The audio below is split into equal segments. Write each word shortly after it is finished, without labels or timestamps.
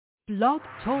Blog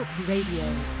Talk Radio.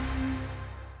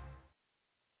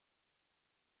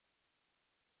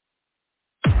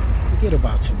 Forget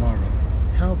about tomorrow.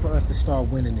 Time for us to start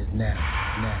winning is now.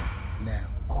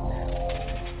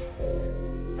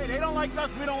 Hey, they don't like us,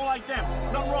 we don't like them.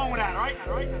 Nothing wrong with that, all right?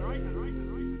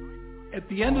 At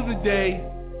the end of the day,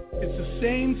 it's the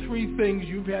same three things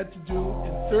you've had to do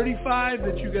in 35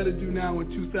 that you got to do now in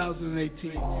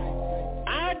 2018.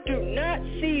 I do not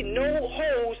see no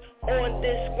holes on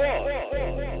this wall.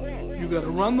 You got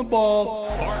to run the ball.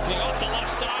 Barkley off the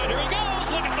left side. Here he goes.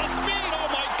 Look at the speed. Oh,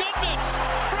 my goodness.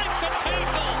 Breaks the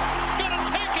tackle.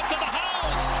 Gonna take it to the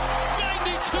house.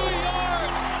 92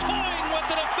 yards. Toying with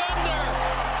the defender.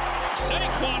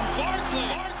 Saquon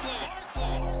Barkley.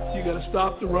 You got to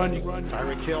stop the run.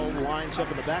 Tyreek Hill lines up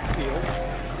in the backfield.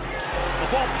 The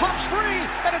ball pops free,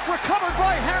 and it's recovered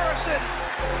by Harrison.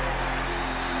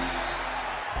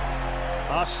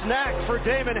 A snack for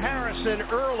Damon Harrison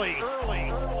early.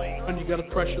 And you got to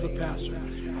pressure the passer.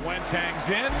 Wentz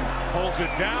hangs in, pulls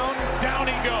it down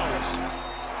he goes.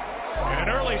 And an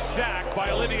early sack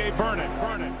by Olivier Vernon.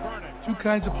 Two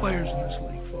kinds of players in this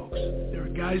league, folks. There are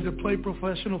guys that play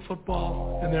professional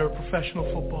football, and there are professional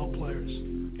football players.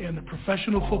 And the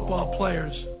professional football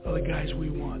players are the guys we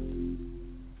want.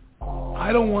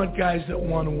 I don't want guys that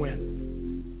want to win.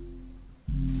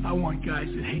 I want guys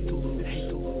that hate to lose.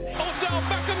 Odell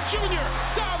Beckham Jr.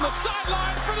 down the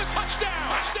sideline for the touchdown.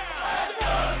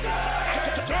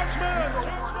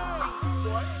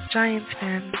 Giants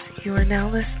fans, you are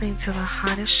now listening to the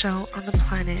hottest show on the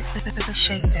planet, the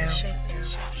Shakedown.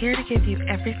 Here to give you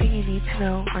everything you need to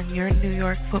know on your New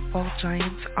York football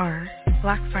Giants are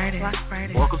Black Friday.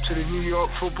 Welcome to the New York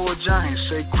football Giants,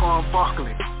 Saquon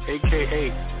Barkley,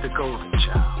 a.k.a. the Golden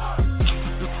Child.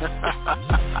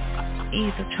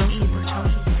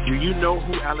 Do you know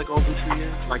who Alec Ogletree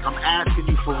is? Like, I'm asking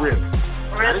you for real. Really?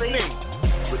 Not his name,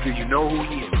 but do you know who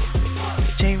he is?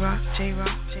 J-Rock.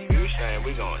 You saying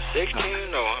we going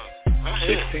 16-0, huh?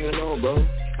 16-0, bro.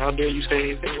 How dare you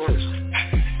say anything worse?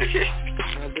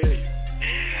 How dare you?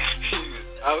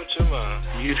 Out your mind.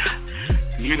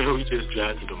 You know we just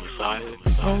drafted the Messiah.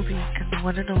 Oldie and the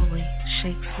one and only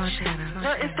Shakes Montana.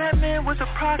 Now, if that man was a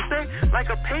prospect like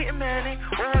a Peyton Manning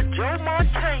or a Joe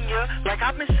Montana, like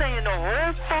I've been saying the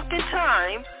whole fucking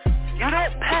time, you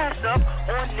don't pass up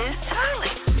on this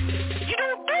talent. You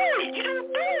don't do it.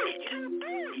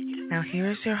 Now here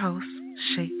is your host,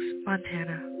 Shakes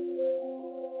Montana.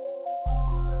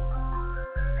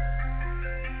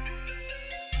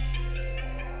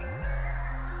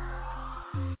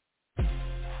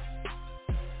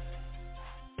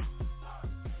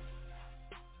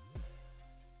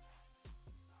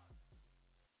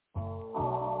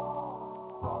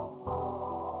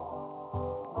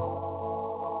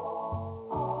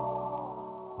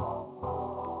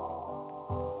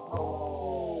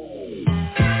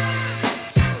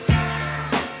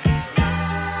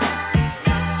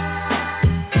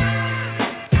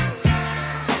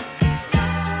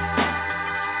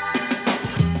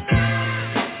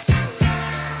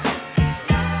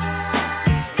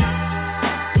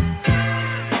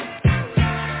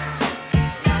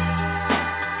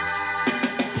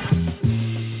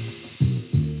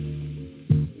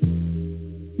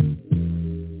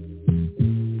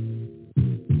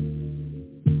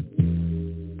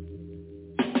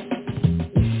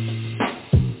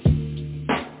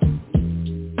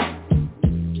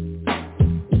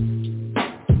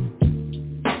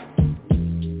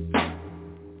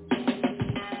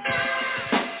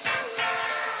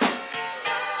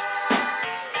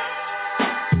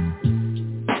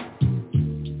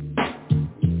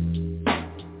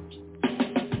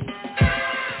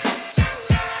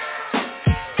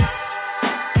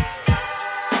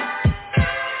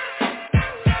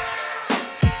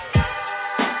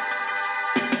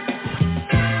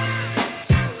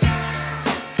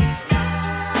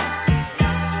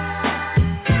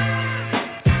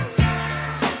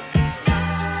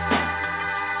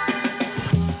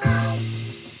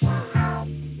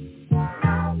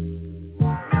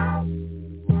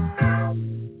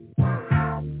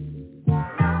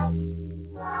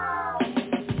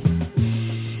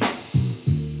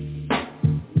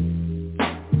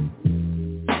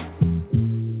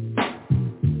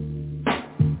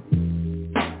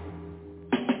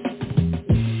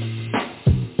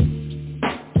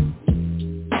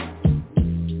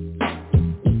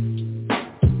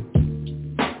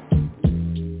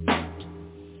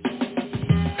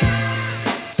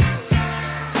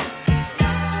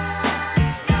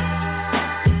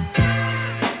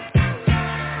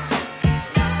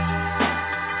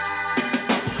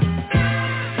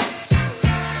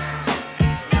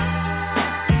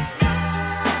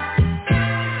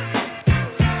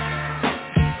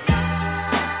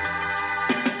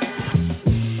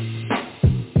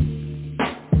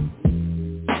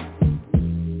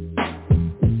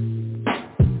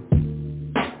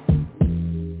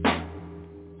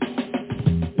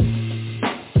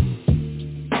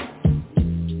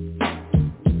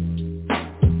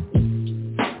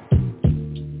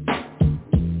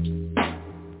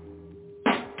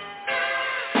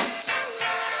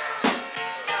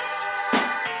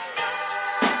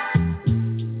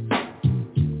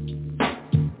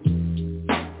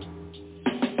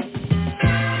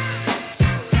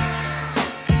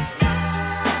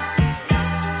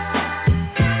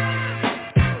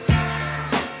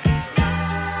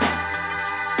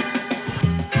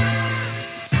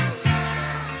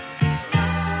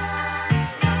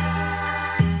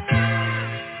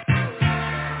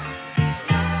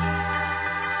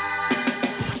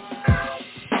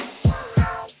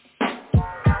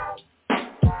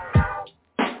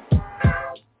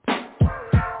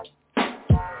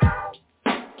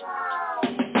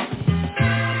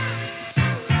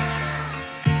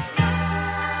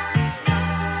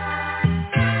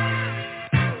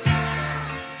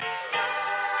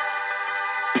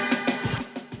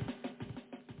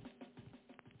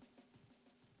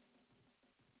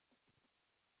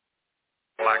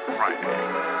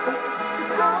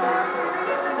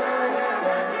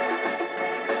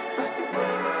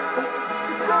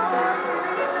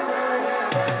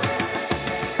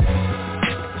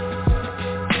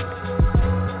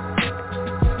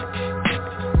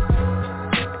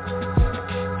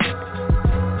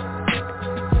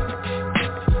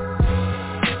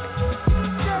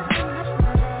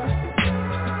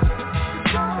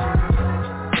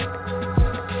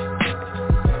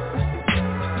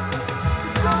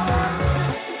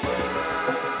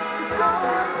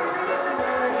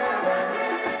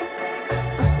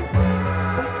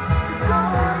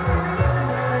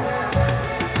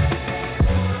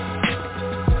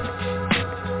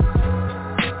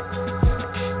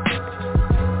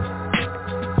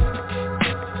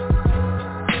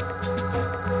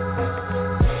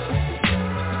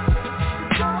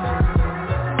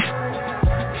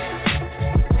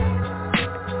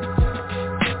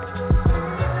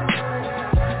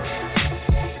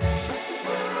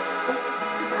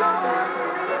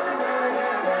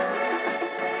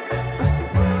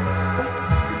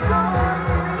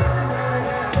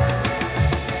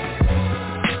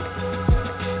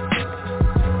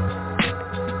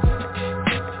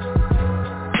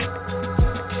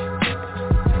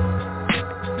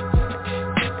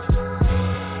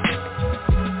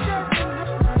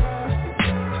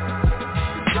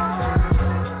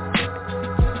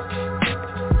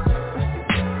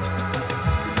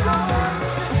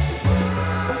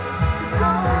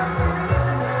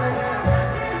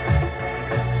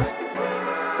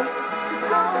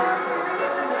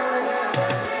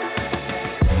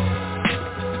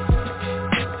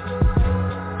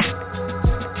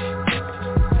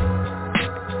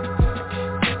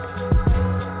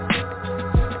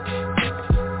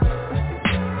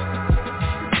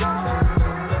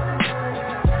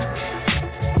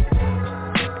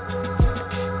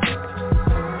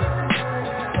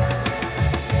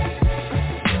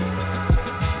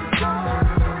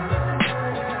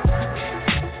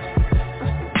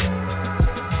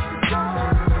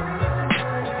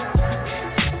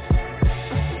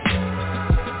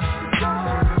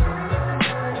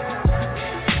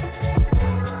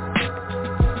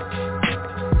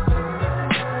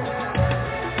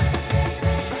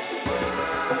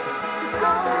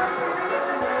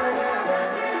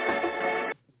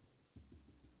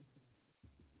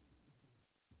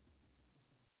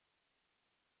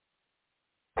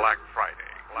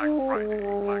 All right.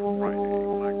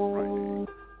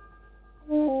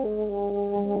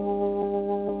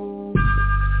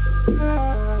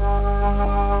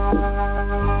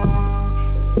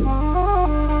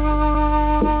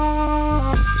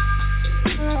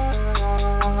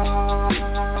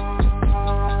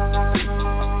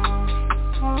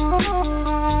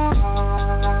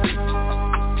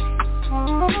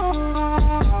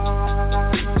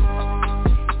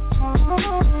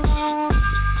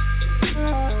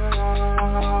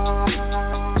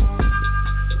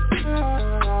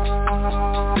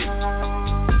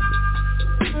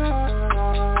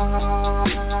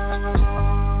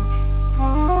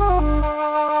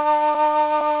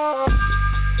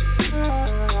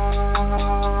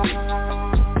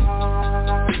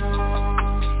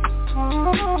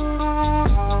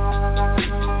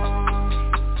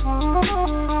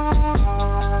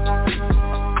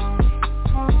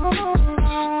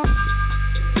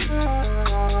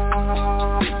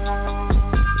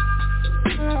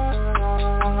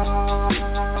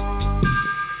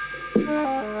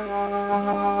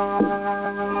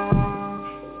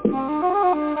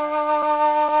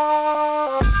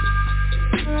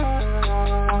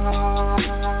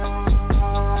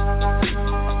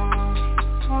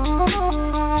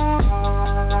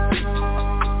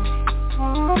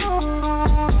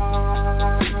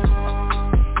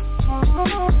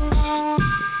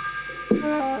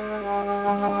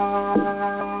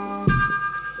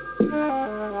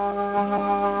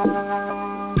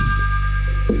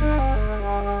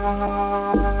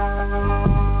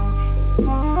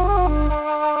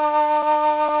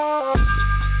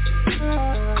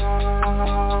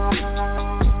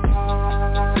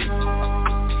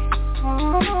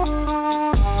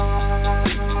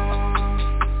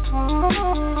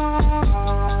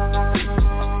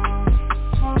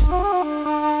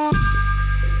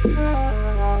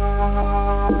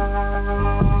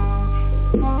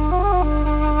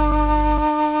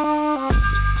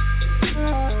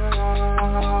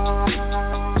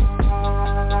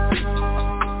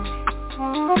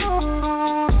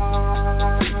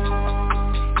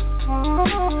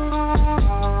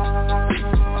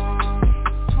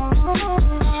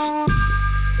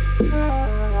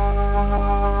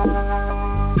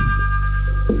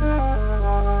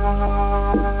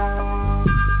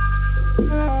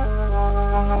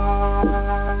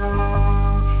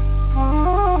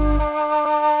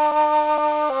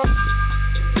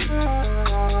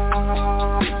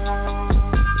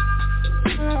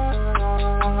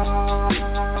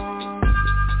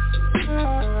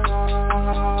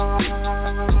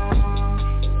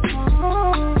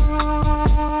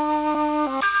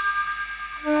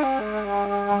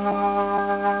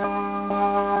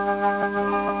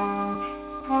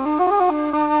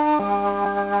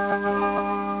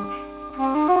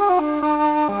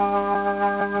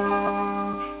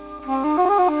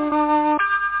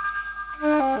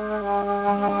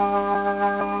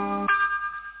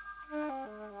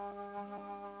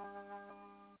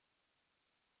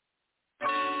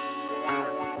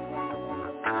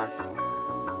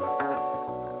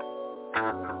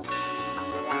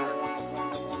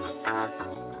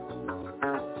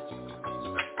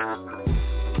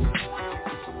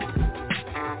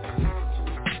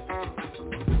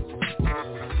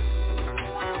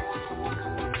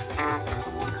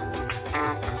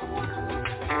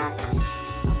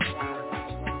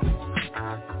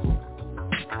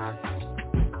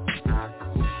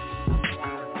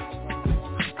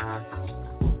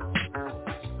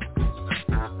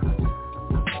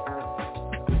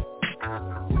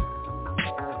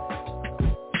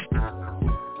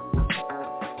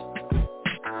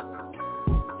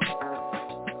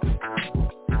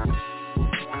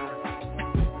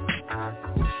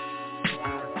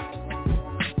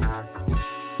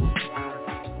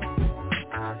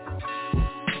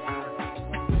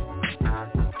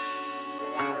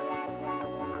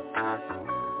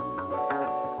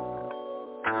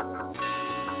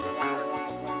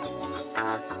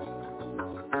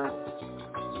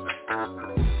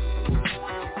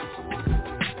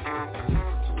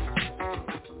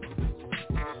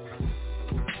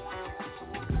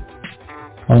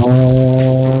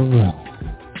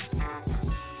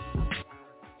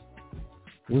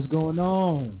 What's going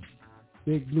on,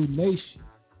 Big Blue Nation?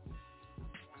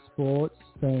 Sports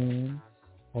fans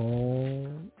all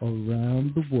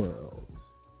around the world.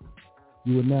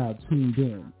 You are now tuned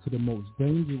in to the most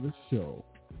dangerous show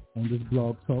on this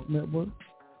Blog Talk Network.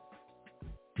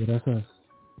 Yeah, that's us.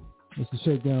 It's the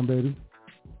Shakedown, baby.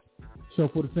 Show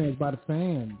for the fans by the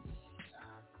fans.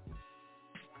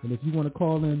 And if you want to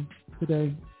call in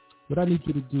today, what I need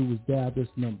you to do is dial this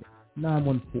number,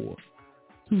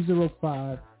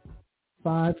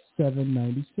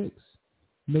 205-5796.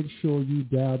 Make sure you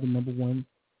dial the number 1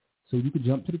 so you can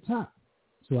jump to the top,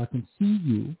 so I can see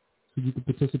you, so you can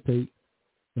participate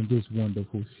in this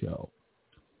wonderful show.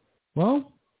 Well,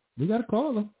 we got a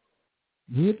caller.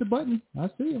 He hit the button. I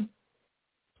see him.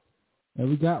 And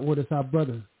we got with us our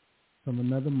brother from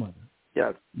another mother.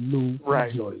 Yes. Lou.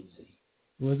 Right. Jersey.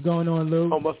 What's going on, Lou?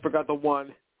 Almost forgot the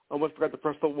one. Almost forgot to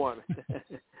press the 1.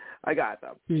 I got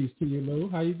them. Peace to you, Lou.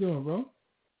 How you doing, bro?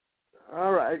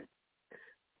 All right.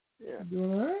 Yeah. You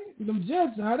doing all right? Them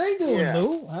Jets, how they doing,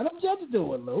 Lou? How them Jets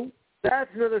doing, Lou? That's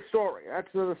another story.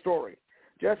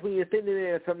 Just when you think they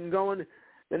have something going,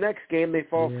 the next game they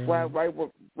fall flat right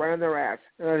on their ass.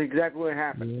 And that's exactly what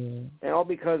happened. Yeah. And all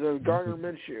because of Gardner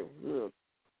Minshew. Ugh,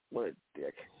 what a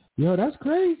dick. Yo, that's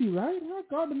crazy, right? How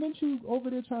Gardner Minshew over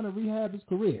there trying to rehab his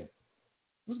career?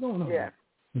 What's going on? Yeah.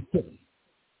 In Philly.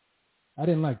 I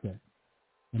didn't like that.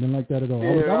 I didn't like that at all. Yeah,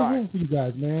 I was rooting for you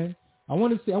guys, man. I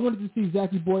wanted to see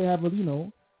Zachy Boy have a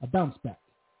bounce back.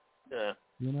 Yeah.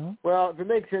 You know? Well, if it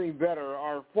makes it any better,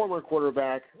 our former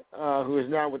quarterback, who is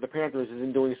now with the Panthers,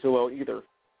 isn't doing so well either.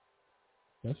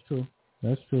 That's true.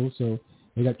 So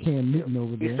they got Cam Newton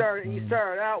over there. He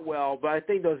started out well, but I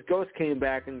think those ghosts came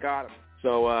back and got him.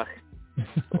 So,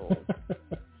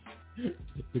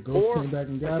 the ghosts came back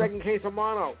and got him? A second case of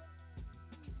mono.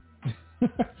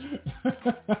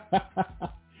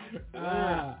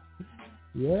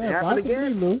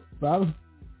 Possibly, Lou.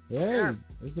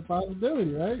 It's a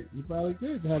possibility, right? You probably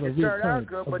could have a it started out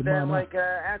good, but then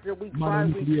after week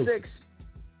 5, week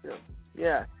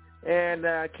 6, and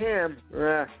Cam,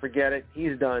 forget it,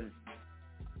 he's done.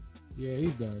 Yeah,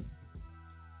 he's done.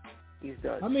 He's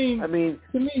done. I mean,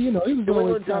 to me, he was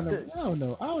always kind of, I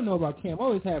don't know about Cam. I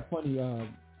always had funny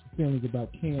feelings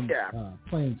about Cam's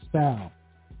playing style.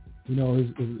 His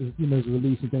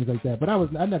release and things like that. But I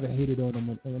never hated on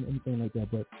him or anything like that.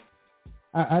 But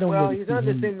I don't. Well, really he's not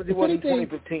the same as he was in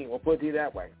 2015. We'll put it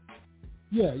that way.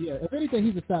 Yeah. If anything,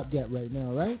 he's a stopgap right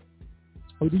now, right?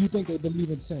 Or do you think they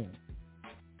believe in Sam?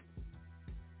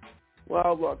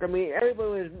 Well, look, I mean,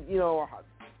 everybody's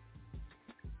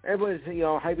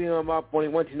hyping him up when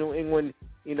he went to New England,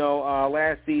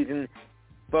 last season.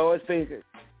 But let's face it,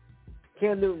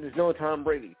 Cam Newton is no Tom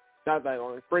Brady. Not that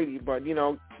long, Brady, but,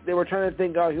 they were trying to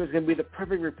think, he was going to be the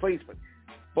perfect replacement.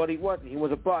 But he wasn't. He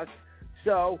was a bust.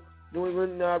 So New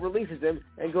England releases him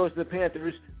and goes to the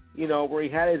Panthers, where he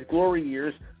had his glory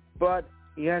years. But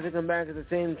he hasn't come back as the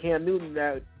same Cam Newton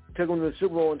that took him to the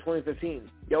Super Bowl in 2015.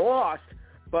 You lost,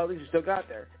 but at least you still got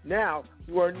there. Now,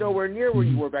 you are nowhere near where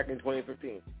you were back in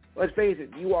 2015. Let's face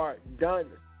it, you are done.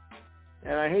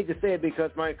 And I hate to say it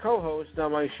because my co-host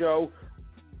on my show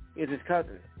is his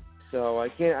cousin. So I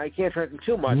can't track him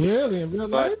too much. Really? In real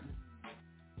life?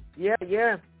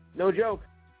 Yeah. No joke.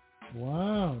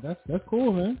 Wow. That's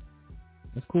cool, man.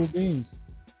 That's cool beans.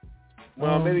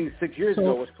 Well, maybe 6 years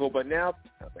ago was cool, but now,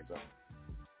 I don't think so.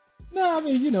 No, I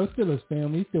mean, still his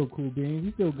family. He's still cool beans.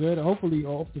 He's still good. Hopefully,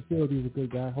 off the field, he's a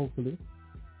good guy, hopefully.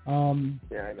 Yeah,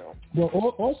 I know. Well,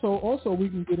 also, we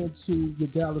can get into the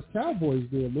Dallas Cowboys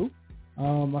there, Lou. I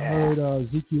heard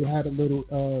Ezekiel had a little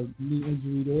knee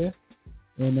injury there.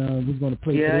 And we're going to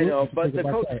play through it. Yeah, I know, but the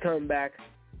coach is coming back.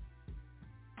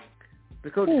 The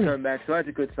coach is coming back, so that's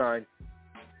a good sign.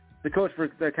 The coach for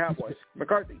the Cowboys,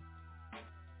 McCarthy.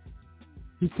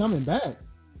 He's coming back?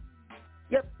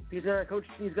 Yep, he's going to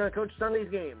coach Sunday's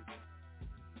game.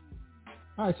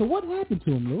 All right, so what happened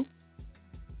to him,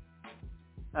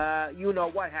 Lou? You know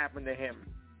what happened to him.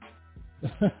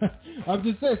 I'm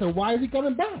just saying, so why is he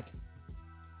coming back?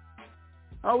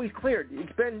 Oh, he's cleared.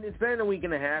 It's been a week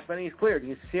and a half, and he's cleared.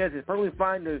 He says it's perfectly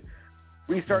fine to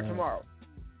restart tomorrow.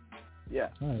 Yeah,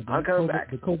 right, I'm coming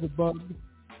back. The COVID bug,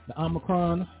 the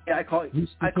Omicron. Yeah, I call it you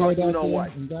know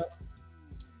what.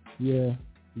 Yeah,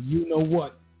 you know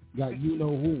what. Got you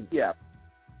know who. Yeah,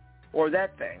 or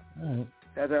that thing. All right.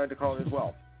 That's what I like to call it as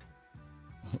well.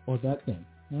 Or that thing.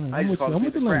 All right. I'm with the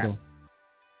lingo.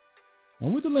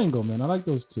 I'm with the lingo, man. I like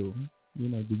those two. The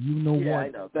you know what I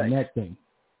know. and that thing.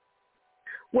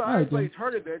 Well, everybody's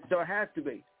heard of it, so it has to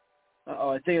be.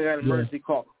 I think I got an emergency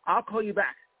call. I'll call you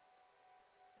back.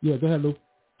 Yeah, go ahead, Lou.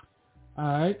 All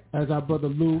right. As our brother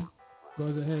Lou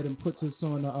goes ahead and puts us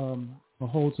on a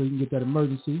hold so you can get that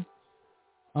emergency.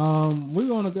 We're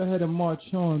going to go ahead and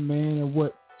march on, man. And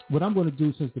what I'm going to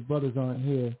do since the brothers aren't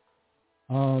here,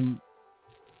 I'm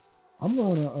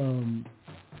going to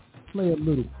play a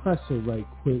little presser right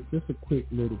quick. Just a quick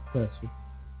little presser.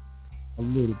 A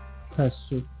little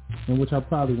presser. In which I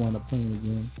probably want to play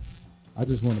again. I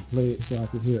just want to play it so I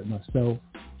can hear it myself.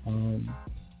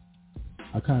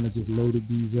 I kind of just loaded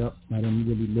these up. I didn't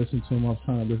really listen to them. I was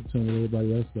trying to listen to them with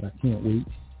everybody else, but I can't wait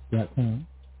that time.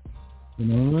 You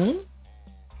know what I mean?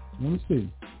 Let me see.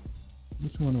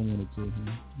 Which one I want to do here?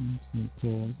 Let me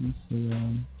pause. Let me see.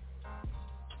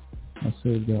 I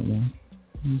saved that one.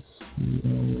 Let's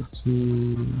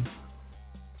see.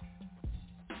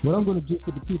 What I'm going to do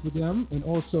for the people down, and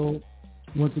also,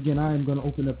 once again, I am going to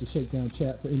open up the Shakedown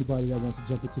chat for anybody that wants to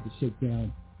jump into the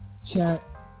Shakedown chat.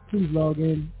 Please log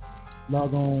in,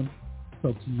 log on,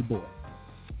 talk to your boy.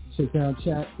 Shakedown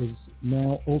chat is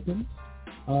now open.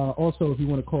 Also, if you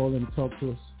want to call in and talk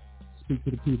to us, speak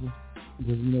to the people,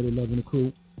 because you know they're loving the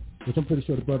crew, which I'm pretty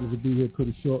sure the brothers will be here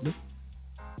pretty shortly.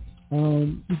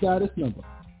 You got this number,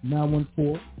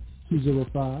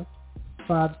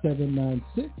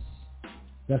 914-205-5796.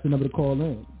 That's the number to call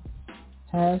in.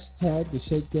 Hashtag the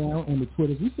Shakedown on the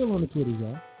Twitters. We still on the Twitters,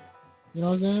 y'all. You know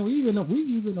what I'm saying? We even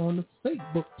on the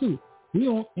Facebook too. We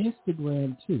on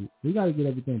Instagram too. We got to get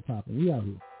everything popping. We out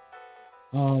here.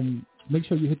 Make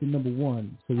sure you hit the number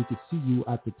 1 so we can see you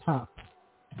at the top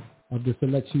of the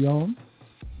selection.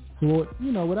 So,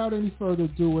 you know, without any further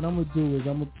ado, what I'm going to do is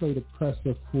I'm going to play the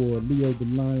presser for Leo the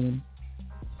Lion,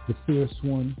 the fierce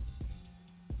one,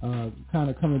 kind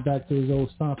of coming back to his old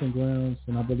stomping grounds,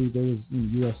 and I believe there is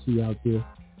USC out there.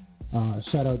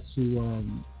 Shout out to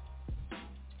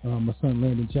my son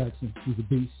Landon Jackson. He's a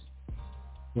beast.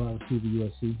 Well, I was through the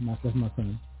USC. That's my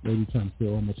son. Maybe trying to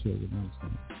steal all my children. I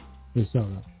understand. It's all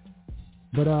right.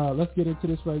 But let's get into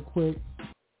this right quick.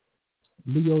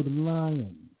 Leo the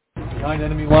Lion. Behind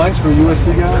enemy lines for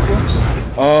USC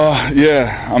guys?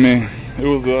 Yeah. I mean, it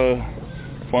was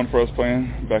fun for us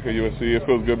playing back at USC. It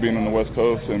feels good being on the West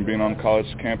Coast and being on college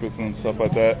campus and stuff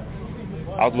like that.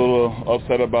 I was a little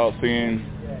upset about seeing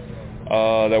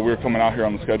that we were coming out here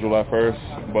on the schedule at first,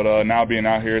 but now being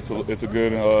out here, it's a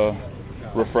good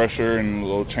refresher and a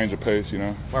little change of pace, you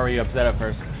know. Why were you upset at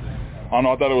first? I don't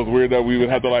know, I thought it was weird that we would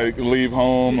have to like leave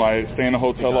home, like stay in a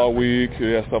hotel all week,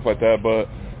 stuff like that, but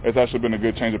it's actually been a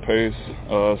good change of pace.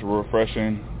 It's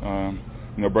refreshing,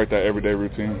 break that everyday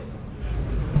routine.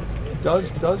 Does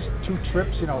 2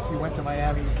 trips, if you went to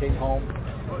Miami and came home,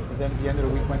 and then at the end of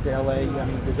the week went to LA, I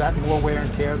mean, is that more wear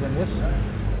and tear than this?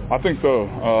 I think so.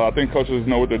 I think coaches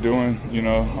know what they're doing,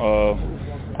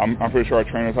 I'm pretty sure our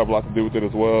trainers have a lot to do with it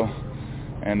as well.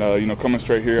 And, coming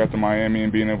straight here after Miami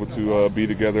and being able to be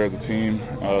together as a team,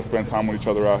 spend time with each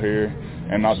other out here,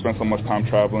 and not spend so much time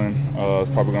traveling, is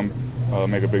probably going to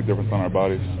make a big difference on our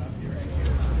bodies.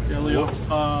 Yeah, Leo,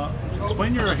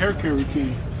 explain your hair care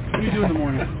routine. What do you do in the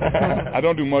morning? I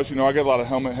don't do much. I get a lot of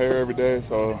helmet hair every day,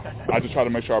 so I just try to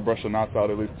make sure I brush the knots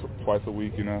out at least twice a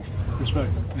week,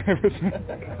 Respect.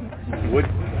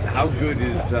 How good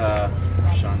is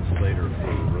Sean Slater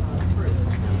for rookie?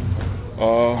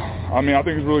 I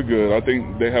think it's really good. I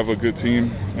think they have a good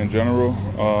team in general.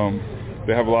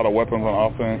 They have a lot of weapons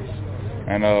on offense,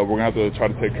 and we're gonna have to try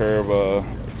to take care of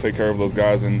those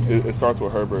guys. And it starts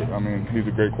with Herbert. I mean, he's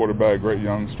a great quarterback, great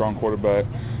young, strong quarterback,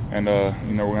 and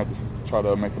we're gonna have to try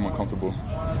to make them uncomfortable.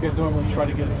 You guys normally try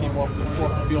to get a team off the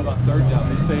field on third down.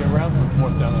 They stay around for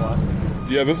fourth down a lot.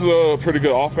 Yeah, this is a pretty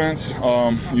good offense.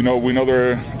 We know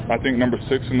they're, I think, number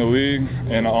 6 in the league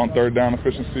and on third down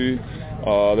efficiency.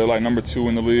 They're like number 2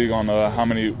 in the league on how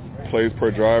many plays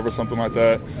per drive or something like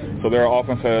that. So they're an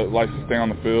offense that likes to stay on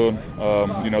the field.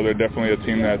 They're definitely a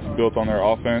team that's built on their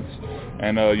offense.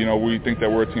 And, we think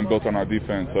that we're a team built on our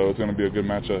defense, so it's going to be a good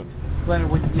matchup. Glenn,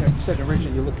 when you said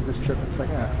originally you looked at this trip, it's like,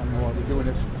 I don't know why we're doing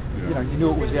this. Yeah. You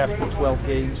knew it was after 12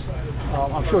 games.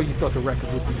 I'm sure you thought the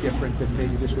record would be different, and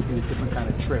maybe this would be a different kind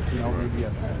of trip, maybe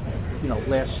a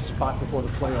last spot before the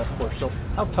playoff push. So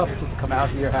how tough to come out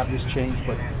here, have this change,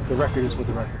 but the record is what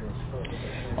the record is?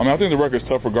 I think the record's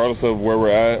tough regardless of where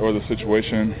we're at or the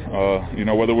situation.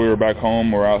 Whether we were back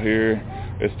home or out here,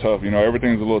 it's tough.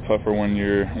 Everything's a little tougher when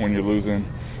you're losing.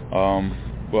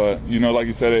 But like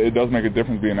you said, it does make a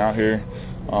difference being out here.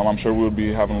 I'm sure we'll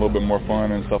be having a little bit more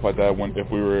fun and stuff like that if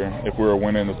we were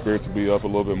winning. The spirits would be up a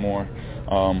little bit more.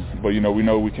 But we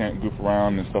know we can't goof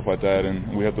around and stuff like that,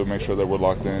 and we have to make sure that we're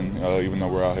locked in, even though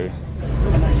we're out here.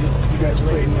 I know you guys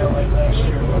played in LA last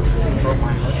year,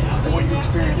 but what you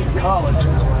experienced in college,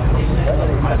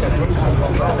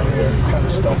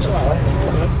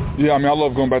 Yeah, I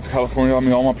love going back to California.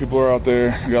 All my people are out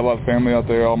there. I got a lot of family out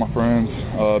there, all my friends.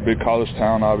 Big college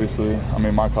town, obviously.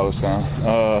 My college town.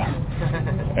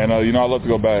 And I love to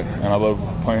go back, and I love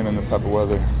playing in this type of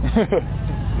weather.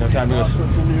 No time to go. What's the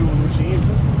new regime?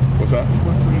 What's that?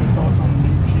 What are your thoughts on the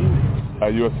new regime?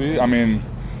 At USC?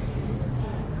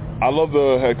 I love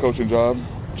the head coaching job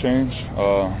change.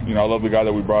 I love the guy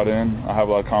that we brought in. I have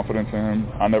a lot of confidence in him.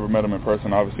 I never met him in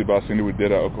person, obviously, but I've seen what we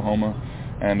did at Oklahoma.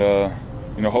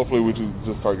 and hopefully we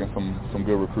just start getting some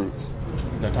good recruits.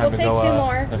 No time to go.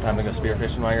 No time to go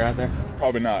spearfishing while you're out there.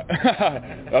 Probably not.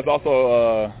 That's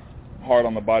also hard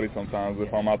on the body sometimes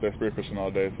if I'm out there spearfishing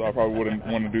all day. So I probably wouldn't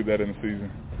want to do that in the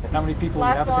season. How many people do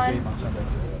you have at the game on Sunday?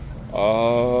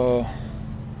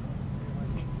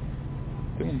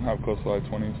 I think we have close to like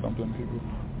 20-something people.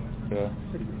 Yeah.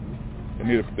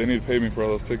 They need to pay me for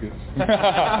all those tickets.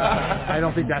 I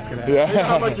don't think that's gonna happen. Yeah.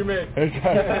 How much you make?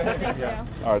 Yeah.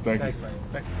 All right, thank you.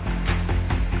 Thanks.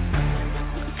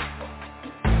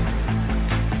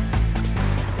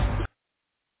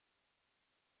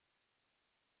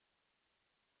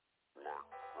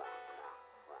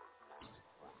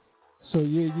 So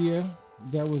yeah,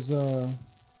 that was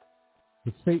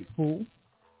the faithful,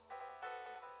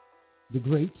 the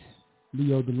great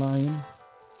Leo the Lion.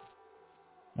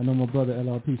 I know my brother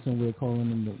LRP somewhere calling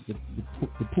him the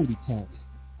Pootie Tat.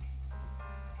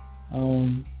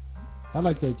 I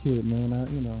like that kid, man.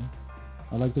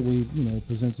 I like the way he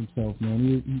presents himself, man.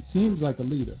 He seems like a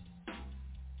leader.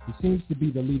 He seems to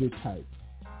be the leader type.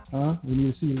 We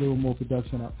need to see a little more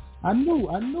production out. I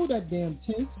know that damn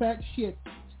 10 sack shit.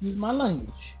 Excuse my language.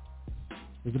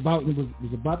 It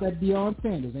was about that Deion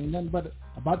Sanders. Ain't nothing but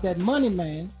about that money,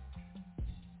 man.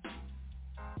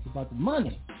 It's about the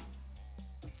money.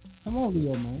 Come on,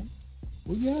 Leo, man.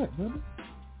 Where you at, brother?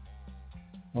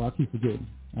 Oh, I keep forgetting.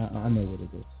 I know what it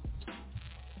is.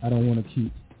 I don't want to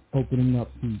keep opening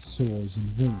up these sores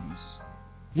and wounds.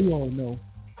 We all know.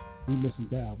 We listen,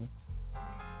 Dalvin.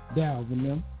 Dalvin,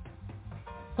 them.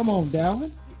 Come on,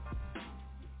 Dalvin.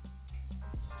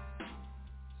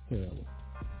 Terrible.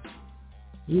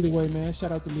 Either way, man,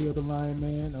 shout out to Leo the Lion,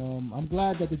 man. I'm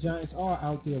glad that the Giants are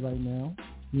out there right now.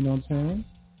 You know what I'm saying?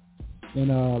 And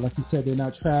like you said, they're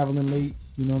not traveling late.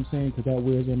 You know what I'm saying? Because that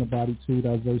wears on the body too.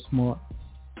 That was very smart.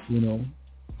 I'm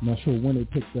not sure when they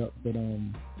picked up, but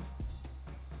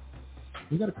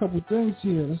we got a couple things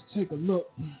here. Let's take a look.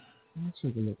 Let's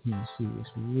take a look here and see what's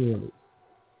really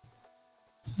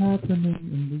happening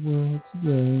in the world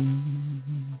today.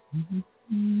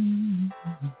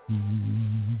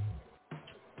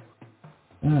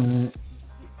 All right.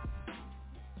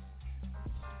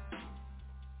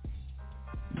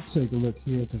 Let's take a look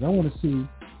here because I want to see.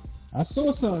 I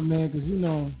saw something, man, because,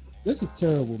 this is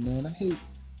terrible, man. I hate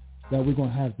that we're going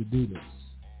to have to do this.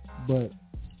 But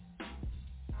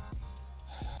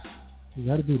we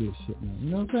got to do this shit, man. You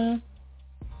know what I'm saying?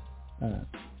 All right.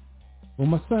 Well,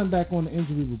 my son back on the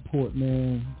injury report,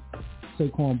 man.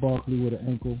 Saquon Barkley with an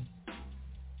ankle.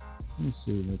 Let me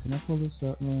see, man. Can I pull this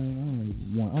up, man?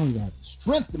 I don't even have the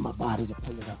strength in my body to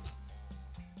pull it up.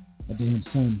 My damn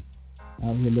son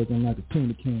out here looking like a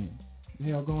tuna can. What the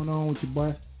hell going on with you,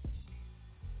 boy?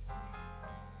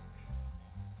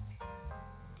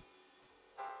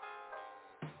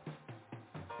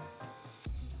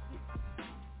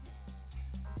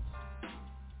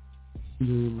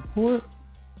 The report.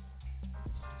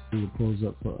 See what it pulls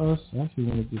up for us. I actually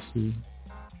wanted to see,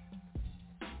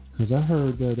 because I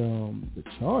heard that the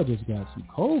Chargers got some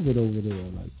COVID over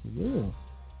there, like for real.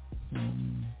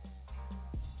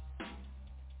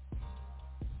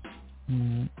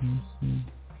 Alright, let's see.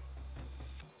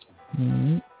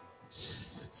 Alright.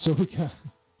 So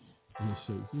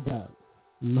we got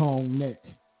long neck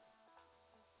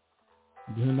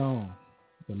getting on.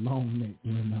 The long neck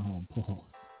getting on, Paul.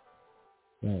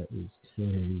 That is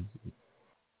crazy.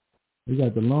 We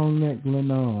got the long neck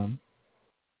going on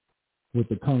with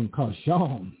the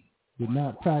concussion. Did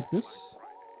not practice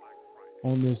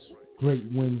on this great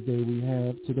Wednesday we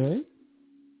have today.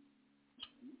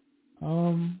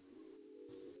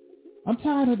 I'm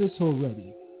tired of this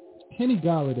already. Kenny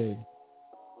Galladay,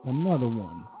 another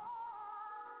one.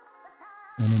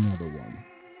 And another one.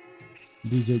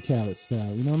 DJ Khaled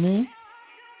style, you know what I mean?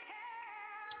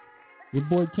 Your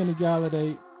boy Kenny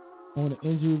Galladay on the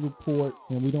injury report,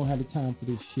 and we don't have the time for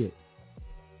this shit.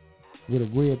 With a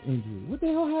rib injury. What the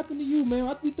hell happened to you,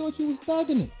 man? We thought you was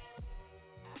thugging it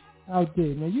out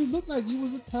there, man. You look like you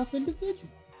was a tough individual.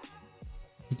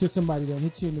 Until somebody done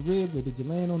hit you in the ribs, or did you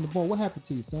land on the ball? What happened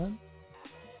to you, son?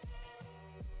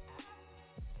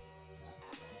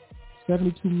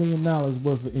 $72 million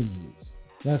worth of injuries.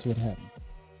 That's what happened.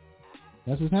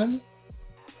 That's what's happening?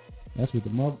 That's what the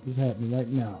mother is happening right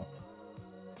now.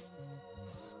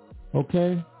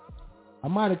 Okay? I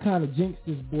might have kind of jinxed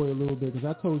this boy a little bit because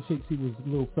I told Shakes he was a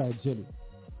little fragile.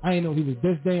 I didn't know he was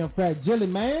this damn fragile,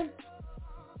 man.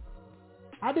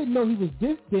 I didn't know he was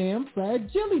this damn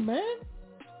fragile, man.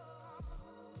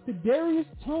 Kadarius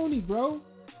Toney, bro.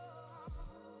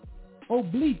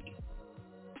 Oblique.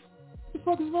 What the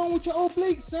fuck is wrong with your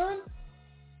oblique, son?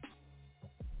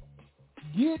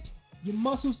 Get your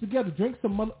muscles together. Drink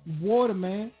some water,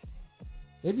 man.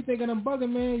 They be thinking I'm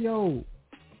bugging, man. Yo,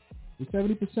 the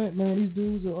 70%, man. These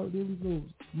dudes are really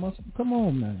loose. Come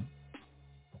on, man.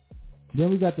 Then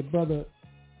we got the brother,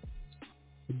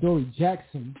 Dory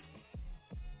Jackson.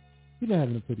 He's been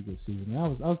having a pretty good season.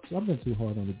 I've been too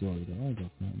hard on the Dory, though. I ain't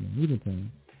gonna front, man. He's been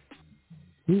playing.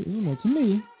 To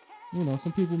me,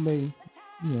 some people may,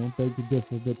 beg to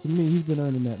differ, but to me, he's been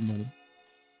earning that money.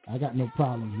 I got no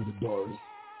problems with the Dory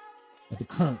at the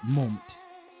current moment.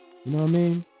 You know what I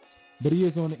mean? But he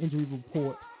is on the injury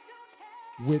report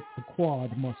with a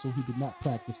quad muscle. He did not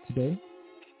practice today.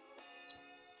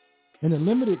 In a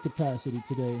limited capacity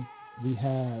today, we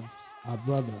have our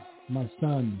brother, my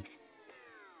son,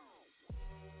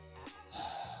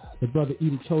 the brother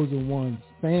Edie Chosen One's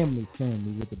family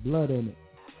with the blood in it.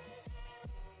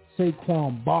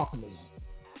 Saquon Barkley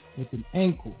with an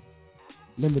ankle,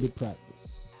 limited practice.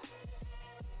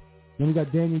 Then we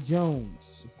got Daniel Jones,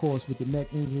 of course, with the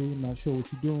neck injury. I'm not sure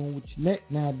what you're doing with your neck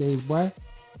nowadays, boy.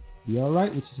 Be all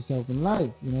right with yourself in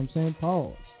life. You know what I'm saying?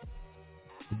 Pause.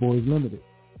 The boy's limited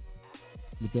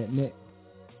with that neck.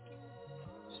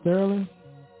 Sterling,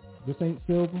 this ain't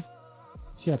silver.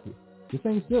 Shepard, this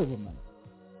ain't silver, man.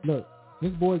 Look,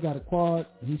 this boy got a quad,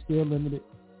 and he's still limited.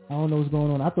 I don't know what's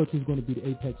going on. I thought he was going to be the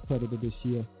apex predator this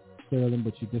year, Sterling,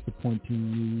 but you're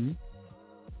disappointing me.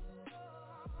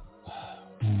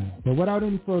 But without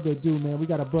any further ado, man, we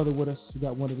got a brother with us. We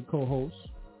got one of the co-hosts,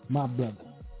 my brother.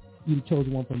 You chose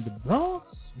one from the Bronx.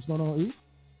 What's going on, E?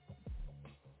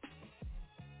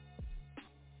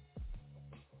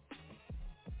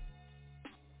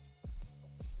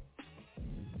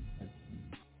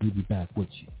 We'll be back with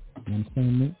you. You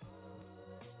understand me?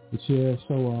 But yeah,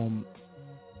 so let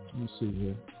me see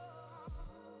here.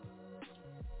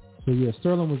 So yeah,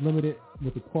 Sterling was limited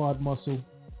with the quad muscle.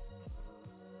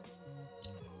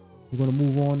 We're going to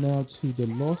move on now to the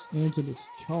Los Angeles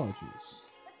Chargers.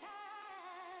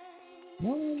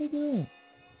 Oh, look at that.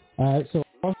 All right, so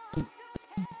Austin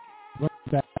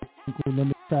running back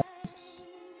limited practice.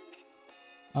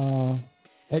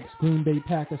 Ex-Green Bay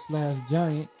Packer /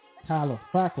 Giant, Tyler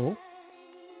Fackrell,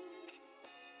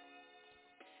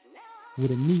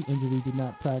 with a knee injury, did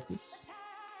not practice.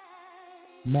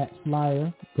 Matt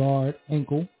Flyer, guard,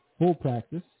 ankle, full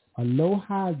practice.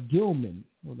 Aloha Gilman.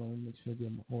 Hold on, make sure I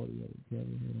get my audio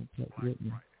together here. Don't play with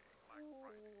me.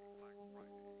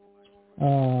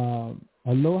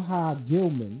 Aloha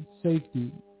Gilman,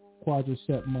 safety,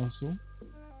 quadricep muscle,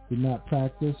 did not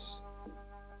practice.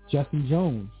 Justin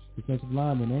Jones, defensive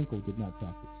lineman, ankle, did not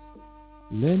practice.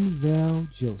 Linval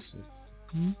Joseph,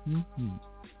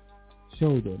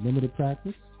 shoulder, limited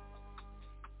practice.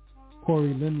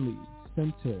 Corey Lindley,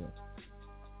 center.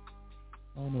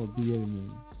 I don't know what BA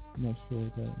means. I'm not sure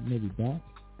if that, maybe back.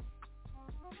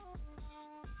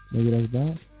 Maybe that's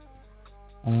back.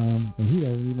 And he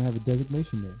doesn't even have a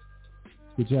designation there.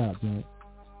 Good job, John.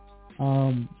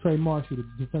 Trey Marshall, the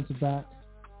defensive back,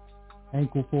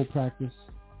 ankle, full practice.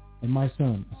 And my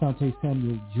son, Asante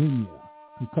Samuel Jr.,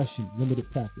 concussion, limited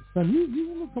practice. Son, you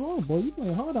come on, boy. You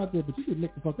playing hard out there, but you get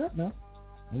licked the fuck up now.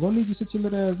 I'm going to need you to sit your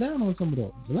little ass down on some of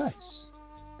those. Relax.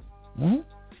 Uh-huh.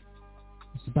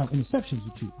 It's about interceptions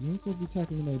with you. You ain't supposed to be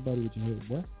tackling everybody with your head,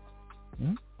 boy.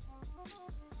 Uh-huh.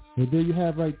 And there you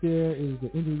have right there is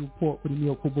the injury report for the New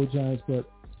York Football Giants. But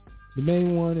the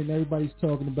main one, and everybody's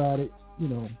talking about it,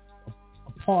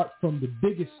 apart from the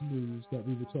biggest news that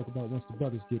we will talk about once the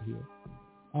brothers get here,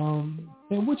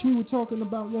 and which we were talking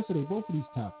about yesterday, both of these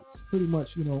topics. Pretty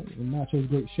much, in Nacho's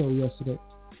great show yesterday.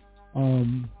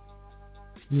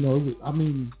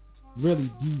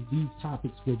 Really, these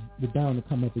topics were bound to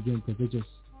come up again because they just,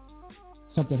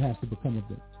 something has to become of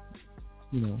it.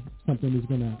 Something is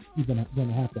gonna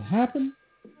have to happen,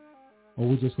 or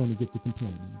we're just gonna get to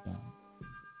complaining about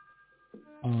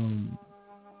it.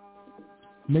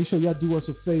 Make sure y'all do us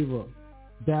a favor.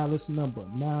 Dial this number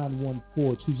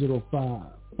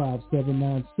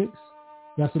 914-205-5796.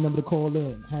 That's the number to call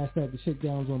in. Hashtag the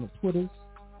Shakedowns on the Twitters,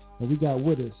 and we got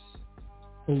with us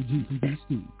OG from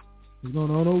D.C. What's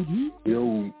going on, OG?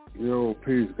 Yo,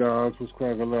 peace, guys. What's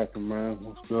cracking laughing, man?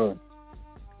 What's good?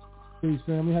 Peace,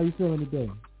 family. How you feeling today?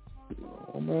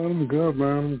 Oh, man, I'm good,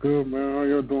 man. How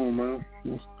y'all doing, man?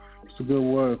 It's a good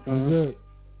word, man. Good.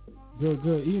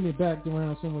 He in the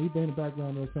background somewhere. He been in the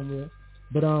background there somewhere.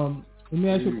 But let me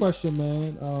ask you a question,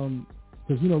 man.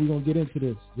 Because, we're going to get into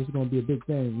this. This is going to be a big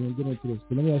thing. We're going to get into this.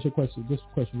 But let me ask you a question. This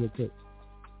question real quick.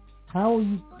 How are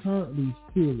you currently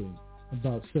feeling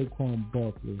about Saquon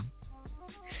Barkley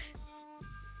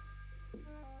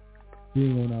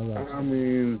being on our roster? I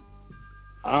mean,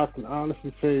 I can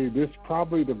honestly say this is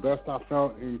probably the best I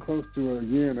felt in close to a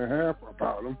year and a half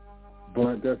about him.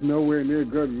 but that's nowhere near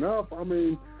good enough. I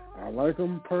mean, I like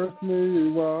him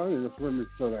personally. Well, it's really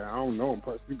so that I don't know him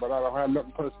personally, but I don't have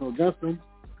nothing personal against him.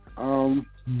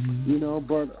 You know,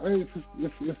 but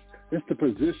it's the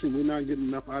position. We're not getting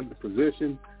enough out of the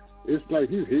position. It's like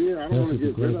he's here. I don't want to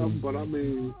get rid of him, but I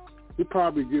mean, he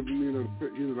probably give him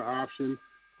the option,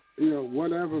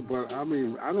 whatever. But I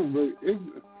mean, I don't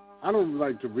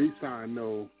like to re-sign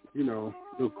no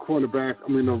quarterback.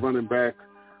 I mean, no running back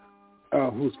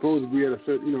who's supposed to be at a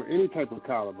certain, any type of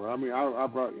caliber. I mean, I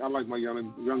like my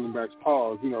young backs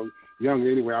pause. Young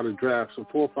anyway out of draft. So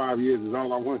 4 or 5 years is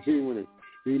all I want to see with it.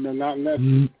 Not less.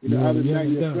 Other than that,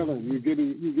 you're filling. You're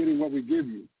getting what we give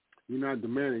you. You're not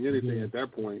demanding anything at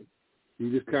that point. You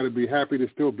just got to be happy to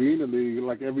still be in the league,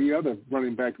 like every other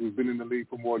running back who's been in the league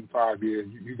for more than 5 years.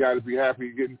 You got to be happy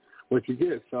you're getting what you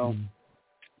get. So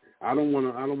I don't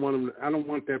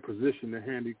want that position to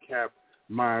handicap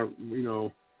my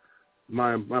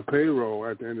my payroll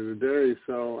at the end of the day.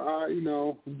 So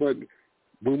but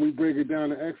when we break it down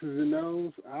to X's and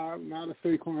O's, I'm not a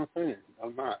Saquon fan.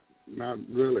 I'm not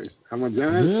really. I'm a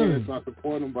Giants fan, so I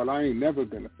support him, but I ain't never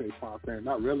been a Saquon fan.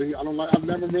 Not really. I've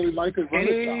never really liked his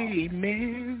running style.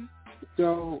 Amen.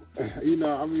 So, I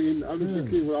mean, I'm just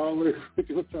keep it always.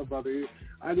 What's up, brother?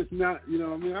 I just not,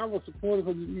 I was supportive,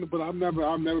 but I've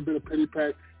never been a pity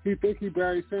pat. He think he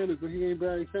Barry Sanders, but he ain't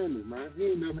Barry Sanders, man.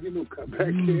 He no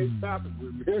cutback kid. Stop it,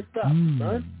 man. Stop,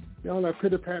 man. Y'all that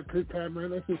pity pat, man.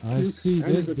 That's just cute.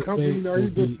 And the company,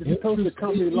 he told the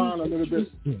company line a little bit.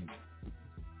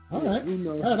 All right.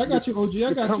 All right, I got you, OG.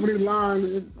 I got you. Company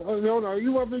line. No.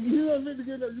 You want me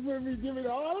to give it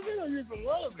all of it, or you can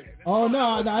love it? Oh no,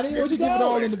 I didn't want you to give it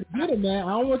all in the beginning, man. I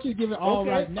don't want you to give it all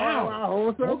right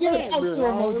now. Don't give it out to him,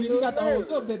 OG. You got the whole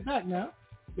subject back now.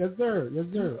 Yes, sir.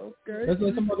 Okay. Let's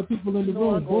let some other people in the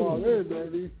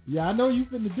room. Yeah, I know you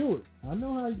finna do it. I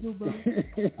know how you do, brother.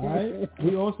 All right.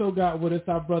 We also got with us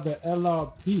our brother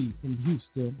LRP from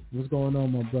Houston. What's going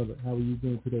on, my brother? How are you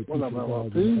doing today? What up,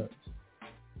 LRP?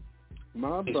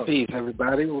 My brother. Peace,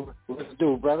 everybody. What's it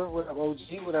do, brother? What up, OG?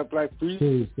 What up, Black Freeze?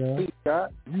 Peace, guy. Peace,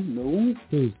 God.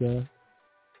 Peace, guy.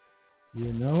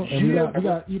 And we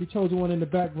got you the chosen one in the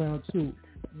background too.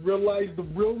 Realize the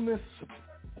realness.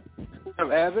 What's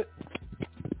up, Abbott?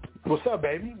 What's up,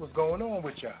 baby? What's going on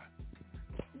with y'all?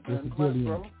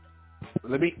 Bro?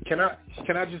 Can I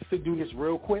just do this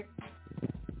real quick?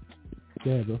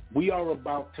 Yeah, bro. We are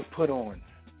about to put on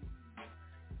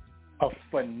a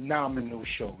phenomenal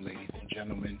show, ladies and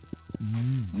gentlemen.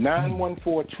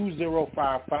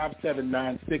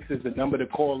 914-205-5796 is the number to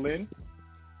call in.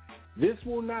 This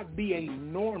will not be a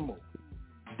normal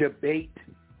debate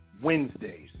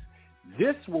Wednesdays.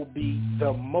 This will be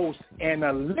the most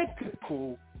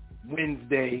analytical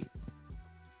Wednesday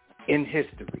in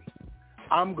history.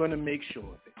 I'm going to make sure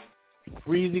of it.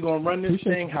 Freezy going to run this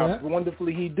thing how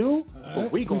wonderfusly he do, but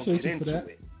we going to get into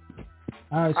it.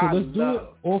 All right, so let's do it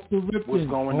off the ripping. What's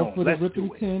going on? For the ripping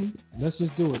 10. Let's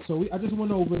just do it. So I just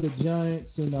went over the Giants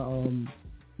and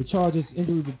the Chargers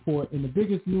injury report, and the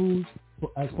biggest news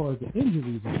as far as the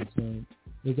injuries are concerned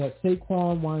is that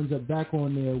Saquon winds up back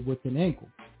on there with an ankle.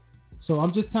 So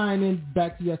I'm just tying in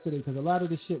back to yesterday because a lot of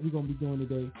the shit we're going to be doing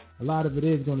today, a lot of it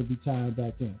is going to be tying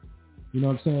back in. You know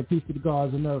what I'm saying? Peace to the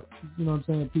guards and earth. You know what I'm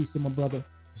saying? Peace to my brother,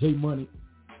 J Money.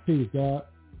 Peace, God.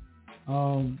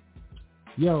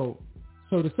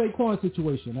 So the Saquon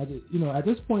situation, at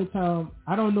this point in time,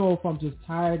 I don't know if I'm just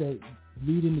tired of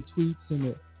reading the tweets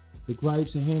and the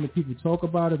gripes and hearing the people talk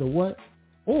about it or what,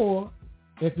 or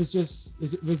if it's just a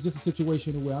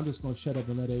situation where I'm just going to shut up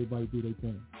and let everybody do their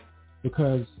thing.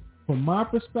 Because from my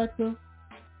perspective,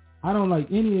 I don't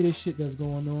like any of this shit that's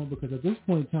going on because at this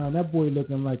point in time, that boy he look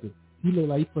like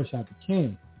he fresh out the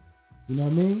can. You know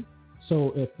what I mean?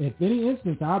 So if any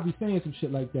instance, I'll be saying some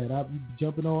shit like that. I'll be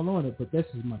jumping all on it, but this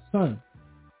is my son.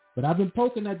 But I've been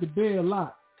poking at the bear a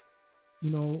lot,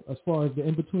 as far as the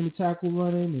in-between the tackle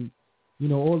running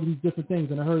and, all of these different things.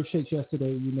 And I heard Shakes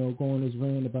yesterday, going his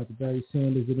rant about the Barry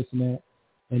Sanders and this and that.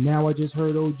 And now I just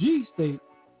heard OG state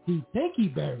he think he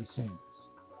Barry Sanders.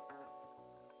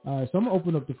 All right, so I'm going to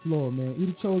open up the floor, man. You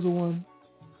the chosen one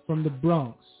from the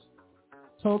Bronx.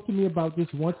 Talk to me about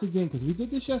this once again, because we did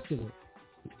this yesterday.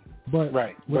 But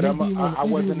right, but I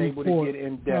wasn't able to get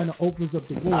in depth. Kind of opens up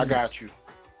the door. I got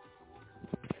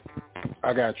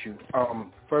you.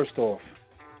 First off,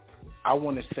 I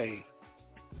want to say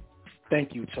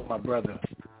thank you to my brother,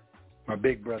 my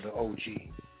big brother OG,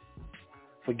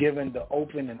 for giving the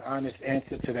open and honest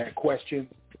answer to that question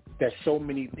that so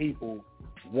many people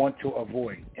want to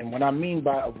avoid. And what I mean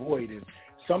by avoid is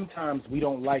sometimes we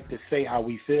don't like to say how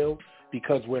we feel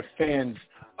because we're fans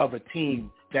of a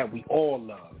team that we all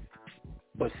love.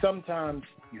 But sometimes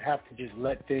you have to just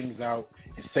let things out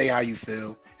and say how you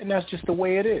feel, and that's just the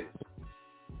way it is.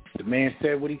 The man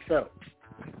said what he felt,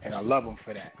 and I love him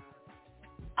for that.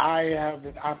 I have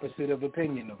the opposite of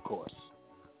opinion, of course,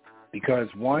 because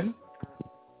one,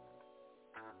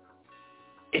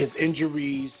 his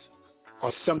injuries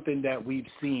are something that we've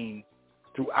seen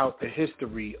throughout the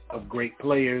history of great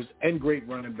players and great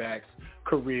running backs'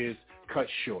 careers cut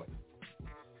short.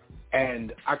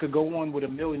 And I could go on with a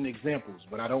million examples,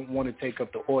 but I don't want to take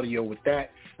up the audio with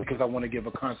that because I want to give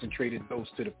a concentrated dose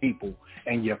to the people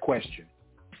and your question.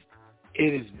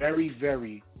 It is very,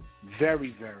 very,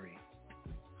 very, very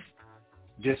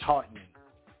disheartening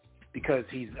because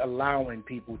he's allowing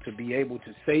people to be able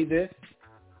to say this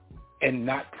and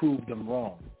not prove them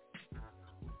wrong.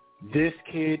 This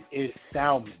kid is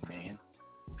salmon, man.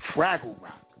 Fraggle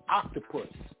Rock, octopus.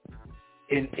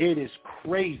 And it is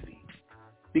crazy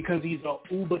because he's an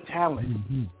uber talent.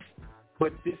 Mm-hmm.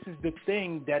 But this is the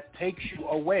thing that takes you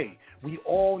away. We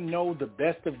all know the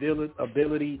best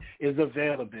ability is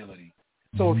availability.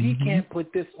 So if he can't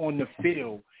put this on the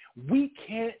field, we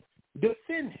can't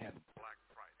defend him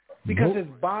because his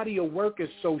body of work is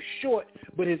so short,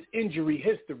 but his injury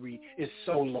history is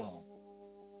so long.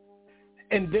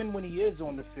 And then when he is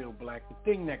on the field, Black, the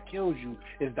thing that kills you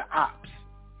is the ops,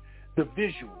 the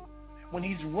visual. When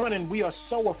he's running, we are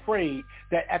so afraid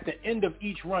that at the end of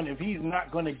each run, if he's not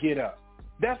going to get up,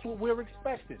 that's what we're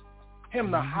expecting,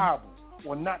 him to hobble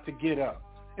or not to get up.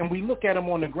 And we look at him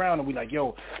on the ground and we're like,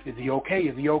 yo, is he okay?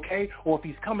 Is he okay? Or if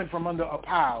he's coming from under a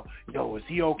pile, yo, is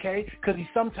he okay? Because he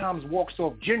sometimes walks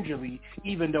off gingerly,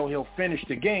 even though he'll finish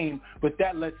the game. But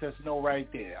that lets us know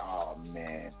right there, oh,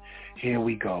 man, here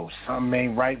we go. Something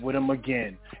ain't right with him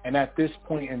again. And at this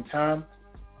point in time,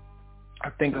 I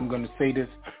think I'm going to say this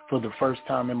for the first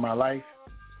time in my life.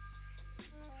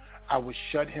 I would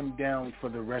shut him down for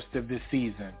the rest of this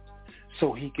season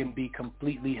so he can be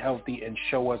completely healthy and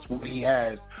show us what he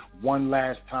has one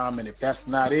last time. And if that's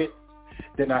not it,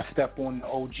 then I step on the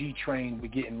OG train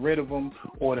with getting rid of him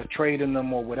or to trading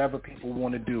them or whatever people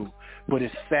want to do. But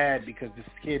it's sad because this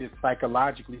kid is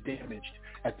psychologically damaged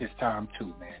at this time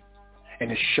too, man.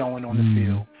 And it's showing on the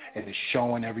field and it's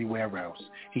showing everywhere else.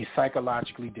 He's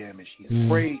psychologically damaged. He's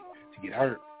afraid to get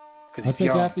hurt. I think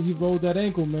young. After he rolled that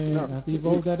ankle, man, after he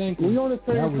rolled that ankle, we on the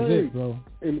same that was page. it, bro.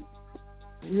 And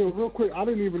real quick, I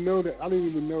didn't even know that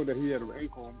he had an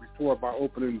ankle before by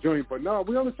opening the joint. But no,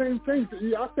 we on the same page.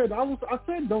 I said,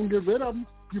 don't get rid of him.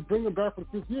 You bring him back for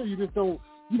the 5th year. You just don't,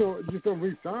 just don't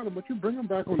re-sign him. But you bring him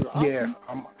back on the option. Yeah,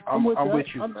 I'm with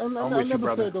you. I never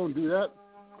brother. said don't do that.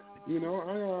 I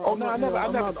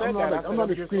never said that. I'm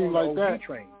not extreme like that.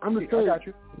 I'm just saying. I got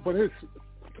you.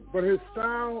 But his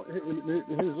style,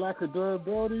 his lack of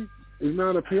durability is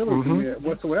not appealing to me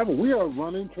whatsoever. We are a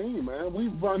running team, man. We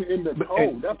run in the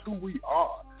cold. That's who we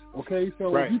are. Okay,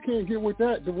 so if you can't get with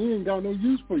that, then we ain't got no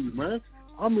use for you, man.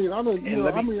 I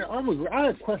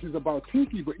had questions about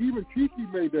Tiki, but even Tiki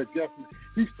made that adjustment.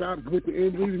 He stopped with the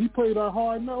injuries. He played a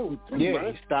hard nose too,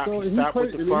 man. He stopped with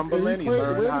the fumbling. He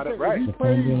learned how to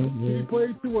He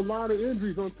played through a lot of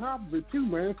injuries on top of it too,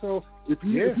 man. So if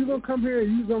you don't come here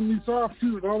and use on these soft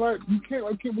shoes and all that,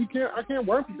 I can't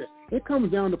work with that. It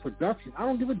comes down to production. I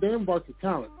don't give a damn about the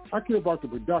talent. I care about the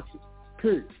production.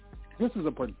 Period. This is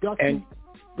a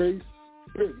production-based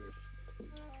business.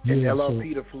 And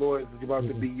LRP, the floor is about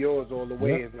to be yours all the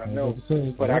way, as I know.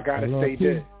 But I got to say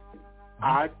this.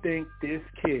 I think this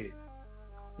kid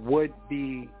would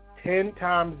be 10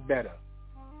 times better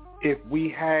if we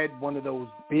had one of those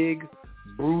big,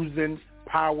 bruising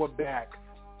power backs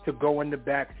to go in the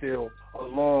backfield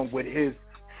along with his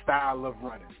style of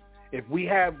running. If we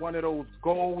had one of those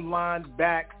goal line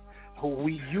backs who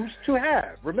we used to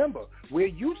have. Remember, we're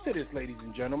used to this, ladies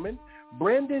and gentlemen.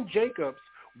 Brandon Jacobs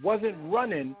wasn't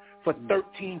running for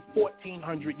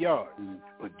 1,400 yards.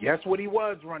 But guess what he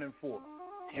was running for?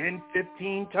 10,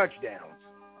 15 touchdowns.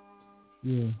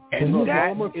 Yeah. And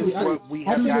that is what we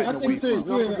have gotten away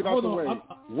from.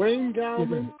 Wayne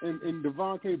Gallman and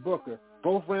Devontae Booker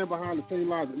both ran behind the same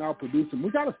lines and now producing. We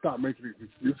got to stop making these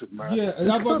excuses, man. Yeah,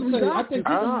 and I'm about to say, I think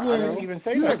this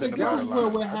is where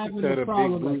we're having the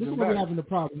problem. This is where we're having the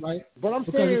problem, right? But I'm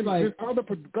saying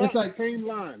it's like same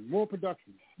line, more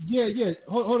production. Yeah.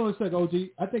 Hold on a second, OG.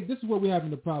 I think this is where we're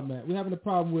having the problem at. We're having the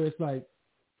problem where it's like,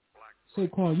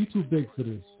 Saquon, you too big for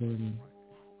this, man.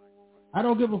 I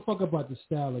don't give a fuck about the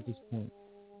style at this point.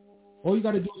 All you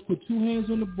got to do is put 2 hands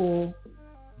on the ball,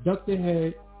 duck the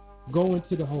head, go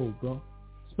into the hole, bro.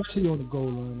 Especially on the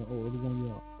goal line or the 1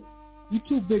 yard. You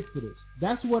too big for this.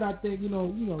 That's what I think.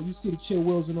 You see the Chill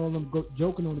Wills and all them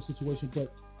joking on the situation,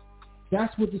 but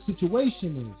that's what the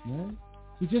situation is, man.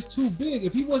 He's just too big.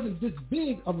 If he wasn't this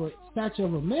big of a stature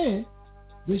of a man,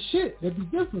 then shit, that'd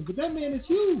be different. But that man is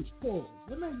huge, Paul.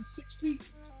 That man is 6 feet,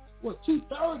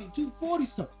 230,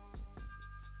 240 something.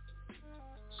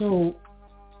 So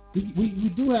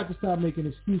we do have to start making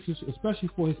excuses, especially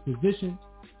for his position.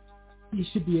 He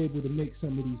should be able to make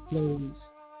some of these plays.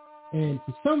 And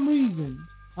for some reason,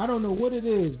 I don't know what it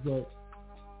is, but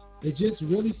it just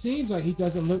really seems like he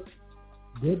doesn't look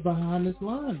good behind this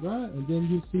line, right? And then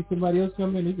you see somebody else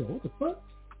come in and you go, what the fuck?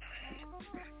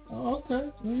 Oh, okay,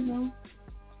 well, you know.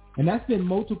 And that's been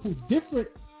multiple different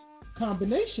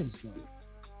combinations,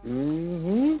 though.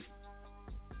 Mm-hmm.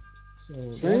 So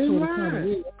that's what it's kind of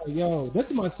weird. Like, yo, this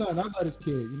is my son. I love this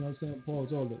kid. You know what I'm saying?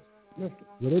 Paul's older.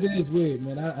 But it is weird,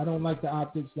 man. I don't like the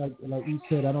optics. Like you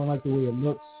said, I don't like the way it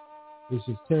looks. It's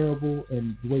just terrible.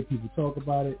 And the way people talk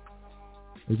about it,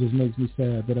 it just makes me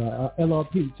sad. But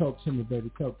LRP, talk to me, baby.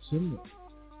 Talk to me.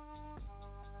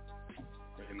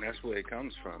 And that's where it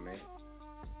comes from, man.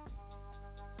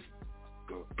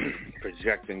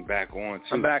 Projecting back on, too.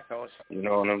 I'm back, fellas. You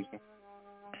know what I'm saying?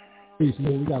 Peace,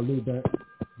 Lou. We got Lou back.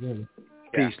 Really.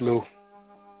 Peace, Lou.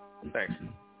 Thanks.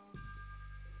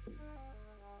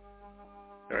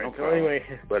 All right, so anyway.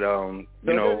 But, you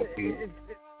know.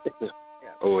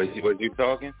 Oh, was you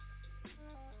talking?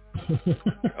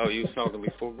 Oh, you was talking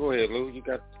before. Go ahead, Lou. You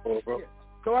got the floor, bro. Yeah.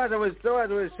 So as I was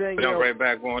saying, jump right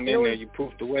back on in there. You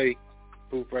poofed away.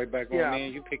 Poof right back on yeah.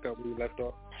 in. You pick up where you left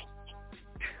off.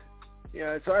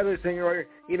 Yeah, so as I was saying earlier,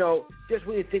 you know, just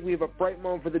when you think we have a bright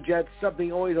moment for the Jets, something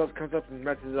always else comes up and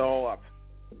messes it all up,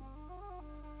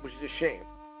 which is a shame.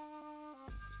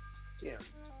 Yeah.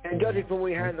 And judging from what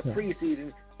we had in the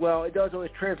preseason, well, it does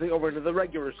always translate over into the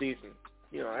regular season.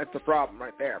 You know, that's the problem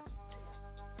right there.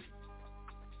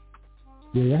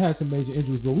 Yeah, it had some major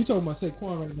injuries, but we talking about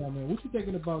Saquon right now, man. What you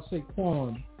thinking about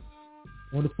Saquon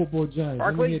on the football Giants?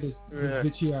 Barkley? Let me hear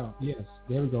this bitch you out. Yes,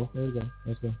 there we go.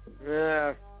 Let's go.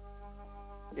 Yeah.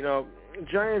 You know,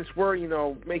 Giants were, you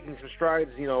know, making some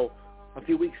strides, you know, a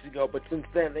few weeks ago, but since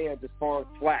then they have just fallen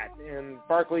flat. And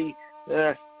Barkley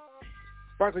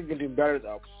can do better,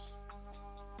 though.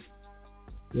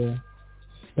 Yeah.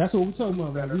 That's what we're talking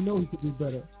about, man. We know he could do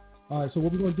better. All right, so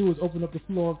what we're going to do is open up the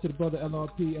floor to the brother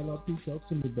LRP. LRP, talk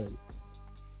to me, baby.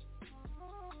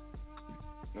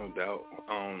 No doubt.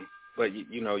 But,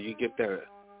 you know, you get that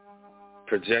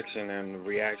projection and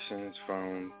reactions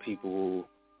from people who,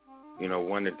 you know,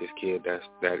 wanted this kid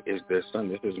that is their son.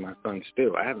 This is my son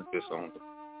still. I haven't disowned him.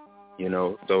 You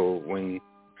know, so when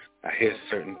I hear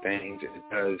certain things, it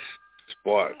does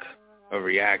spark a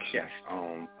reaction.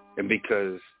 And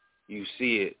because you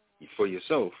see it for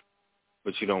yourself,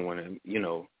 but you don't want to, you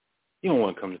know, you don't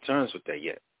want to come to terms with that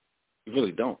yet. You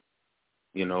really don't,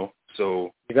 you know.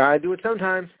 So you gotta do it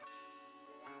sometimes.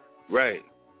 Right.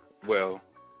 Well,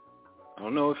 I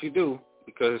don't know if you do,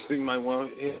 because you might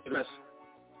want to hear the rest.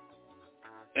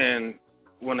 And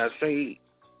when I say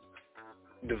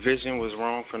the vision was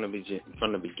wrong from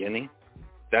the beginning,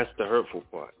 that's the hurtful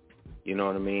part. You know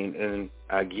what I mean? And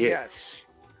I get. Yes.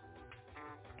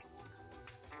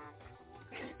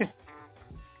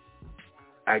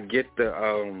 I get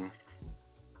the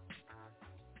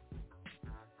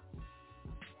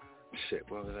shit.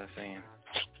 What was I saying?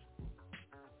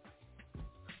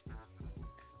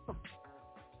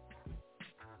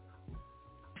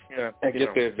 Yeah, I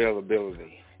get the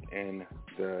availability, and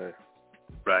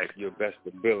your best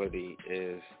ability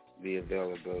is the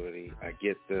availability. I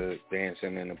get the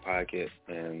dancing in the pocket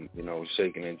and, you know,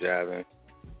 shaking and jiving.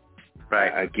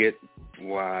 Right. I get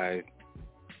why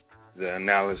the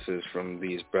analysis from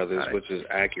these brothers, which is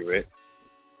accurate.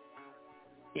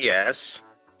 Yes.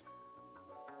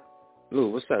 Lou,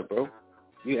 what's up, bro?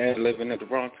 You ad-libbing at the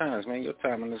wrong times, man. Your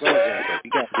timing is all jacked up.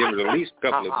 You got to give it at least a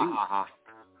couple of beats.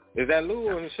 Is that Lou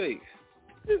or the Shakes?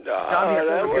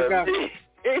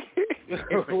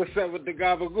 What's up with the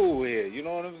gabagool here? You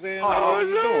know what I'm saying? Oh,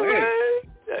 no, man.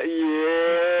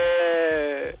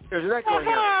 Yeah. There's an echo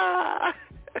here.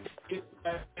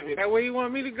 Is that where you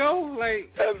want me to go?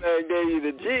 Like, that man gave you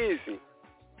the Jeezy.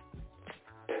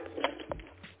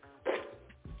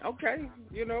 Okay,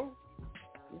 you know,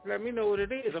 let me know what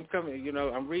it is. I'm coming, you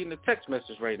know, I'm reading the text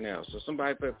message right now, so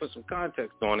somebody better put some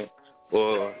context on it,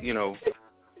 or, you know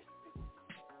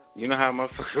how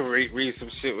motherfucker read some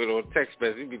shit with on text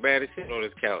message. He'd be bad as shit on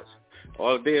his couch.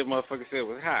 All the dead motherfucker said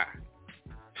was hi.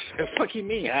 The fuck you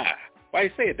mean hi? Why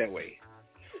you say it that way?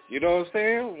 You know what I'm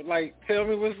saying? Like, tell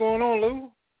me what's going on,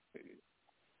 Lou.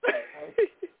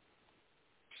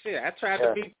 Shit, I tried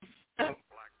to be,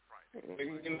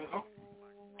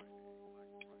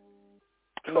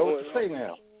 you know what to say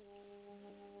now.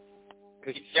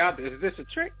 Y'all, is this a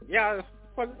trick? Y'all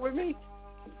fucking with me?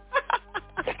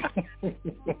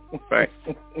 Right.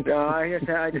 No, I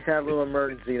just had a little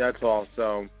emergency. That's all.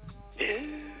 So.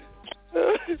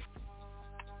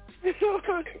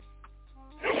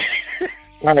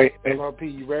 All right, LRP,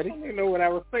 you ready? You know what I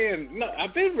was saying? No,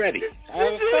 I've been ready.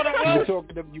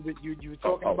 You were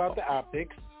talking about the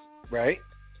optics, right?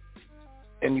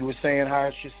 And you were saying how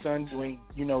it's your son doing.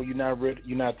 You know, you're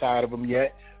not tired of him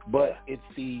yet, but it's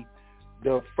the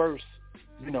first,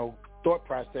 thought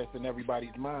process in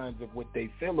everybody's minds of what they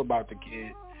feel about the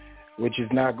kid, which is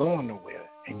not going nowhere.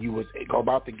 And you was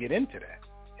about to get into that,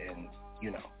 and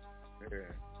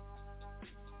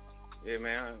Yeah,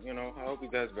 man. I hope he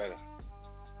does better.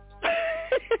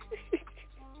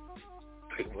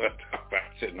 People don't talk about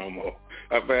shit no more.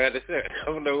 I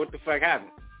don't know what the fuck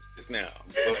happened just now,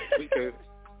 but we could.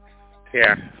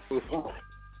 Yeah.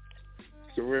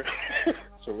 It's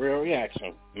a real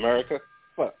reaction, America.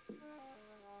 Fuck.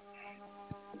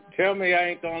 Tell me I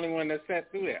ain't the only one that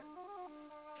sat through that.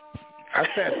 I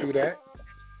sat through that.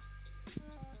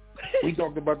 We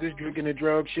talked about this drinking and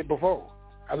drug shit before.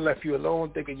 I left you alone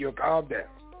thinking you're calm down.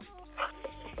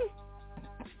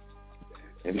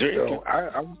 And drinking. So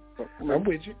I'm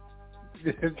with you.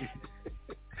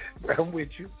 I'm with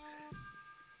you.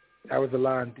 That was a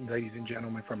line, ladies and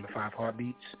gentlemen, from the 5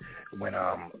 Heartbeats when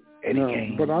Eddie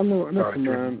Kane. But I know, listen,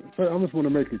 man. I just want to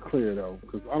make it clear though,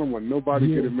 because I don't want nobody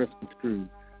to get it misconstrued.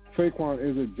 Saquon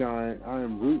is a giant. I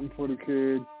am rooting for the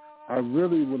kid. I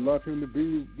really would love him to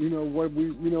be, what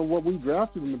we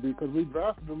drafted him to be, because we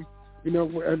drafted him,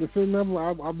 at the same level.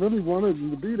 I really wanted him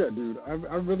to be that dude. I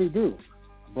really do.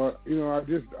 But I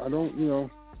just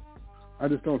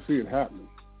don't see it happening.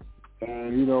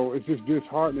 And it's just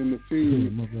disheartening to see,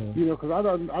 because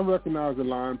I recognize the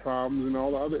line problems and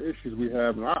all the other issues we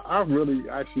have, and I really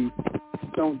actually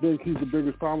don't think he's the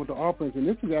biggest problem with the offense. And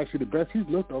this is actually the best he's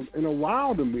looked in a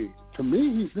while to me. To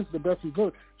me, this is the best he's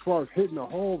looked as far as hitting the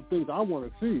whole things I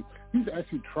want to see. He's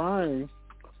actually trying,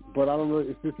 but I don't really.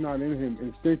 It's just not in him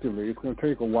instinctively. It's going to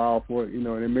take a while for it, and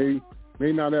it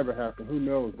may not ever happen. Who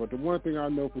knows? But the one thing I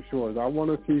know for sure is I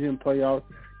want to see him play out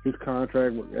his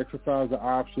contract, exercise the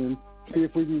option, see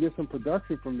if we can get some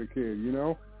production from the kid.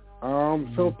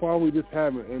 So far we just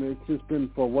haven't, and it's just been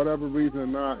for whatever reason or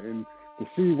not. And to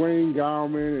see Wayne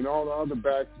Gallman and all the other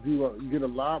backs get a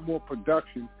lot more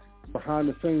production behind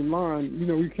the same line,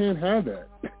 you can't have that.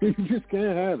 You just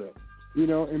can't have that.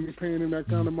 And be paying him that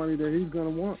kind of money that he's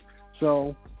going to want.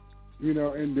 So,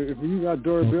 and if you got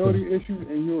durability issues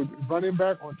and you're running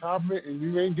back on top of it and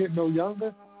you ain't getting no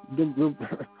younger, do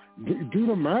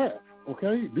the math,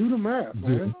 okay? Do the math,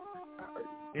 man.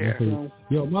 Yeah. Okay.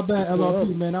 Yo, my bad,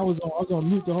 LRP, man. I was on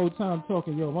mute the whole time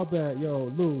talking. Yo, my bad.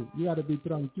 Yo, Lou, you got to be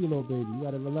tranquilo, baby. You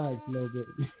got to relax a little bit.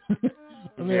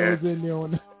 I mean, I was in there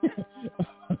on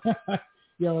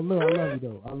Yo, Lou, I love you,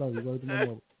 though. I love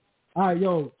you. All right,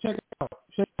 yo, check it out.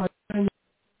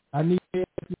 I need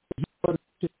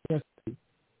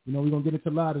we're going to get into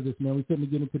a lot of this, man. We couldn't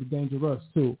get into the Dangerous,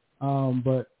 too.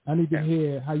 But I need to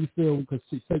hear how you feel, because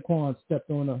Saquon stepped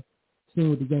on a scene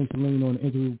with the game to lean on the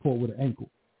injury report with an ankle.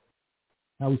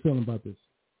 How we feeling about this?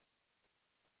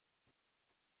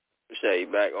 You say he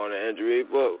back on the injury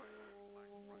report?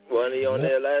 Wasn't he on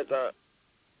there last time?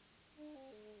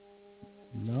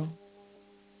 No.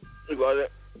 He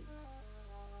wasn't?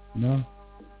 No.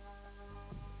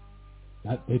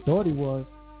 They thought he was,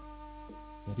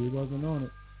 but he wasn't on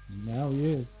it. Now he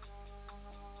is.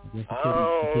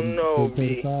 I don't know,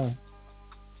 B. I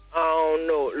don't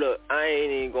know. Look, I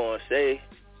ain't even going to say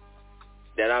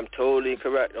that I'm totally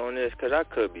correct on this, because I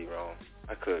could be wrong.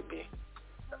 I could be.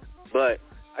 But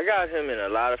I got him in a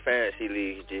lot of fantasy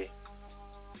leagues, G.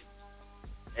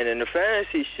 And in the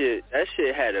fantasy shit, that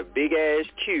shit had a big-ass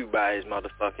Q by his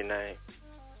motherfucking name.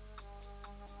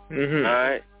 Mm-hmm. All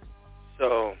right?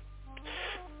 So,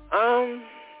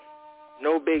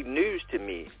 no big news to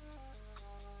me.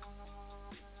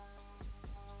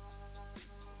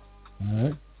 All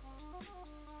right.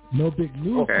 No big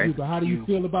news to you, but how do you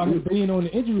feel about him being on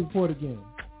the injury report again?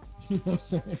 You know what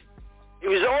I'm saying? He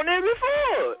was on there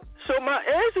before. So my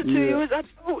answer to you is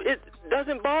it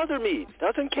doesn't bother me.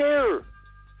 Doesn't care.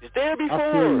 It's there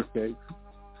before.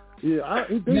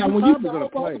 Now, when you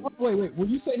wait. When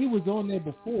you say he was on there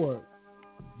before,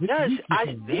 yes,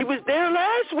 he was there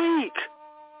last week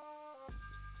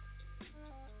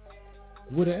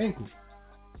with an ankle.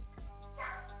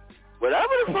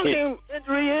 Whatever the fucking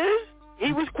injury is,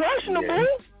 he was questionable.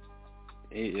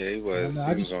 Yeah, he was.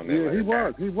 He was on there.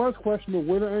 Yeah, he was questionable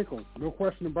with an ankle. No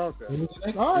question about that. And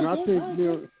I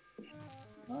think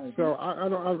so I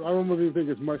don't really think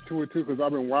it's much to it too, because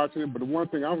I've been watching it. But the one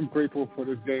thing I'm grateful for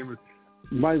this game is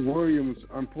Mike Williams,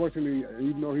 unfortunately,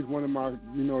 even though he's one of my,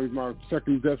 he's my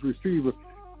second best receiver,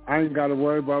 I ain't got to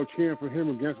worry about cheering for him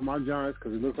against my Giants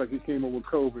because it looks like he came up with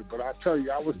COVID. But I tell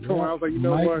you, I was torn. I was like,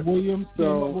 Mike Williams came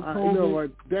up with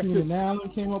COVID. Keenan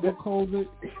Allen came up with COVID.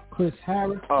 Chris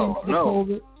Harris came up with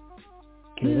COVID.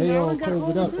 They all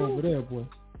COVID up over there, boy.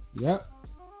 Yep.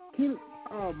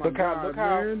 Oh my look God,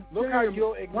 man! Look how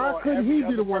you'll ignore Why couldn't he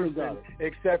be the one who got it?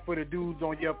 Except for the dudes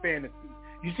on your fantasy.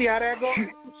 You see how that goes?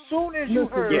 Soon as you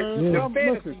heard the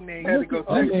fantasy name, you had to go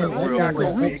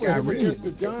against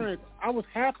the Giants. I was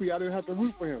happy I didn't have to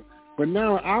root for him. But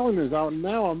now Allen is out.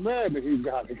 Now I'm mad that he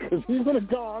got it because he would have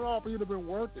gone off. He would have been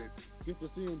worth it just to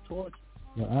see him torch.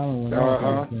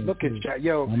 Look at that.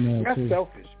 Yo, that's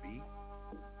selfish, B.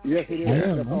 Yes, it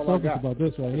is. I'm selfish about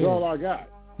this right here. That's all I got.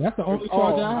 That's the only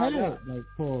charge I had. Like,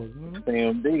 pause.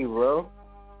 Damn D, bro.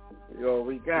 Yo,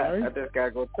 we got. I just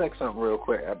gotta go check something real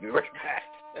quick. I'll be right back.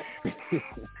 I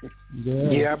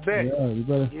bet.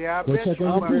 Yeah, I bet. Check Should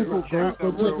I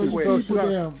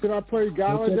play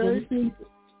Galladay?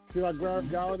 Should I grab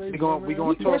Galladay? We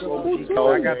gonna talk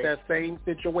over. I got that same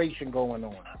situation going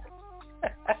on.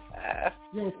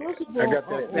 Yo, first of all, I got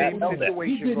that same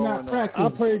situation going on. I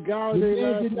played Galladay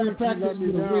last week. He did not practice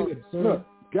with a rib, sir. Look,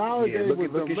 Galladay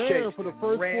was the man for the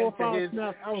first 4 or 5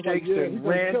 snaps. I was like, he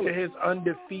ran to his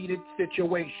undefeated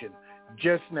situation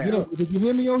just now. Did you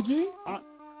hear me, OG?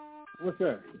 What's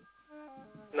that?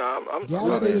 No, I'm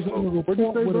Galladay is on the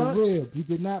report with a rib. He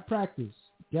did not practice.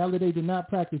 Galladay did not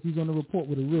practice. He's on the report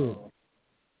with a rib.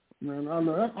 Man, I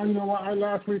know. You know what?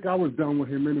 Last week I was done with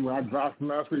him anyway. I dropped him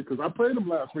last week because I played him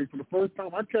last week for the first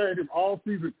time. I carried him all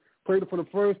season. Played him for the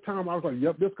first time. I was like,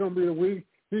 yep, this is going to be the week.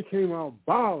 He came out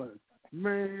balling.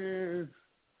 Man.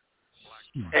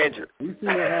 Andrew. You see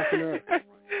what happened there?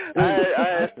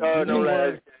 I saw no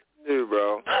last too,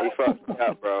 bro. He fucked me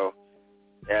up, bro.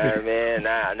 Yeah, man.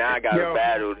 Now I got a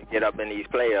battle to get up in these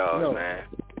playoffs, man.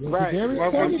 Right.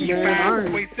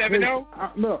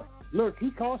 Look,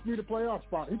 he cost me the playoff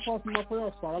spot. He cost me my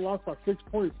playoff spot. I lost by 6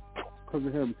 points because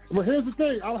of him. But here's the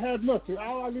thing. All I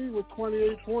needed was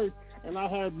 28 points, and I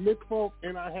had Nick Folk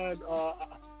and I had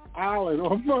Allen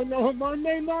on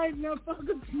Monday night. No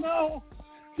fucking snow.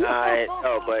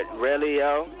 But really,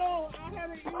 yo,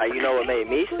 you know what made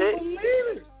me sick?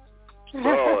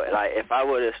 Bro, like, if I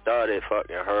would have started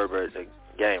fucking Herbert, the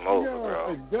game over,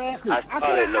 bro. Exactly. I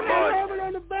started Lamar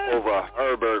over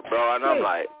Herbert, bro, and I'm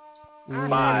like,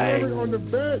 on the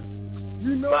bench.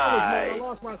 You know, I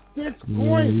lost my 6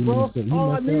 points, bro.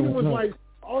 All I needed was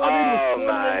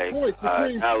 28 points.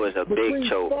 That was a big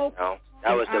choke, you know?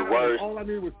 That was the worst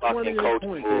fucking coach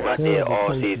move I did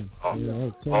all season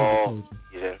long. All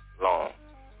season long.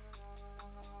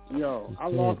 Yo, I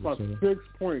lost by 6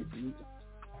 points.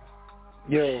 Man.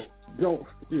 This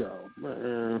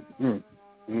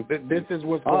is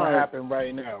what's going to happen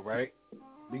right now, right?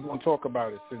 We're going to talk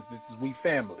about it since this is we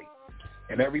family.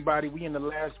 And everybody, we in the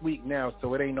last week now,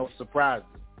 so it ain't no surprises.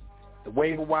 The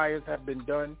waiver wires have been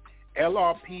done.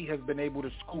 LRP has been able to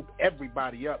scoop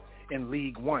everybody up in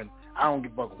League One. I don't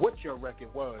give a fuck what your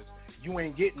record was. You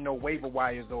ain't getting no waiver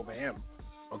wires over him,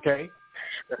 okay?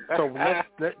 So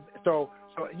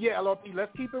LRP,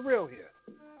 let's keep it real here.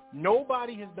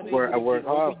 Nobody has been able to work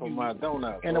hard for you my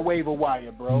donut in a waiver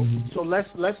wire, bro. So let's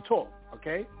talk,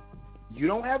 okay? You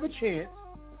don't have a chance.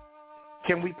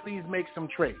 Can we please make some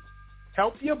trades?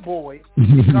 Help your boy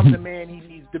become the man he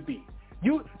needs to be.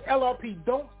 You, LRP,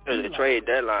 don't. The trade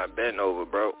deadline been over,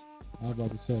 bro. I was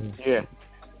about to say. Yeah.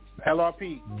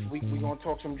 LRP, we going to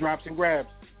talk some drops and grabs.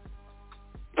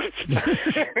 Drops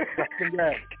and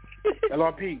grabs.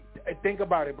 LRP, think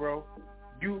about it, bro.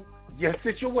 Your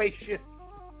situation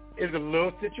is a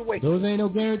little situation. Those ain't no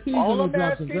guarantees on no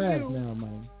drops and grabs now,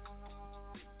 man.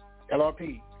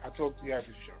 LRP, I talked to you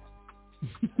after the show.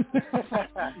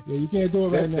 Yeah, you can't do it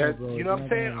right now, bro. You know what I'm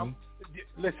saying?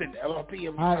 Listen, LRP.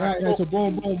 All right, so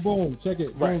boom. Check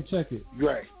it. Right. Boom, check it.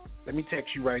 Right. Let me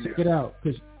text you right now. Check it out.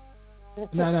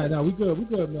 No, we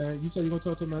good, man. You said you're going to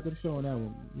talk to him after the show on that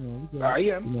one. You know, we good. I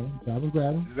am. You know, grab and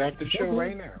grab him. It's after the show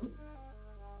right now.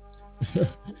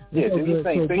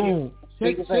 Boom.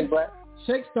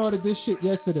 Shake started this shit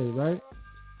yesterday, right?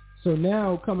 So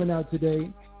now, coming out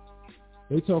today,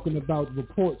 they talking about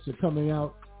reports are coming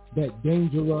out that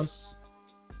Dangerous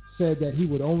said that he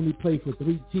would only play for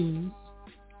 3 teams,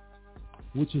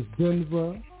 which is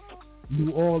Denver,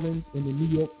 New Orleans, and the New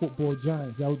York Football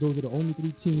Giants. Those are the only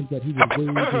 3 teams that he would waive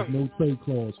his no trade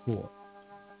clause for.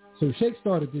 So Shake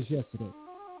started this yesterday.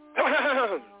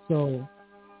 So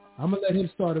I'm gonna let him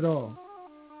start it off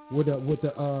with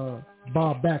the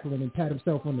Bob Backlund and pat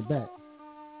himself on the back.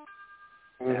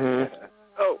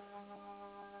 Oh,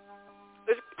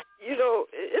 you know,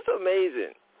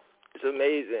 It's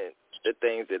amazing the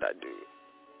things that I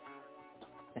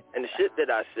do. And the shit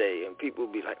that I say, and people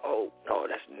be like, oh, no,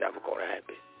 that's never going to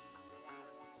happen.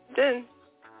 Then,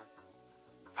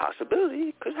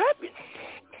 possibility could happen.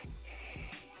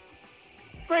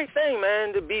 Great thing,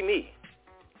 man, to be me.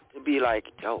 To be like,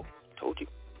 yo, told you.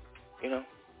 You know,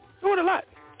 do it a lot.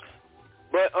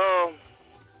 But,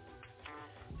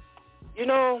 you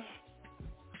know,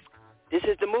 this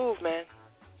is the move, man.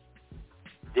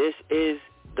 This is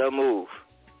the move.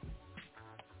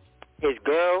 His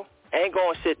girl ain't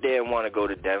going to sit there and want to go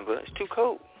to Denver. It's too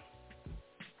cold.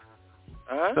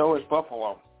 So is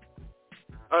Buffalo.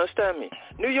 Understand me.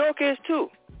 New York is too,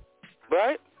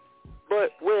 right?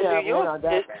 But where New York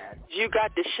is, you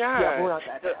got the shine,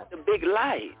 the big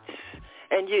lights,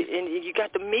 and you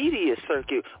got the media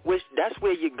circuit, which that's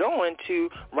where you're going to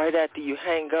right after you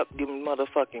hang up the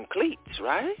motherfucking cleats,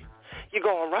 right? You're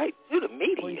going right to the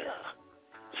media.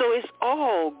 So it's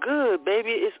all good,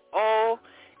 baby. It's all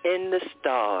in the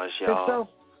stars, y'all.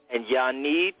 And y'all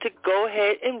need to go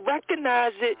ahead and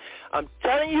recognize it. I'm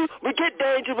telling you, we get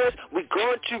dangerous. We're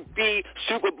going to be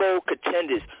Super Bowl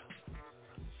contenders.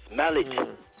 Smell it.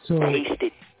 Taste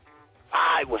it.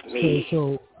 Vibe with me.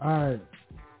 So all right.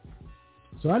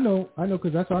 So I know,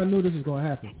 because that's how I knew this was going to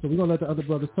happen. So we're going to let the other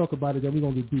brothers talk about it, then we're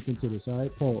going to get deep into this, all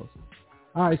right? Pause.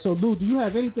 All right, so Lou, do you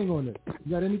have anything on this?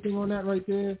 You got anything on that right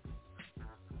there?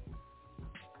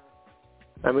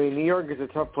 I mean, New York is a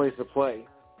tough place to play.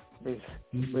 I mean,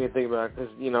 when you think about it,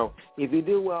 because, you know, if you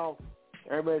do well,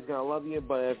 everybody's going to love you,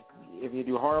 but if you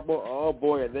do horrible, oh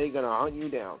boy, are they going to hunt you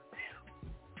down.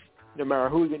 No matter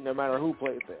who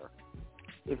plays there.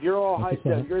 If you're all hyped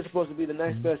up, you're supposed to be the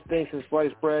next best thing since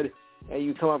sliced bread, and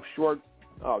you come up short,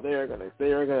 oh, they are gonna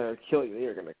kill you. They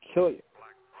are gonna kill you.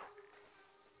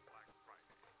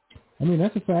 I mean,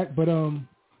 that's a fact, but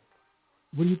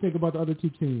what do you think about the other two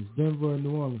teams, Denver and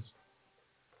New Orleans?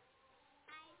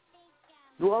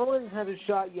 New Orleans has a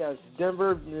shot, yes.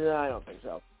 Denver, no, I don't think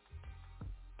so.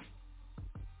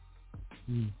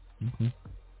 Okay.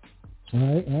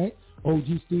 All right. OG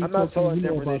Steve, I'm not telling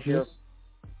Denver this year.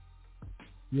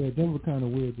 Yeah, Denver kind of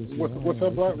weird this year. What's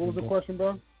up, Black? What was the question,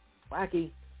 bro?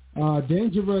 Wacky.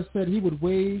 Dangerous said he would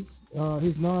waive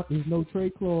his no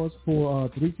trade clause for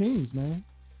 3 teams, man.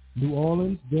 New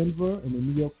Orleans, Denver, and the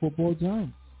New York Football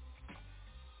Giants.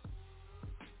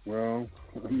 Well,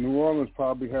 New Orleans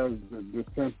probably has the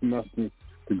sense enough to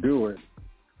do it.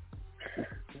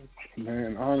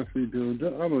 Man, honestly, dude,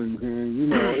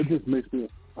 it just makes me.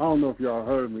 I don't know if y'all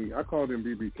heard me. I called him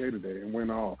BBK today and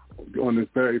went off on this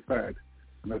very fact.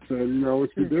 And I said,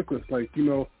 it's ridiculous. Like,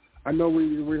 I know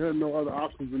we had no other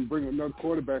options than bring another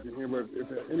quarterback in here, but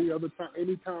if at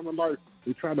any time in life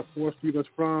they try to force feed us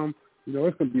from, it's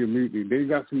going to be a mutiny. They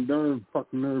got some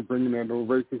fucking nerve bringing that old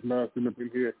racist bastard up in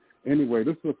here. Anyway,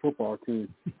 this is a football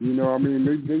team.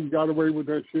 They got away with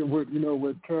that shit with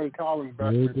Kerry Collins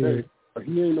back in the day. But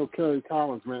he ain't no Kerry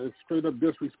Collins, man. It's straight up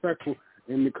disrespectful.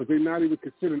 And because they're not even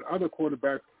considering other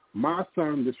quarterbacks. My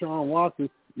son, Deshaun Watson,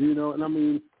 and I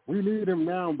mean, we need him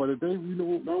now, but if they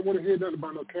don't want to hear nothing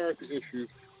about no character issues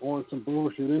on some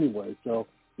bullshit anyway. So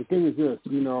the thing is this,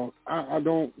 I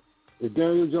don't, if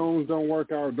Daniel Jones don't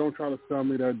work out, don't try to sell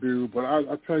me that dude. But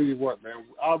I tell you what, man,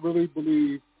 I really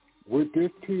believe with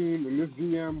this team and this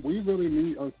GM, we really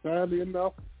need, sadly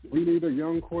enough, we need a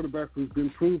young quarterback who's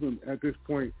been proven at this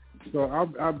point. So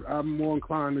I'm more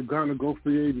inclined to kind of go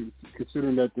free agent,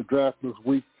 considering that the draft was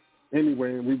weak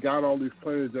anyway, and we got all these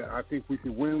players that I think we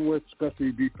can win with,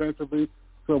 especially defensively.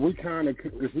 So we kind of,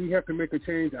 if we have to make a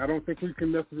change, I don't think we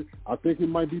can necessarily. I think it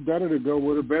might be better to go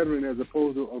with a veteran as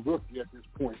opposed to a rookie at this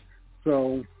point.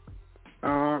 So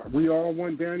we all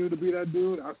want Daniel to be that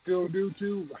dude. I still do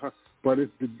too. But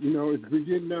it's we're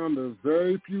getting down to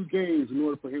very few games in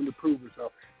order for him to prove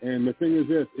himself. And the thing is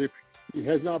this: if he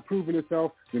has not proven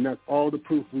himself, then that's all the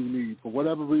proof we need. For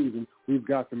whatever reason, we've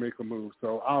got to make a move.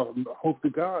 So I hope to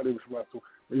God it was Russell,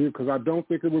 because I don't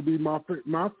think it would be my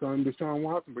son, Deshaun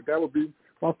Watson, but that would be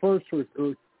my first choice.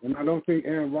 And I don't think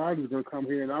Aaron Rodgers is going to come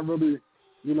here. And I really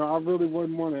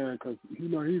wouldn't want Aaron because,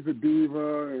 he's a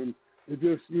diva, and it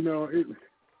just,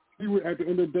 he would, at the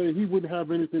end of the day, he wouldn't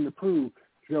have anything to prove.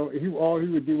 So all he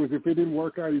would do was, if it didn't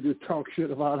work out, he'd just talk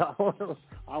shit about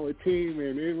our team,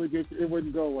 and it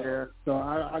wouldn't go well. Yeah. So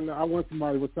I want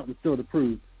somebody with something still to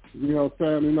prove.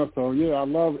 Sadly enough. So yeah, I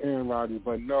love Aaron Rodgers,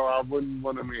 but no, I wouldn't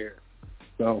want him here.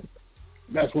 So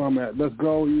that's where I'm at. Let's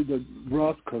go either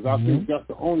Russ, because I think that's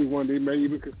the only one they may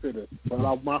even consider.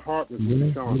 But my heart is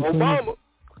with Sean. Obama.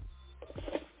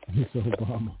 It's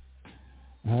Obama.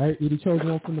 All right, Edie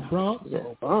Chosen from the Bronx.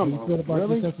 Obama. How you feel about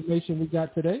this information we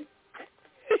got today?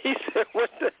 He said, what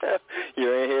the hell?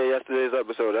 You ain't hear yesterday's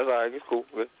episode. That's all right. It's cool.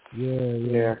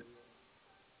 Yeah.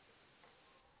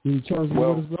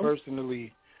 Well,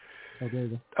 personally,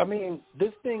 I mean,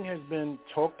 this thing has been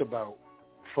talked about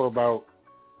for about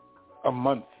a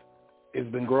month. It's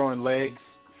been growing legs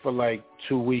for like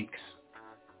 2 weeks.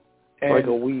 And like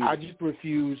a week. I just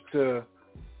refuse to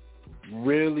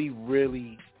really,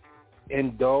 really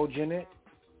indulge in it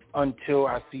until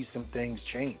I see some things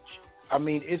change. I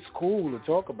mean, it's cool to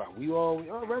talk about. We all,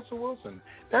 Russell Wilson,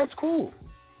 that's cool.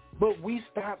 But let's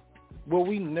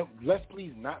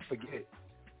please not forget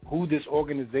who this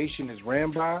organization is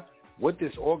ran by, what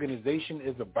this organization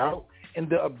is about, and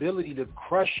the ability to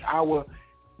crush our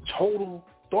total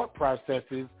thought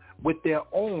processes with their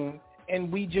own,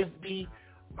 and we just be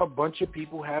a bunch of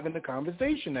people having a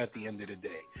conversation at the end of the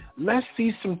day. Let's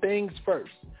see some things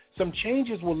first. Some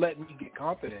changes will let me get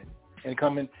confident and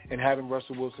coming and having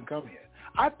Russell Wilson come here.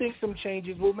 I think some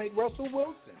changes will make Russell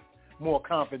Wilson more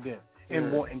confident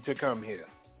in wanting to come here.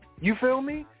 You feel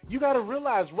me? You got to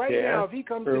realize now, if he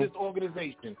comes to this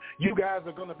organization, you guys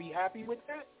are going to be happy with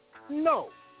that? No.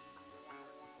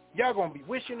 Y'all going to be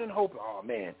wishing and hoping, oh,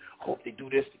 man, I hope they do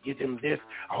this to get him this.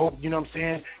 I hope, you know what I'm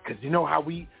saying? Because you know how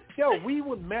we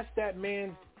would mess that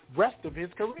man's rest of his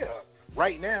career up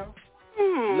right now.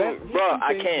 Bro,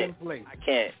 I can't.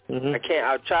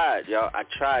 I tried, y'all. I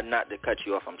tried not to cut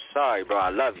you off. I'm sorry, bro. I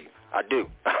love you. I do.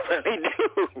 I really do.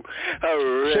 I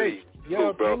really do.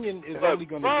 Your opinion is only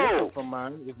going to differ from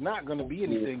mine. It's not going to be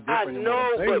anything different. I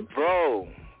know, but bro.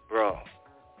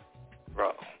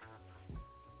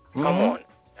 Come on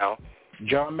now.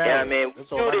 John Madden. Yeah, I mean, we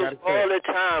do this all the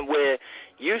time where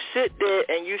you sit there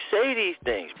and you say these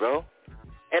things, bro.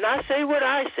 And I say what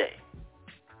I say.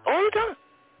 All the time.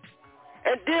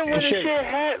 And then when the shit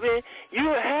happen,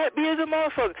 you're happy as a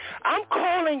motherfucker. I'm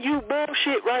calling you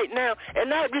bullshit right now, and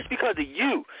not just because of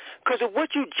you, because of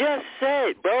what you just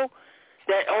said, bro.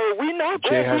 That, we're not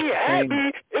going to be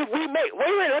happy if we make...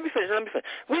 Wait, let me finish.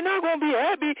 We're not going to be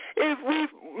happy if we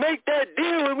make that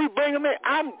deal and we bring them in.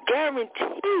 I'm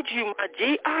guaranteed you, my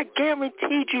G. I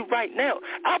guaranteed you right now.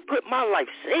 I put my life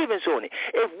savings on it.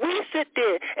 If we sit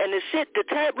there and the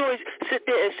tabloids sit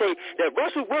there and say that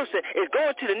Russell Wilson is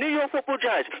going to the New York Football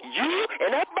Giants, you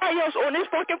and everybody else on this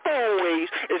fucking phone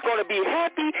waves is going to be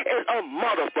happy as a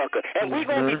motherfucker. And we're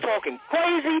going to be talking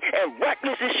crazy and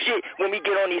reckless as shit when we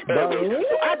get on these airwaves.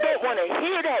 So I don't want to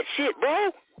hear that shit,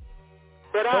 bro.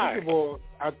 But first of all,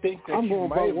 I think that you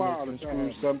might have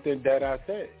misconstrued something that I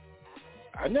said.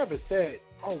 I never said,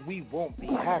 we won't be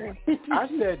happy. I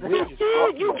said we're just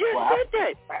talking. You just said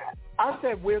that. I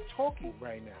said we're talking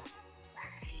right now.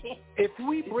 If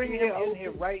we bring him in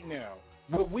here right now,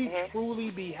 would we truly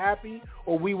be happy,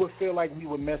 or we would feel like we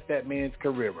would mess that man's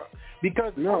career up?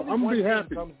 Because I'm gonna be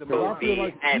happy. Don't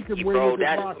be happy, bro.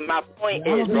 That's my point.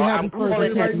 I'm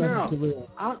calling right now.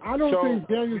 I don't think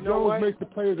Daniel Jones makes the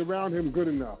players around him good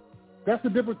enough. That's the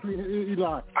difference between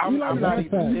Eli. I'm not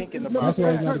even thinking about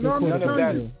that. None of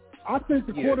that. I think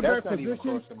the quarterback that's not position. Even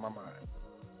close in my mind.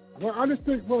 Well, I just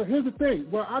think. Well, here's the thing.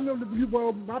 Well, I know that.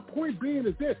 Well, my point being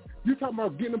is this: you talking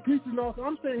about getting them pieces and all. So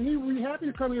I'm saying we happy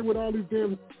to come in with all these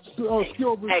damn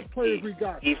skilled players we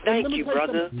got. Thank you,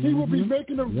 brother. He will be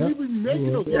making them. He will be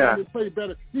making those players play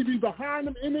better. He'll be behind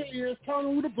them in their ears, telling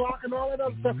them who to block and all that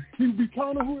other stuff. He'll be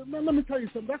telling them who. Man, let me tell you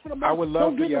something. That's what I'm. I would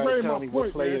love for y'all to tell me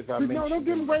what players I mentioned. No, don't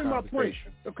give away my point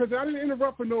because I didn't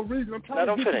interrupt for no reason. I'm trying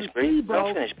to get finish, Bree.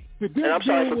 Don't finish. And I'm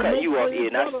sorry for cutting you off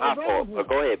here. That's my fault. But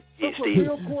go ahead, Steve. That's what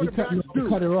real quarterbacks do.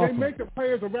 They make the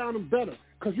players around them better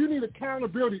because you need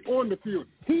accountability on the field.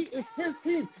 He is his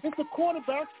team. It's the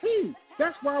quarterback's team.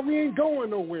 That's why we ain't going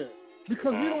nowhere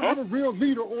because we don't have a real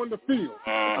leader on the field.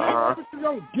 That's what you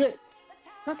don't get.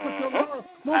 That's what you're most of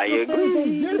the fans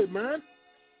don't get it, man.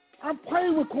 I'm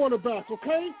playing with quarterbacks,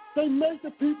 okay? They make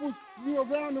the people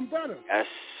around them better. Yes,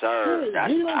 sir.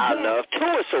 I love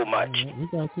Tua so much. We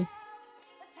got you.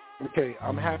 Okay,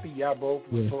 I'm happy y'all both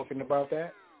were talking about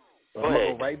that. Go I'm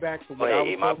ahead. Go right back to what I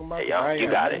was talking about. You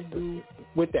got it.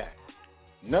 With that.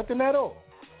 Nothing at all.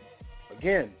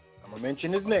 Again, I'm going to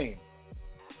mention his name.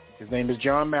 His name is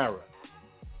John Mara.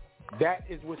 That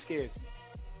is what scares me.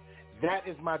 That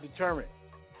is my deterrent.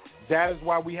 That is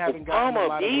why we haven't gotten a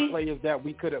lot of the players that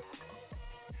we could have.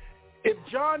 If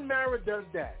John Mara does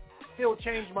that, he'll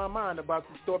change my mind about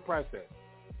the thought process.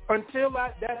 Until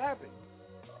that happens.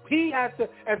 He has to,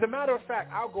 as a matter of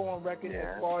fact, I'll go on record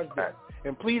as far as that.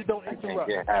 And please don't interrupt.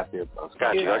 I got you.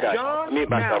 I got you. I'm going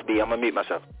to mute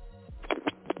myself.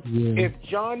 Yeah. If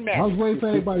John Mara I was waiting for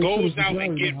everybody goes out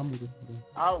and gets...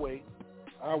 I'll wait.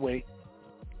 Okay.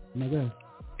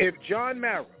 If John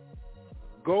Mara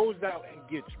goes out and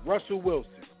gets Russell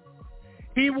Wilson,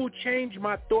 he will change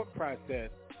my thought process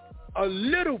a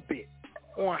little bit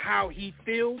on how he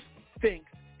feels, thinks,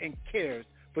 and cares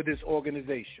for this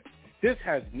organization. This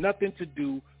has nothing to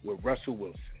do with Russell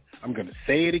Wilson. I'm going to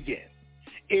say it again.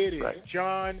 It is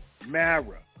John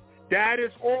Mara. That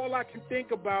is all I can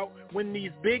think about when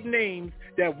these big names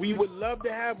that we would love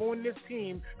to have on this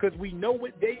team, because we know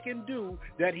what they can do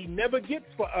that he never gets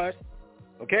for us,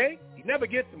 okay? He never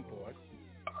gets them for us.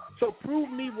 So prove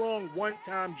me wrong one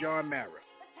time, John Mara.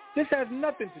 This has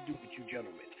nothing to do with you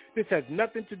gentlemen. This has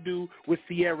nothing to do with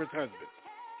Sierra's husband.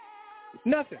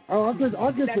 Nothing. Oh,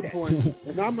 I get your point.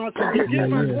 And I'm not going to get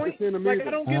my point. Like, I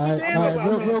don't give a damn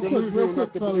about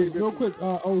real quick,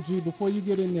 OG, before you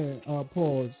get in there,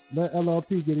 pause. Let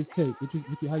LRP get his take.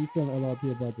 How you feeling,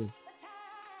 LRP, about this?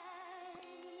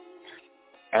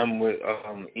 I'm with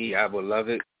E. I would love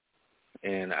it,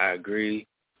 and I agree.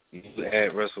 You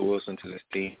add Russell Wilson to this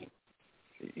team,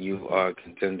 you are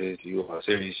contenders. You are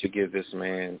serious. You give this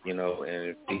man, and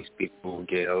if these people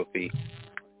get healthy,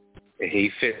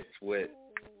 he fits what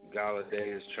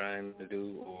Galladay is trying to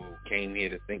do or came here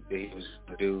to think that he was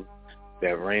going to do.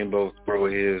 That rainbow throw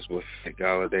is will fit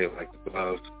Galladay like a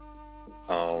glove.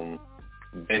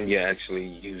 Then you're actually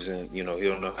using, he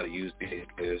don't know how to use these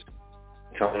because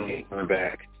Tony coming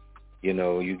back.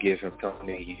 You give him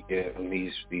Tony, you give him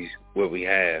these what we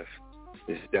have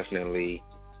is definitely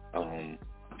something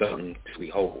to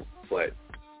behold. But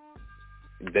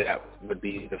that would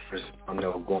be the first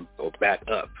domino going to go back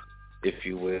up, if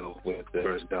you will, with the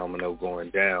first domino going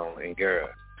down in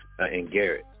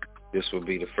Garrett. This would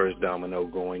be the first domino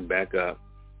going back up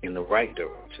in the right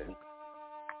direction.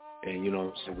 And,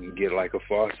 so we can get like a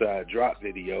Far Side drop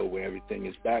video where everything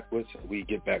is backwards and we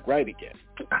get back right again.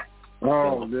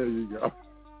 Oh, there you go.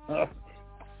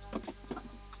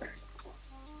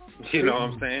 You know what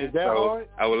I'm saying? Is that hard?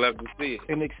 I would love to see it.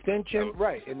 An extension,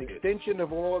 right? An extension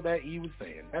of all that he was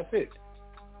saying. That's it.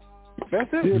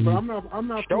 Yeah, but I'm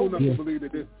not cool enough to believe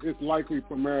that it's likely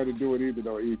for Mara to do it either,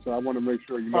 though. E. So I want to make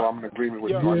sure I'm in agreement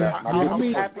with you on that.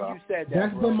 I'm happy you said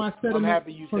that. That's been my sentiment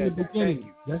from the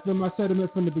beginning. That's been my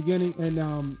sentiment from the beginning.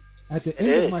 And at the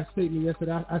end of my statement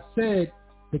yesterday, I said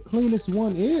the cleanest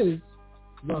one is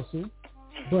Russell,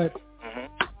 but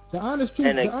the honest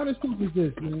truth is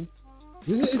this, man.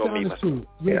 This is the honest truth.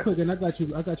 Real quick, and I got you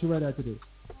right after this.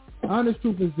 The honest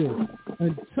truth is this.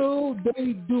 Until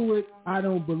they do it, I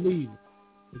don't believe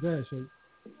it. Is that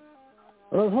Shake?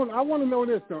 Hold on. I want to know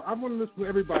this, though. I want to listen to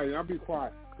everybody. I'll be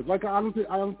quiet. Because I don't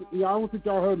think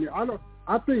y'all heard me.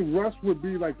 I think Russ would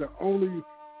be like the only,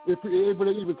 if they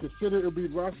even consider it would be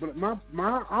Russ. But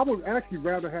I would actually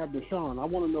rather have Deshaun. I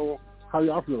want to know how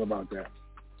y'all feel about that.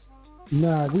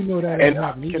 Nah, we know that. And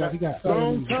can I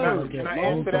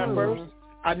answer that first?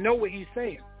 I know what he's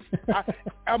saying.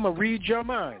 I'm going to read your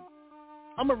mind.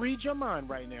 I'm going to read your mind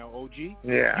right now, OG.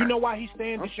 Yeah. You know why he's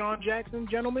saying Deshaun Jackson,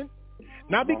 gentlemen?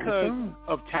 Not because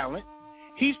of talent.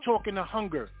 He's talking a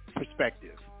hunger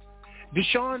perspective.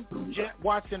 Deshaun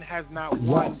Watson has not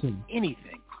won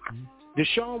anything.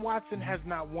 Deshaun Watson has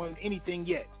not won anything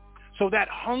yet. So that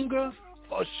hunger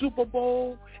for a Super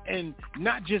Bowl and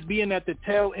not just being at the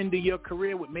tail end of your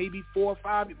career with maybe 4 or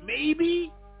 5,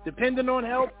 maybe, depending on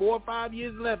health, 4 or 5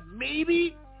 years left,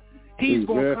 maybe, he's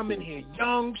going to come in here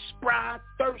young, spry,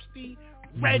 thirsty,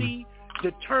 ready,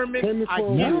 determined. I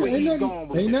get where he's going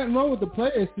with it. Ain't nothing wrong with the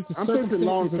players. I'm thinking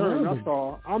long term, that's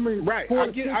all. I mean, right. I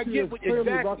get what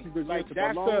exactly. Like,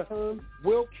 that's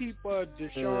we'll keep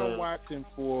Deshaun Watson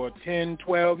for 10,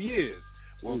 12 years.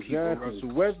 We'll keep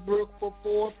Russell Westbrook for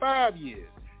 4 or 5 years.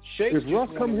 Shake if Russ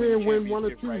come here and win 1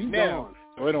 or 2, he's gone.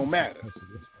 So it don't matter.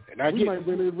 And we might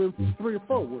win 3 or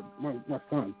 4 with my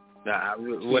son. Nah,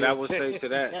 what I would say to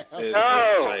that is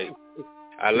like,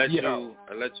 I let you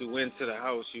into the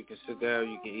house. You can sit down,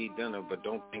 you can eat dinner, but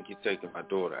don't think you're taking my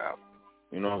daughter out.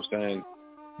 You know what I'm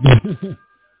saying?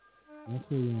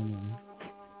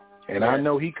 And I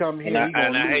know he come here.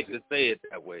 And I hate to say it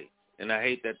that way, and I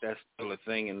hate that that's still a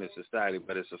thing in this society,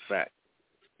 but it's a fact.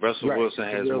 Russell Wilson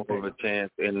has more of a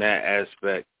chance in that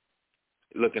aspect.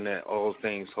 Looking at all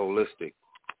things holistic,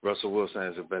 Russell Wilson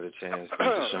has a better chance than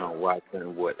Deshaun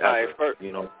Watson, whatever.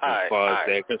 As far as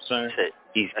they're concerned,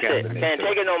 he's captain. I can't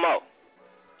take it no more.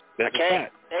 I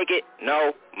can't take it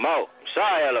no more.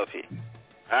 Sorry, LOP.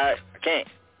 All right, I can't.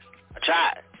 I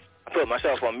tried. I put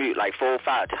myself on mute like 4 or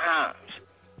 5 times.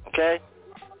 Okay?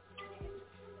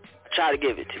 I try to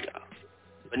give it to y'all.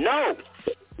 But no.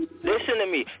 Listen to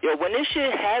me. Yo, when this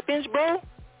shit happens, bro,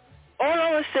 all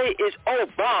I'm going to say is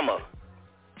Obama.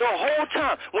 The whole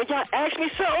time. When y'all ask me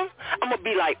something, I'm going to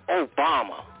be like,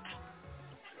 Obama.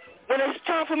 When it's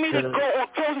time for me to go on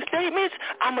closing statements,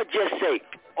 I'm going to just say,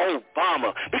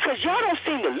 Obama, because y'all don't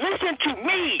seem to listen to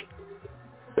me.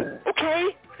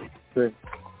 Okay?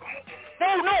 No,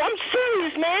 I'm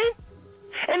serious, man.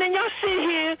 And then y'all sit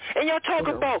here and y'all talk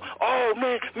about, oh,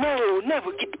 man, Melo will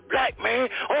never get the black man.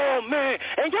 Oh, man.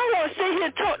 And y'all want to sit here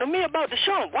and talk to me about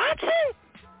Deshaun Watson?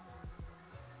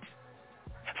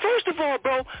 First of all,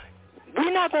 bro,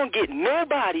 we're not going to get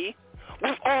nobody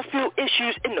with off-field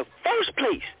issues in the first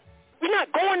place. We're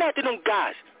not going after them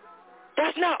guys.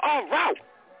 That's not our route.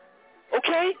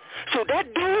 Okay? So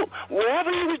that dude,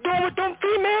 whatever he was doing with them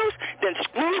females, then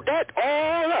screw that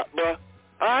all up, bro.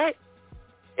 All right?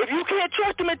 If you can't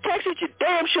trust them in Texas, you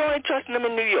damn sure ain't trusting them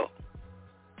in New York.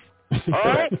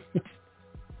 All right?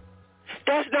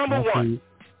 That's number one.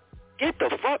 Get the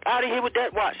fuck out of here with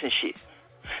that Watson shit.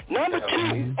 Number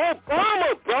two,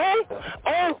 Obama,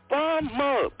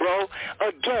 bro.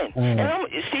 Again. And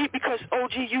see, because,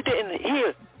 OG, you didn't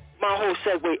hear my whole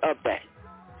segue up back.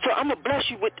 So I'm going to bless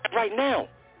you with that right now.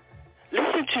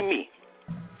 Listen to me.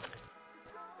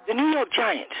 The New York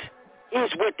Giants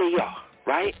is what they are,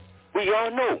 right? We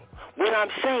all know what I'm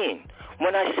saying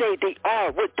when I say they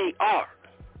are what they are.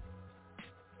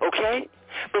 Okay?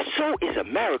 But so is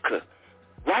America,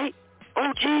 right?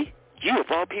 OG, you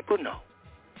of all people know.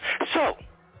 So,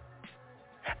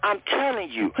 I'm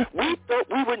telling you, we thought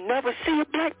we would never see a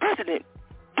black president,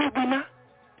 did we not?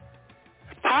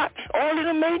 Pop, all of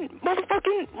them made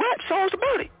motherfucking rap songs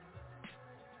about it.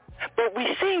 But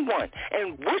we seen one.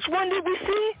 And which one did we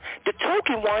see? The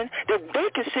token one that they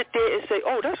can sit there and say,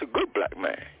 oh, that's a good black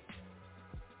man.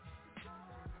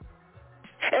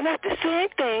 And that's the same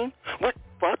thing with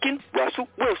fucking Russell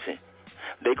Wilson.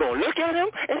 They're going to look at him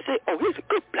and say, oh, he's a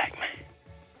good black man.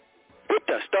 Put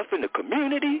that stuff in the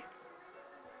community.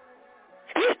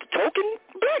 He's the token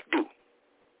black dude.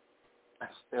 I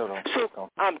still don't. So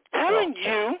I'm telling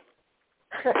you,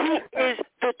 he is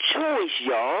the choice,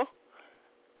 y'all.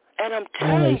 And I'm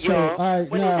telling y'all,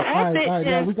 when it happened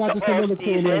in we got the this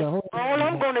offseason, all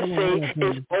I'm going to say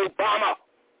is Obama.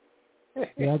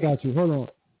 Yeah, I got you. Hold on.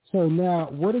 So now,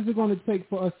 what is it going to take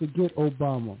for us to get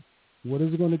Obama? What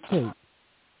is it going to take?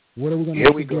 What are we going to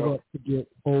have to give up to get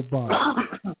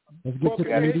Obama? Let's get to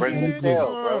bring Michelle,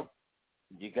 bro.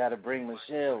 You got to bring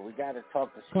Michelle. We got to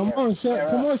talk to Come on,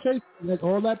 Shay. Like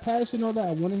all that passion, all that.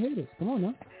 I want to hear this. Come on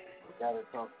now. We got to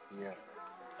talk to Sierra.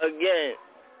 Again,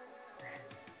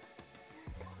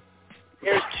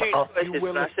 there's two choices.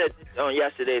 And I said this on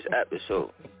yesterday's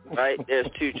episode, right? There's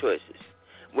two choices,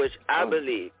 which I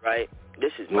believe, right?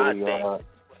 This is my thing.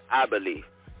 I believe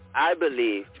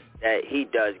that he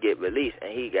does get released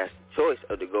and he gets the choice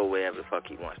of to go wherever the fuck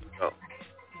he wants to go.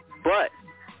 But,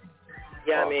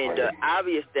 yeah, I mean, the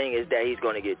obvious thing is that he's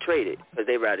going to get traded because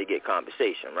they'd rather get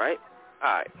compensation, right?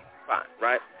 All right, fine,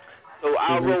 right? So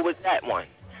I'll roll with that one.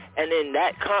 And then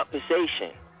that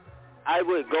compensation, I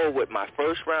would go with my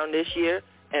first round this year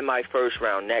and my first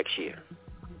round next year.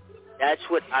 That's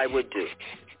what I would do.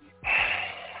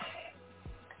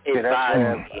 If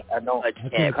I know a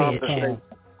championship.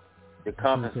 The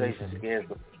compensation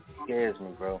scares me,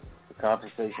 bro. The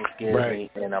compensation scares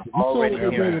me, and I'm already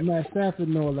hearing. Matt Stafford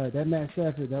and all that. That Matt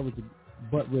Stafford, that was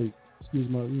a butt rape. Excuse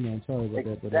me, I'm sorry about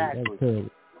that, but that was terrible.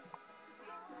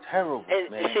 Terrible, and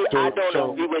man. See, I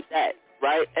don't agree with that,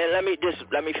 right? And let me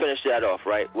finish that off,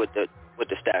 right, with the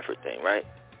Stafford thing, right?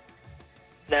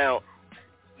 Now,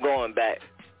 going back,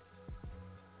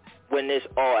 when this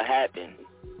all happened,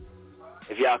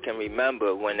 if y'all can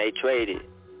remember when they traded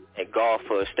and golf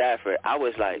for Stafford, I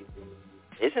was like,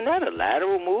 isn't that a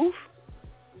lateral move?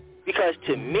 Because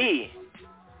to me,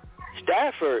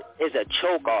 Stafford is a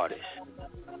choke artist.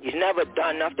 He's never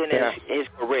done nothing in his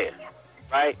career,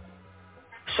 right?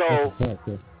 So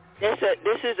this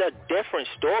is a different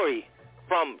story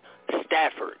from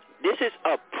Stafford. This is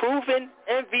a proven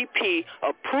MVP,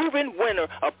 a proven winner,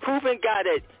 a proven guy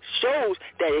that shows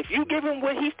that if you give him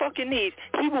what he fucking needs,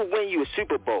 he will win you a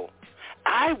Super Bowl.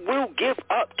 I will give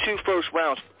up 2 first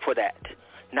rounds for that.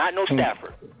 Not no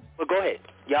Stafford. But go ahead.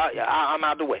 Y'all, I'm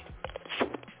out of the way.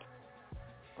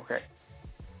 Okay.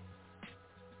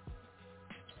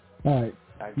 All right.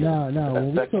 Now,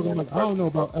 when we're talking about, I don't know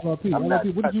about LRP.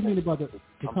 LRP, what did you mean about the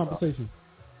compensation?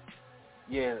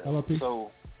 Yeah. LRP?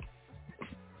 So,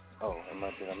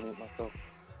 did I mute myself?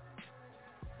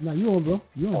 No, you on, bro.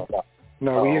 You on.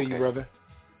 No, we hear you, brother.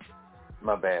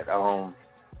 My bad.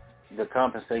 The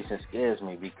compensation scares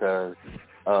me because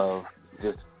of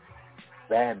just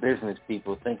bad business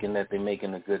people thinking that they're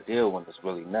making a good deal when it's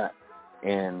really not.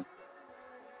 And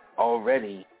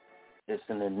already it's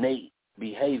an innate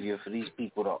behavior for these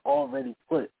people to already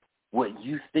put what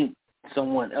you think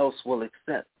someone else will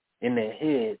accept in their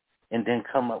head and then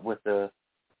come up with a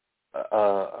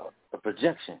a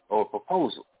projection or a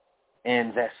proposal,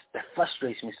 and that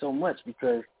frustrates me so much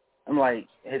because I'm like,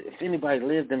 if anybody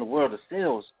lived in the world of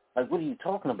sales, like, what are you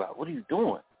talking about? What are you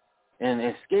doing? And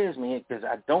it scares me because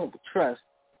I don't trust,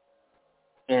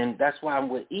 and that's why I'm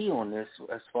with E on this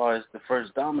as far as the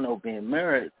first domino being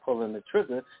Merritt pulling the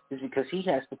trigger, is because he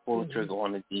has to pull the trigger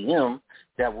on the GM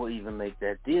that will even make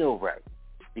that deal right.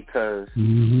 Because,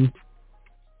 you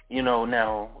know,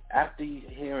 now, after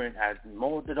hearing, I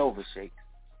mulled it over, Shake,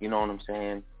 you know what I'm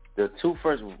saying? The two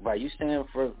first, right, you saying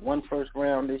for one first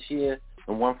round this year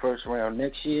and one first round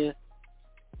next year,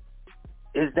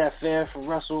 is that fair for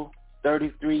Russell,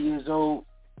 33 years old,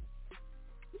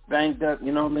 banged up,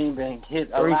 you know what I mean, been hit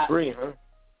a lot? 33,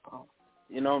 huh?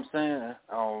 You know what I'm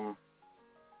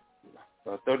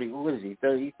saying? 30, what is he,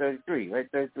 30, 33, right?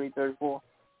 33, 34?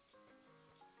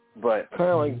 But kind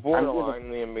of like borderline in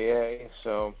the NBA,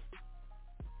 so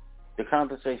the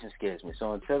compensation scares me.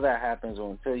 So until that happens,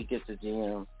 or until he gets a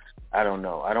GM, I don't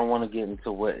know. I don't want to get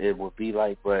into what it would be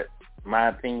like, but my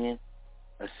opinion,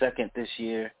 a second this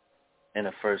year and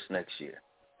a first next year.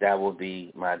 That will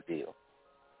be my deal.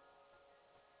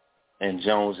 And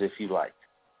Jones, if you like.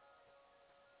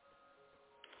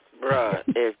 Bruh,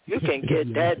 if you can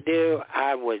get that deal,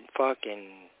 I would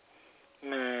fucking,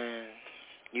 man,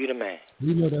 you the man.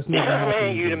 You know that's not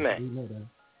man, you the man. You know that.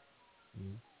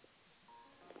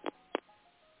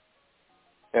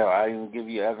 Hell, I even give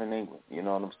you Evan Ingram. You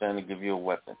know what I'm saying? To give you a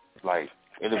weapon. Like,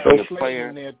 it'll be a player.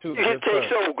 In there too. You should take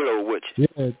Soul Glow with you.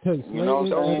 Yeah, take you know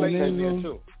what I'm saying? There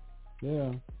too.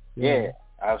 Yeah.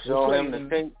 I'll show him the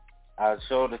tape. I'll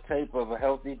show the tape of a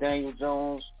healthy Daniel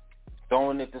Jones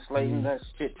throwing it to Slayton, that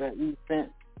shit that he sent,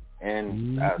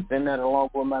 and I'll send that along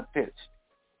with my pitch.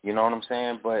 You know what I'm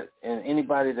saying? But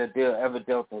anybody that ever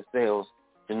dealt in sales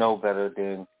should know better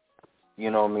than,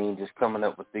 you know what I mean, just coming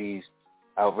up with these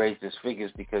outrageous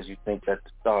figures because you think that the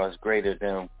star is greater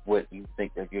than what you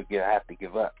think that you're going to have to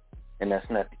give up. And that's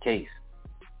not the case.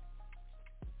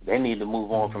 They need to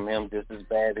move on from him just as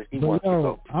bad as he wants to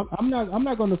go. I'm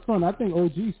not going to front. I think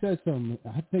OG said something.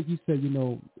 I think he said, you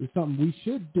know, it's something we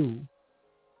should do,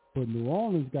 but New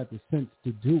Orleans got the sense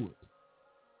to do it.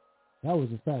 That was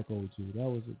a fact, OG. That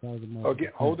was a okay,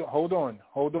 hold on.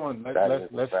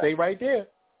 Let's stay right there.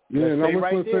 Yeah, and I was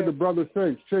going to say to Brother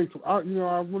Shake, I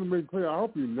want to make clear, I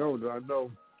hope you know that I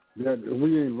know that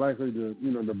we ain't likely to,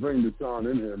 to bring Deshaun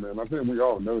in here, man. I think we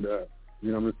all know that.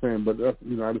 You know what I'm saying? But that's,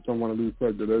 I just don't want to lose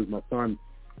sight that there's my son.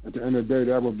 At the end of the day,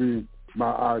 that would be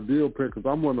my ideal pick because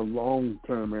I'm on the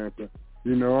long-term answer.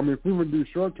 If we would do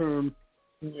short-term,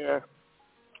 yeah.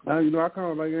 I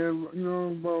kind of like Aaron,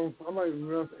 I like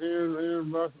Russ,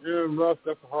 Aaron Russ,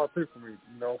 that's a hard pick for me,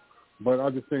 But I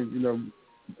just think,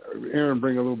 Aaron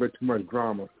bring a little bit too much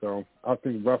drama, so I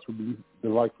think Russ would be the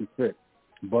likely fit.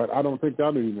 But I don't think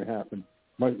that'll even happen.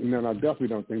 I definitely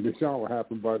don't think Deshaun will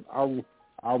happen, but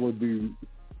I would be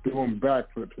doing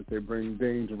backflips if they bring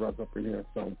Danger Russ up in here.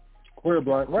 So, clear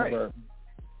Black. Right.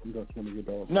 I'm just going to get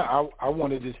off. No, I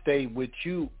wanted to stay with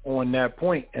you on that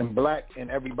point, and Black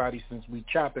and everybody, since we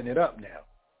chopping it up now.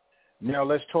 Now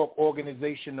let's talk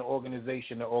organization to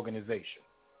organization to organization,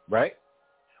 right?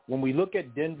 When we look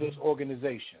at Denver's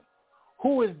organization,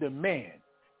 who is the man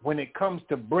when it comes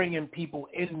to bringing people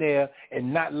in there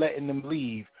and not letting them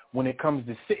leave, when it comes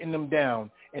to sitting them down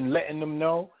and letting them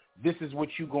know this is what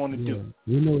you're going to do?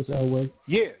 You know it's Elway.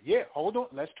 Yeah. Hold on.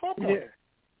 Let's talk about it.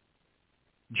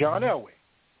 John Elway.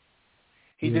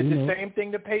 He did the same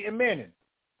thing to Peyton Manning.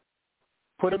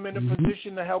 Put him in a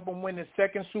position to help him win his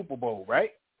second Super Bowl,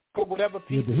 right? Put whatever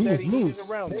pieces that he needed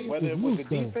around him, whether it was the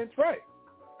defense, right.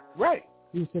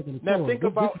 Now think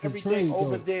about everything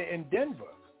over there in Denver.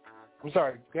 I'm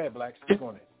sorry. Go ahead, Black. Stick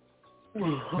on it.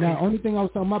 Now, only thing I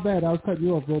was talking, my bad, I was cutting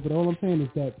you off, bro, but all I'm saying is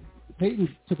that Peyton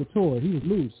took a tour. He was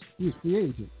loose. He was free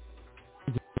agent.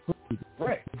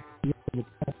 Right.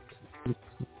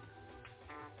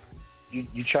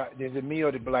 You chop? Is it me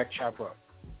or did Black chop up?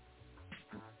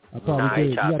 I probably did.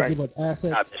 You got to give up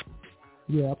assets.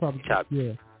 Yeah, I probably chop.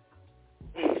 Yeah.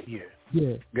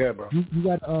 Good, bro.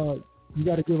 You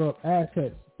got to give up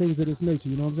assets, things of this nature.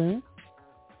 You know what I'm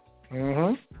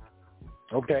saying?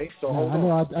 Okay, so hold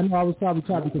on. I know I was probably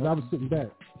choppy because I was sitting back.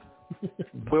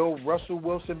 Will Russell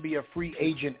Wilson be a free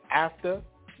agent after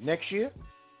next year?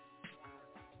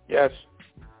 Yes.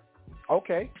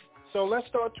 Okay, so let's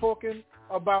start talking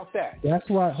about that. That's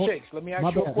why. Shakes, let me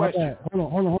ask you a question.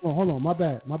 Hold on. My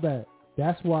bad.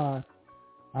 That's why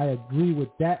I agree with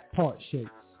that part, Shakes.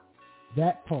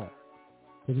 That part.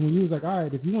 Because when you was like, all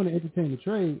right, if you want to entertain the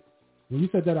trade, when you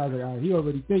said that, I was like, all right, he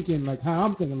already thinking like how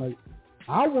I'm thinking. Like,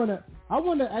 I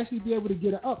wanna actually be able to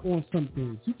get it up on some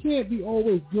things. You can't be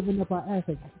always giving up our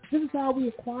assets. This is how we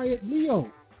acquired Leo.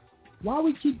 Why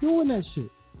we keep doing that shit?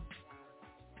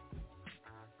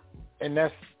 And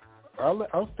that's,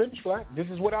 I'll finish, Black. This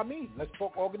is what I mean. Let's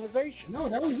talk organization. No,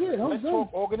 that was it. Let's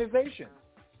talk organization,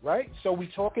 right? So we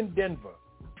talking Denver.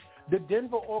 The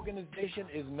Denver organization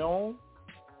is known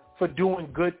for doing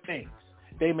good things.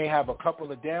 They may have a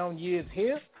couple of down years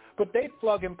here, but they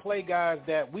plug and play guys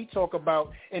that we talk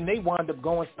about, and they wind up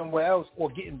going somewhere else or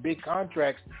getting big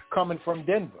contracts coming from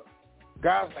Denver.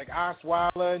 Guys like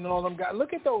Osweiler and all them guys.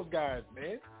 Look at those guys,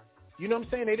 man. You know what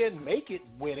I'm saying? They didn't make it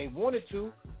where they wanted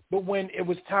to, but when it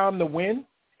was time to win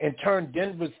and turn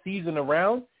Denver's season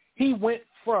around, he went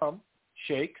from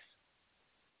Shakes,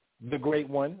 the great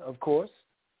one, of course,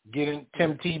 getting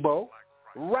Tim Tebow,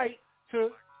 right to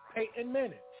Peyton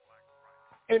Manning,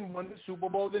 and won the Super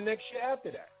Bowl the next year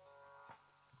after that.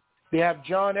 They have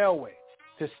John Elway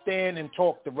to stand and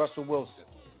talk to Russell Wilson.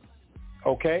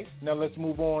 Okay? Now let's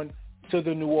move on to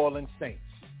the New Orleans Saints.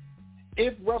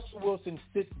 If Russell Wilson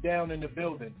sits down in the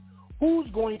building, who's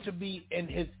going to be in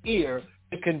his ear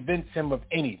to convince him of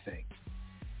anything?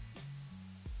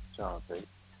 Sean Payton.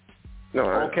 No.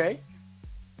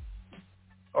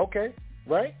 Okay.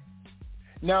 Right?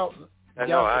 Now, I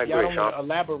agree, y'all don't Sean. want to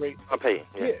elaborate. Okay.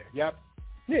 Yeah.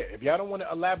 If y'all don't want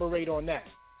to elaborate on that.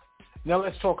 Now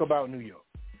let's talk about New York.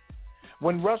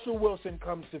 When Russell Wilson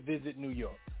comes to visit New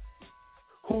York,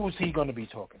 who's he going to be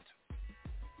talking to?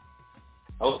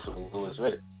 Hopefully, Louis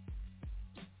Riddick.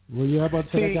 Well, yeah,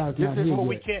 about to say that guy's not this is here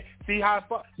what yet. we can't see how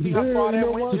far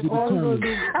that went.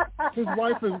 His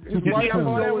wife is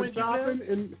going shopping,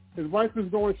 and his wife is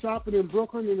going shopping in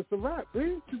Brooklyn, and it's a wrap.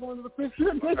 See, she's going to the fifth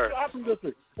shopping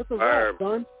district. It's a wrap,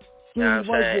 son. You know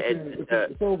what I'm saying?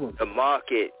 It's over. The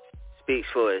market speaks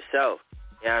for itself.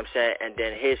 You know what I'm saying? And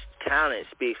then his talent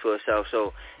speaks for itself.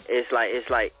 So it's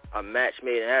like a match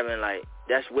made in heaven. Like,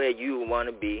 that's where you want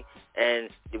to be, and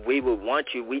we would want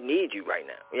you. We need you right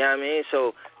now. You know what I mean?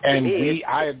 So,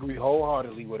 I agree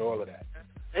wholeheartedly with all of that.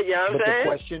 You know what I'm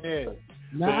saying?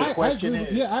 The question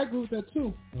is, I agree with that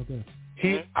too.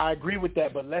 Okay. I agree with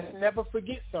that, but let's never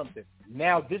forget something.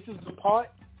 Now, this is the part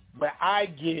where I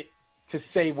get to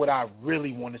say what I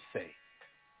really want to say.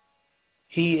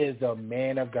 He is a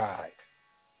man of God.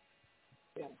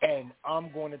 And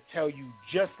I'm going to tell you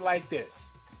just like this.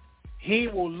 He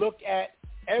will look at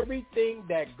everything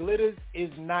that glitters is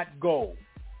not gold.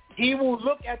 He will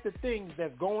look at the things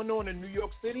that's going on in New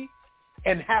York City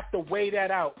and have to weigh that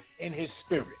out in his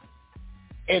spirit.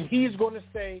 And he's going to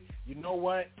say, you know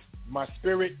what? My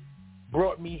spirit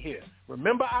brought me here.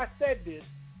 Remember, I said this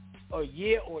a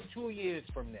year or 2 years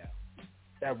from now,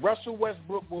 that Russell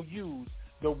Westbrook will use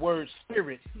the word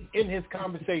spirit in his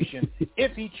conversation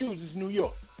if he chooses New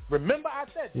York. Remember I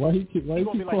said why he keep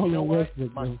calling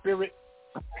Westbrook? My spirit.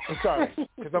 I'm sorry,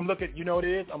 because I'm looking. You know what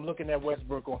it is? I'm looking at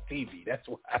Westbrook on TV. That's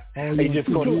why they just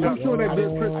go. I'm sure that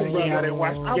good Christian brother. I didn't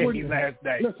watch the game last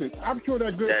night. Listen, I'm sure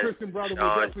that good Christian brother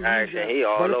will definitely use that. He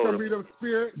all but it's over. gonna be the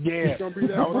spirit. Yeah, it's gonna be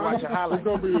that. I was watching highlights. It's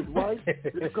gonna be his wife.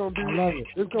 It's gonna be.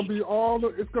 It's gonna be all.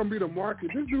 It's gonna be the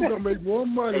market. This dude's gonna make more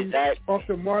money off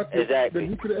the market than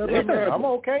you could ever imagine. I'm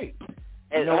okay.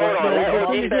 And hold on, let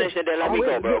OG finish it, then let me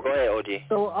go, bro. Go ahead, OG.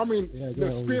 So I mean,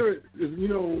 the spirit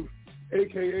is,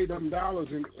 AKA them dollars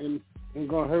and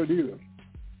gonna hurt either.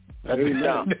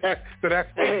 So that's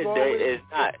it's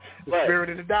not. The spirit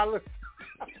of the dollar.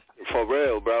 For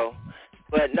real, bro.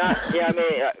 But not. Yeah, I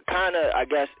mean, kind of. I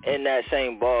guess in that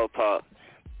same ballpark,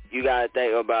 you gotta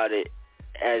think about it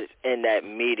as in that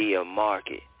media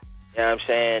market. You know what I'm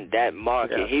saying? That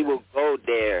market, he will go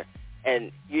there.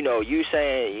 And, you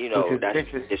saying, that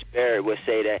the spirit would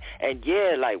say that. And,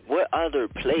 like, what other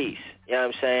place, you know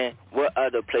what I'm saying, what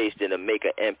other place did it make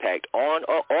an impact on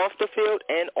or off the field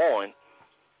and on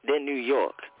than New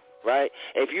York, right?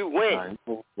 If you win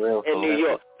in New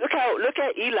York, look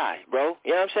at Eli, bro.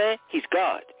 You know what I'm saying? He's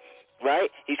God, right?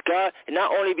 He's God, and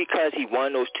not only because he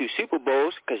won those 2 Super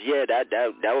Bowls, because,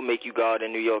 that would make you God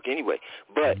in New York anyway.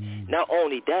 But not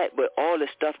only that, but all the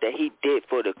stuff that he did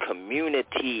for the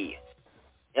community.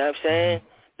 You know what I'm saying?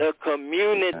 The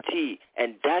community.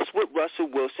 And that's what Russell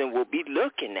Wilson will be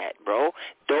looking at, bro.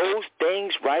 Those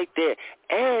things right there.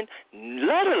 And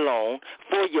let alone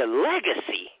for your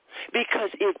legacy.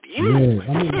 Because if you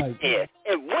sit there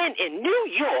and win in New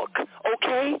York,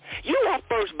 okay, you are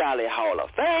first ballot Hall of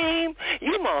Fame.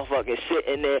 You motherfucking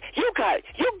sitting there. You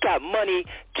got money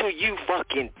till you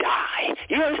fucking die.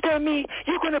 You understand me?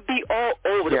 You're going to be all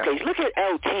over the place. Look at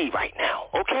LT right now,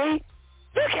 okay?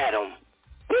 Look at him.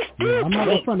 Yeah, I'm not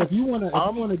gonna front. If you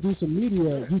wanna do some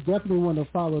media, you definitely want to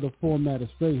follow the format of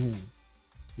Strahan.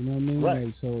 You know what I mean? Right.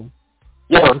 Like, so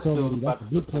Yeah, that's a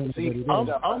good point. See,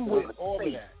 I'm with all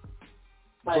of that.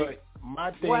 But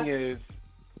my thing is,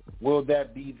 will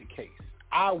that be the case?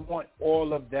 I want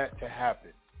all of that to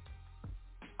happen.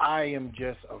 I am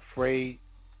just afraid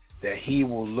that he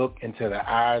will look into the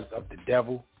eyes of the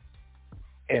devil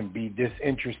and be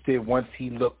disinterested once he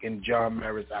look in John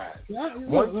Mara's eyes.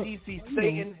 Once he sees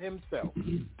Satan himself.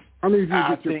 I need you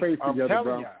to get your face together,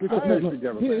 bro. Get your face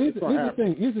together. Here's the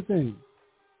thing. Here's the thing.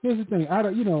 Here's the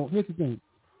thing.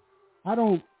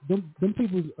 Them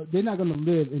people, they're not going to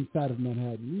live inside of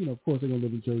Manhattan. You know, of course, they're going to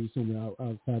live in Jersey somewhere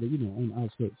outside of, on the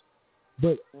outskirts.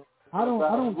 But I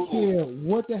don't care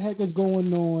what the heck is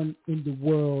going on in the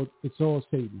world. It's all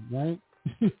Satan, right?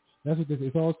 That's what this is.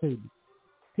 It's all Satan.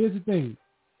 Here's the thing.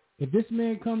 If this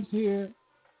man comes here,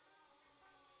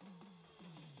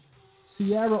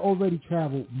 Ciara already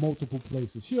traveled multiple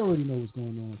places. She already knows what's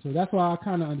going on. So that's why I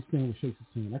kind of understand what Shakes is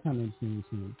saying. I kind of understand what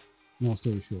he's saying. Long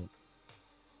story short.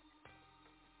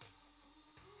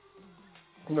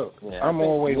 Look, I'm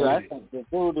always with it. The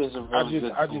dude is a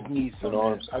really I just need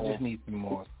some. I just need some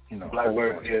more.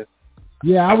 Work here.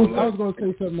 Yeah, I was going to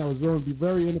say something that was going to be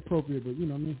very inappropriate, but you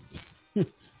know what I mean.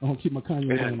 I don't keep my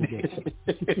Kanye on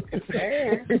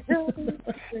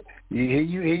Here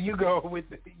you go with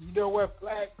the, you know what,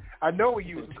 Flack? I know where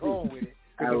you was going with it.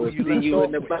 I will see you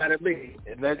in the bottom.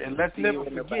 And let's never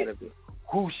forget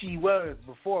who she was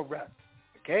before Russ.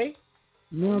 Okay?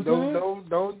 You know what I'm saying?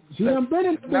 Don't. She done been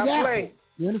in the Big Apple. Play.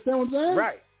 You understand what I'm saying?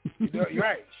 Right. You're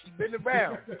right. She's been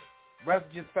around. Russ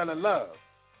just fell in love.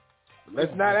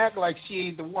 Let's not act like she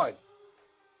ain't the one.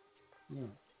 Yeah.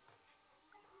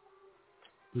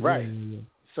 Right. Yeah.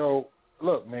 So,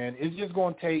 look, man, it's just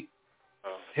going to take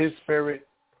his spirit,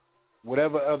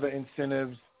 whatever other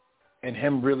incentives, and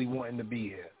him really wanting to be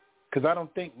here. Because I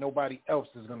don't think nobody else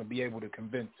is going to be able to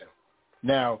convince him.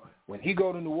 Now, when he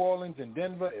go to New Orleans and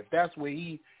Denver, if that's where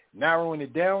he narrowing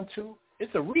it down to,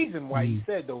 it's a reason why he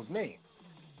said those names.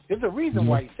 There's a reason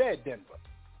why he said Denver.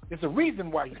 There's a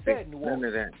reason why he said New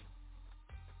Orleans.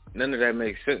 None of that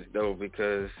makes sense, though,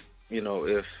 because,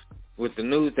 if with the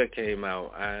news that came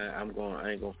out, I ain't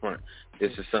gonna front.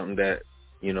 This is something that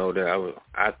that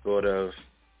I thought of,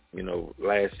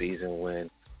 last season when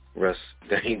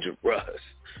Danger Russ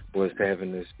was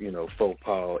having this, faux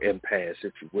pas impasse,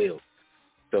 if you will.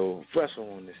 So Russell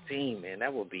on this team, man, I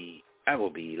would be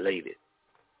elated.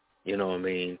 You know what I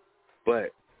mean?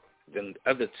 But the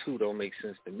other two don't make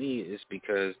sense to me is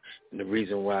because the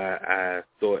reason why I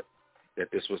thought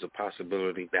that this was a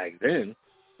possibility back then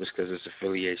was because it's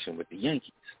affiliation with the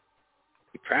Yankees.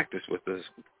 He practices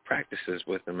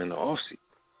with them in the offseason,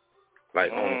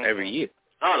 like on every year.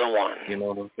 Another one. You know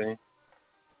what I'm saying?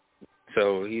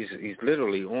 So he's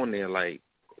literally on there like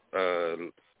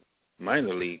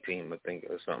minor league team, I think,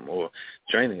 or something, or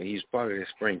training. He's part of their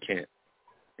spring camp,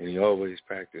 and he always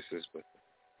practices with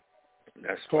them.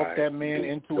 That's Talk that man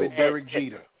into it, Derek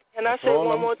Jeter. Can I say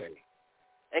one more thing?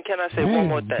 And can I say one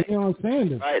more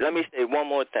thing? Right, let me say one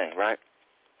more thing, right?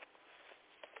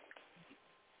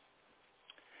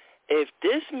 If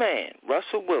this man,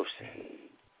 Russell Wilson,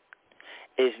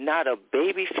 is not a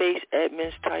babyface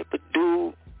Edmonds type of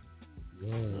dude,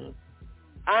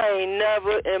 I ain't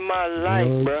never in my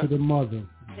life, bro,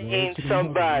 seen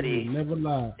somebody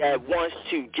that wants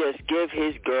to just give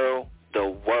his girl the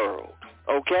world,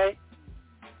 okay?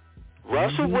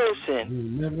 Russell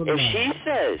Wilson, if she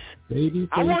says,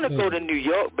 I want to go to New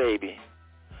York, baby,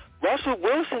 Russell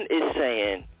Wilson is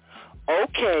saying,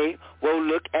 okay, we'll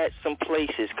look at some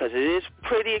places because it is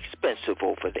pretty expensive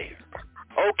over there.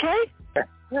 Okay?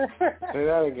 Say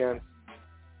that again.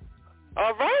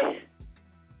 All right?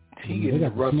 He getting the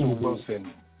Russell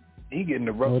Wilson. He getting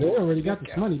the Russell Wilson. They already got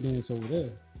the money dance over there.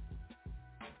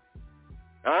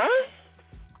 Huh?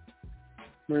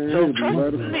 Man, so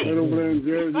trust me.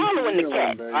 Following the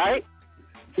cat, all right?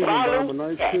 Follow a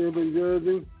nice field in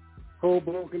Jersey,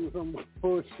 Hoboken or some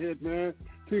bullshit, man.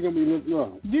 She's going to be looking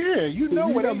up. Yeah, you know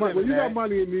where they live. You got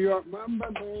money in New York,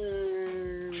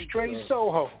 man. Straight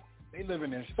Soho. They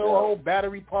living in Soho,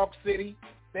 Battery Park City.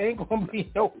 They ain't going to be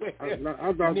nowhere.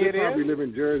 I thought they probably live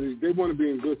in Jersey. They want to be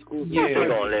in good schools. Yeah, they're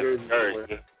going to live in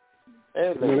Jersey.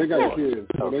 No, they got kids.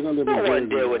 So they're going to live in Jersey. I don't want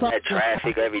to deal with that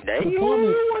traffic every day.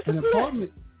 An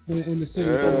apartment in the city.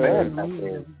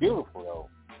 It's beautiful, though.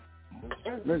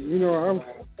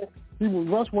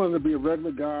 Russ wanted to be a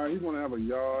regular guy. He want to have a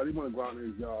yard. He want to go out in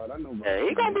his yard. I know. Yeah,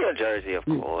 he's gonna be in Jersey, of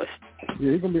course.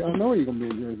 Yeah, he's gonna be. I know he's gonna be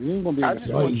in Jersey. He ain't gonna be. I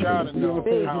just want y'all to know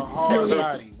how hard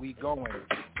body we going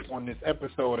on this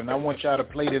episode, and I want y'all to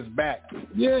play this back.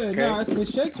 Yeah, okay? no,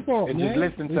 it's Shake's fault, and man. just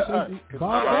listen to us. It's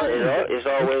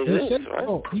always Shake's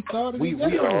fault. He thought we are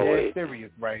dead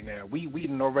serious right now. We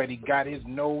done already got his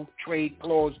no trade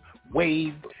clause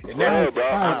waived, and now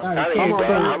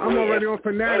I'm already on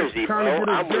Fanatics trying to get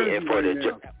I'm waiting for the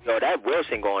yo. That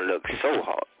Wilson gonna look so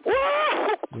hard.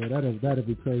 Yeah, that'd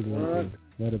be crazy. Right?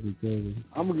 That'd be crazy.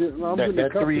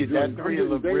 That three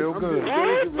look real good.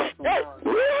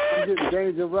 I'm getting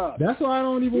dangerous. That's why I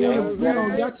don't even want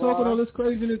to, y'all talking all this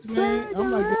craziness, man.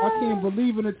 I'm like, I can't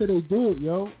believe it until they do it,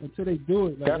 yo. Until they do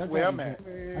it. Like, that's where I'm at.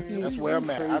 That's where I'm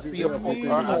at. I see a report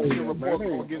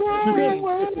going against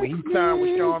the when he signed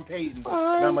with Sean Payton,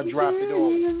 and I'm going to drop it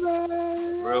off.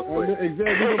 Real quick.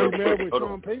 Exactly.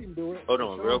 Sean Payton do it. Hold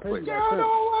on, real quick.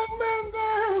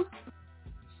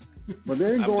 But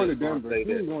they ain't going to Denver.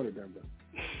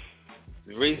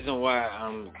 The reason why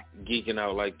I'm geeking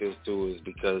out like this, too, is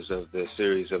because of the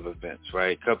series of events,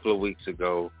 right? A couple of weeks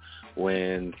ago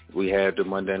when we had the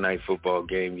Monday Night Football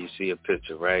game, you see a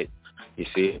picture, right? You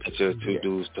see a picture of two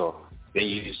dudes talking. Then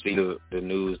you see the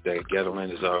news that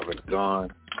Gettleman is already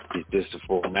gone. It's just a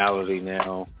formality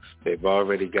now. They've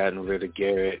already gotten rid of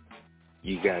Garrett.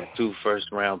 You got 2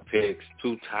 first-round picks,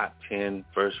 2 top 10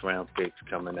 first-round picks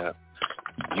coming up.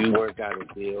 You work out a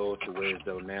deal to where as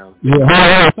though now.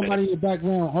 Yeah, somebody in your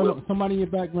background. Hold up, somebody in your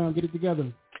background. Get it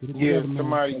together. Yeah,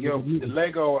 somebody. Yo, the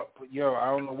Lego. Yo, I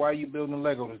don't know why you building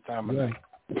Lego this time of night.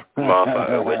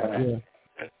 Yeah.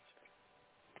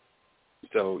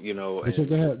 So go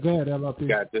ahead, LRP.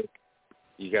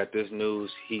 You got this news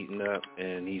heating up,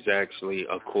 and he's actually,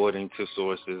 according to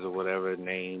sources or whatever,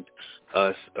 named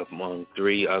us among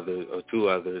 2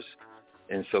 others,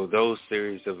 and so those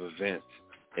series of events.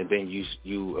 And then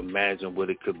you imagine what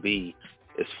it could be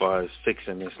as far as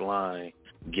fixing this line,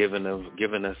 giving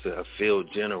us a field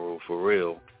general for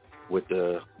real with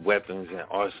the weapons and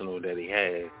arsenal that he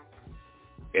had,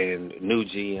 and new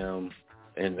GM,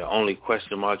 and the only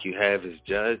question mark you have is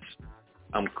Judge.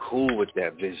 I'm cool with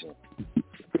that vision.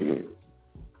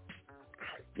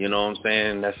 You know what I'm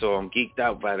saying? That's so I'm geeked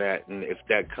out by that, and if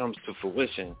that comes to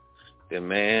fruition, then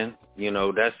man,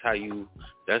 that's how you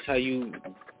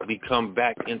become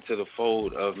back into the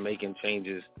fold of making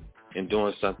changes and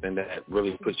doing something that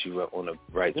really puts you up on the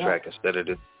right track instead of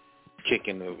just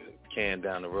kicking the can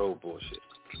down the road bullshit.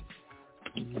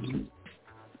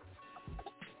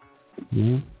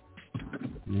 Yeah.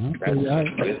 All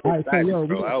right, so yo,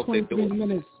 we got 23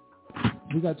 minutes.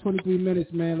 We got 23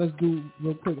 minutes, man. Let's do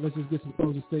real quick. Let's just get some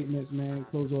closing statements, man.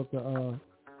 Close off the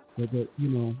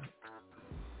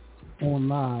on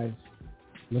live.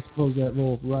 Let's close that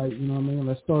off, right? You know what I mean?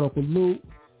 Let's start off with Luke.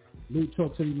 Luke,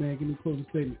 talk to me, man. Give me a closing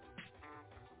statement.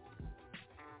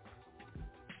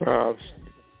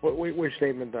 Which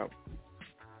statement, though?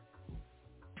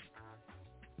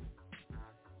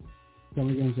 Come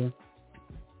again, sir.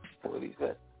 What he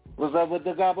said? What's up with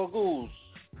the gabagoos?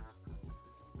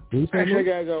 Actually, I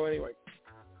gotta go anyway.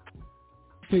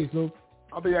 Peace, Luke.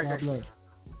 I'll be back next week.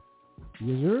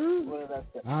 Yes, sir.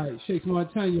 All right, Shakes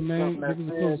Montana, man. Give us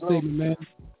a closing statement, man.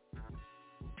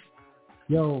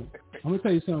 Yo, I'm gonna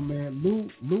tell you something, man.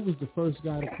 Lou was the first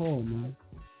guy to call, man.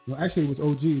 Well, actually, it was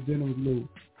OG. Then it was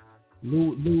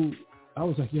Lou. Lou. I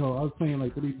was like, yo, I was playing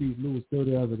like 3 beats. Lou was still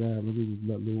the other guy, but we just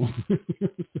let Lou on.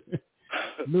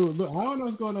 Lou, I don't know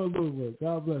what's going on with Lou, but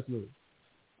God bless Lou.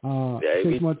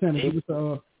 Shakes Montana, give us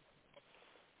a.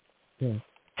 Yeah.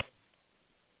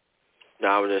 No,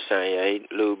 I was just saying,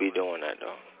 Lou be doing that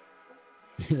though.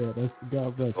 Yeah, that's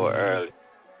God bless. Or early.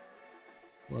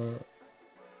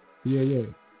 Yeah.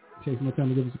 Chase my time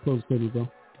to give us a close statement, bro.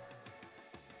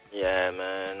 Yeah,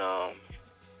 man.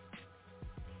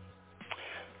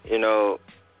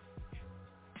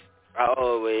 I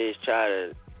always try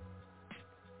to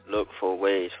look for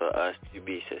ways for us to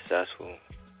be successful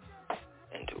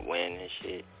and to win and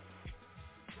shit.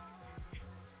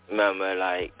 Remember,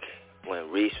 like,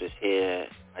 when Reese was here,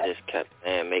 I just kept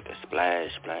saying, make a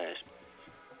splash.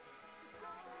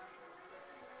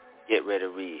 Get rid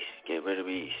of Reese. You know what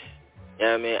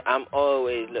I mean? I'm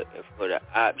always looking for the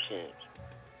options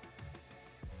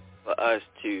for us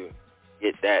to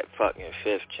get that fucking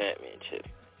 5th championship.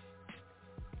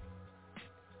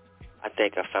 I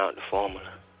think I found the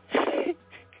formula. I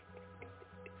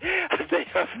think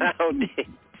I found it.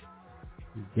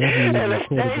 And it's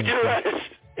dangerous.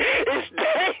 It's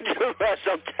dangerous.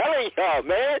 I'm telling y'all,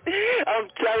 man. I'm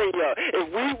telling y'all. If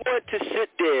we want to sit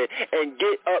there and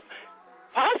get up,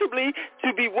 possibly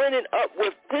to be winning up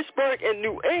with Pittsburgh and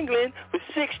New England with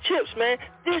 6 chips, man,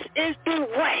 this is the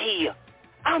way.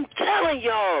 I'm telling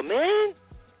y'all, man.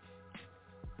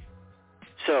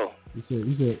 So. You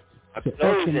said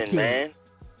closing, man,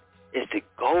 is to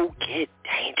go get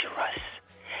dangerous.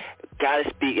 Gotta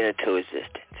speak it into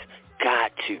existence.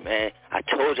 Got to, man. I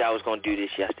told you I was going to do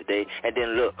this yesterday, and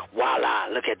then look, voila,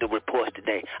 look at the reports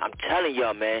today. I'm telling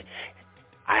y'all, man,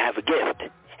 I have a gift,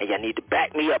 and y'all need to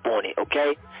back me up on it,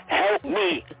 okay? Help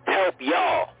me help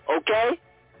y'all, okay?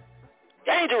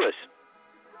 Dangerous.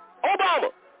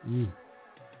 Obama.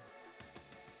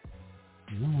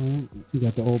 All right. You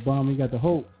got the Obama, you got the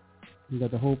hope. You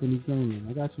got the hope in his name.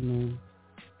 I got you, man.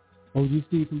 OG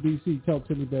Steve from DC, talk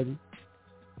to me, baby.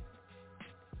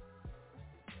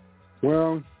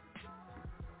 Well,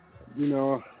 you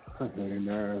know, I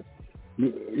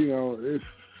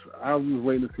was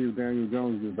waiting to see if Daniel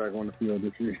Jones is back on the field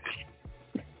this year.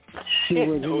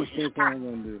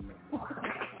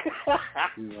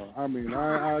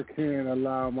 I can't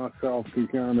allow myself to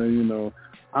kind of,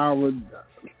 I would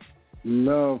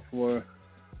love for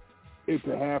it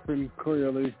to happen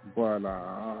clearly, but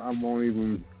I won't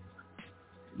even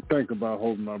think about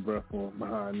holding my breath for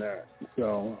behind that.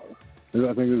 So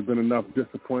I think there's been enough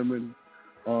disappointment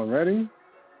already.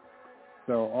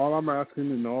 So all I'm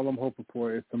asking and all I'm hoping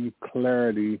for is some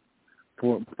clarity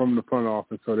from the front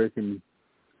office so they can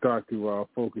start to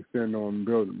focus in on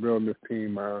building this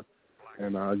team and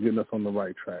getting us on the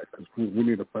right track, because we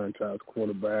need a franchise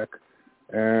quarterback.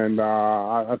 And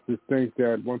I just think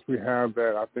that once we have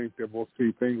that, I think that we'll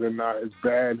see things are not as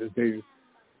bad as they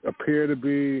appear to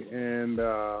be. And,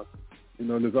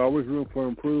 there's always room for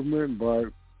improvement,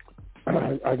 but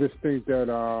I just think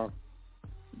that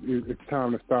it's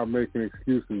time to stop making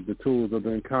excuses. The tools of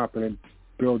the incompetent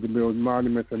build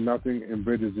monuments of nothing and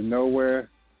bridges to nowhere,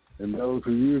 and those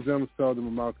who use them seldom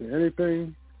amount to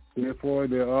anything. Therefore,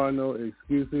 there are no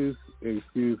excuses.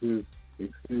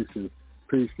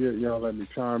 Appreciate y'all letting me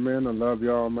chime in. I love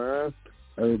y'all, man.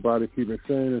 Everybody keep it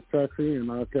sane and sexy,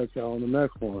 and I'll catch y'all on the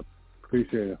next one.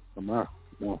 Appreciate it. I'm out.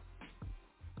 Yeah.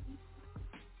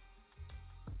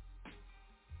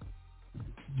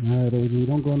 All right, OG,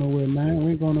 don't go nowhere, man.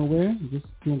 We ain't going nowhere. Just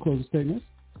doing closing statements.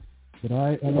 But all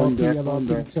right,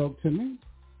 LRP, talk to me.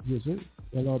 Yes, sir.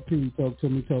 LRP, talk to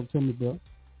me, bro.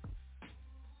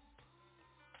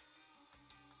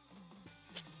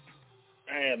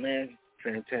 Yeah, man.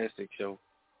 Fantastic show.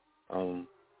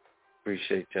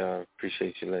 Appreciate y'all.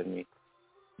 Appreciate you letting me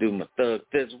do my thug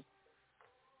thizzle.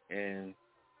 And,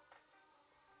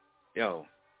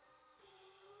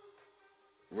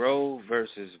 Roe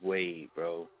versus Wade,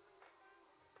 bro.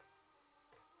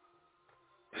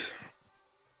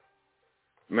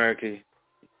 America,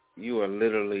 you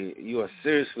are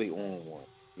seriously on one.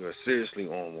 You are seriously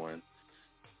on one.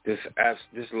 This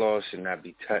law should not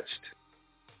be touched.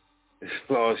 This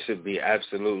law should be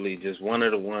absolutely just one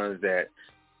of the ones that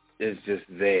is just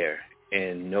there,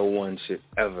 and no one should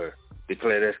ever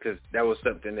declare that, because that was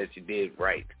something that you did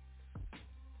right.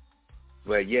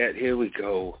 But yet, here we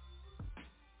go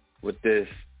with this.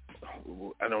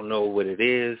 I don't know what it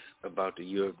is about the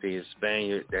European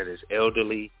Spaniard that is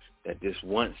elderly, that just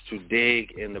wants to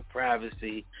dig in the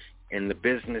privacy and the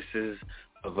businesses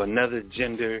of another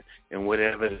gender and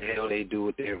whatever the hell they do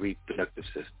with their reproductive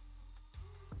system.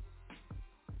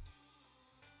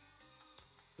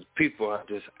 People are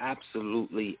just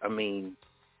absolutely,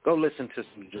 go listen to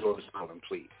some George Carlin,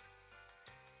 please.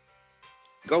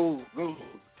 Go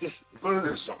just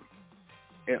learn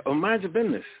something. Or mind your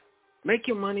business. Make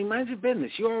your money, mind your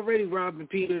business. You're already robbing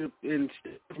Peter and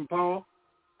Stephen Paul.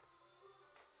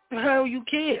 The hell you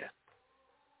care?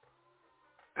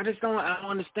 I don't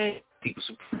understand people.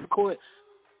 Supreme Court,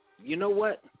 you know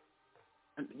what?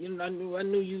 I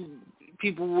knew you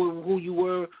people were who you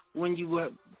were when you were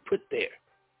put there.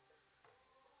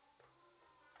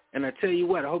 And I tell you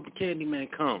what, I hope the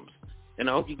Candyman comes. And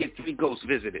I hope you get 3 ghosts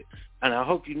visited. And I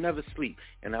hope you never sleep.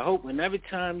 And I hope when every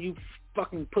time you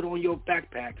fucking put on your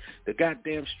backpack, the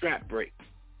goddamn strap break.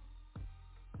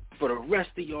 For the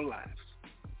rest of your lives.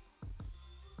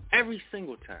 Every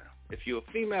single time. If you're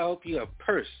a female, I hope you're a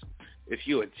purse. If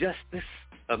you're a justice,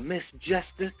 a Miss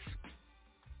Justice,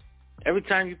 every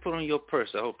time you put on your purse,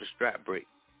 I hope the strap break.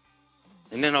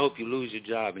 And then I hope you lose your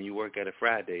job and you work at a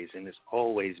Fridays and it's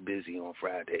always busy on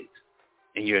Fridays.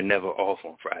 And you're never off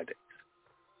on Fridays.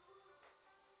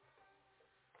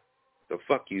 So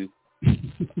fuck you.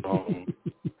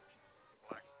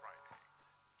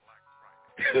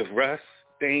 Russ,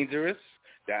 dangerous.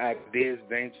 The idea is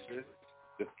dangerous.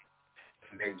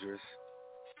 Dangerous.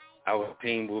 Our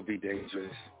team will be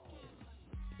dangerous.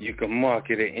 You can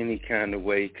market it any kind of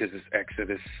way because it's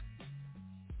Exodus.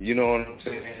 You know what I'm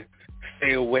saying?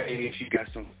 Stay away if you got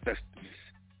some Festivus.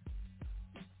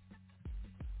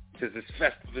 Because it's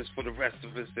Festivus for the rest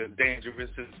of us. They're dangerous.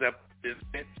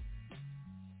 It's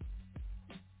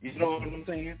know what I'm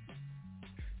saying?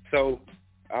 So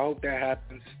I hope that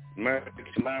happens. Get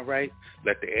your mind right.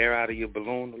 Let the air out of your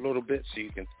balloon a little bit so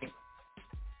you can think.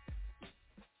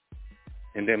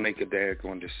 And then make a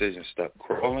daggone decision. Stop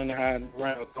crawling and hiding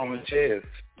around, throwing chairs.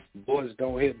 Boys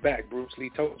don't hit back. Bruce Lee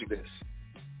told you this.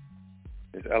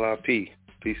 It's LRP.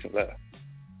 Peace and love.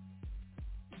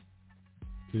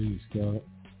 Peace, God.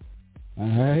 All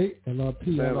right, LRP.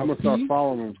 Man, I'm going to start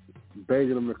following them,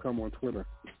 begging them to come on Twitter.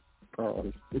 All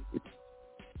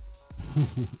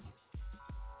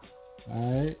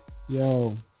right.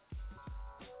 Yo,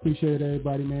 appreciate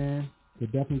everybody, man. They're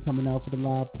definitely coming out for the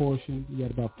live portion. We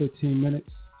got about 15 minutes.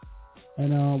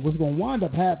 And what's going to wind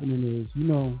up happening is, you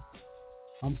know,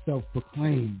 I'm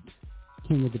self-proclaimed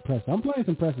king of the press. I'm playing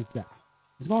some press guy.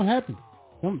 It's going to happen.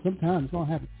 Sometime it's going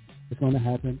to happen. It's going to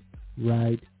happen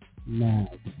right now.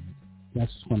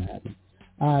 That's what's going to happen.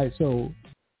 All right, so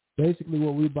basically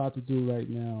what we're about to do right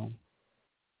now.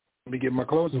 Let me get my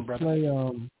closing, brother. Play,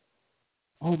 oh,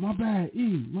 my bad.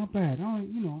 My bad. I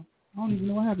don't even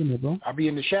know what happened there, bro. I'll be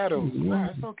in the shadows. Nah,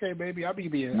 it's okay, baby. I'll be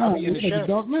in the shadows.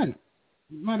 Dark minute.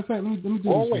 Matter of fact, let me do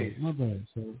always. This. My bad.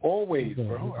 So, always,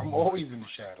 bro. I'm always in the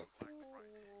shadows.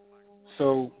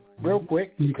 So, real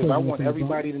quick, because I want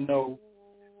everybody to know,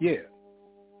 this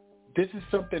is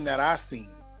something that I seen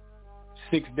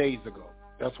 6 days ago.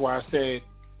 That's why I said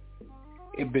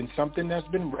it's been something that's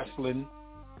been wrestling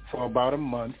for about a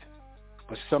month,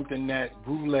 but something that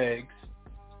grew legs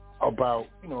about,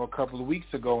 a couple of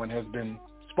weeks ago and has been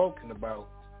spoken about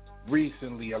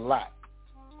recently a lot.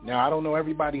 Now, I don't know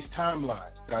everybody's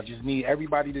timeline, but I just need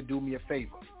everybody to do me a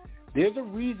favor. There's a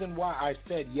reason why I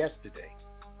said yesterday,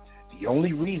 the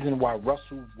only reason why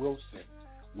Russell Wilson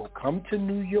will come to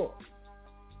New York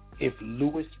if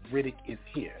Louis Riddick is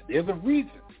here. There's a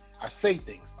reason I say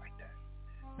things like that.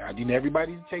 Now, I need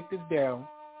everybody to take this down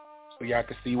so y'all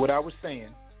can see what I was saying.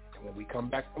 And when we come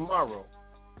back tomorrow,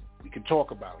 we can talk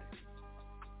about it.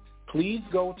 Please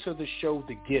go to the show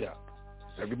The Get Up.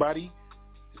 Is everybody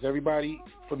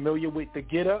familiar with The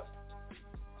Get Up?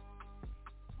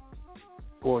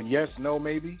 Or yes, no,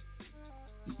 maybe?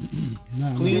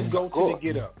 Please go to The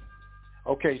Get Up.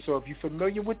 Okay, so if you're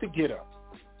familiar with The Get Up,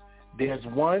 there's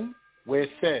one where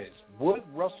it says, would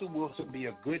Russell Wilson be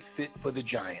a good fit for the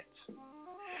Giants?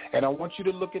 And I want you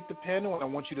to look at the panel and I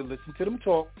want you to listen to them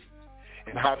talk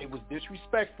and how they was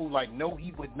disrespectful, like, no,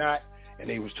 he would not. And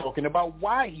they was talking about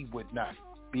why he would not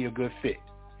be a good fit.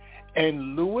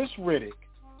 And Louis Riddick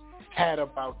had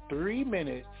about 3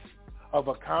 minutes of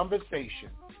a conversation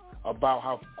about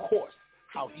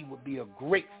how he would be a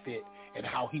great fit and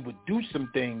how he would do some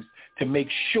things to make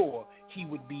sure he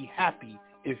would be happy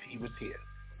if he was here.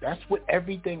 That's what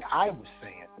everything I was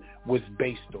saying was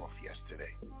based off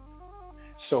yesterday.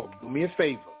 So do me a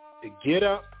favor. To Get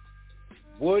Up,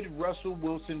 would Russell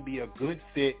Wilson be a good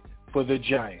fit for the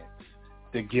Giants?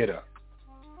 To Get Up.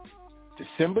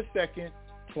 December 2nd,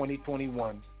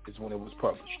 2021 is when it was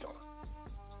published on.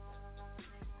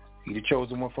 He the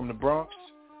chosen one from the Bronx.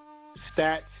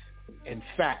 Stats and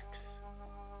facts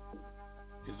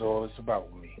is all it's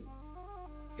about with me.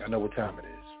 Y'all know what time it is.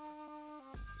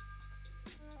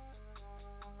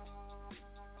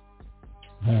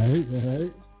 All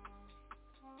right.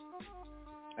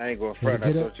 I ain't going to front.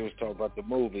 I thought you was talking about the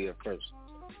movie at first.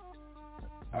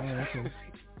 Okay.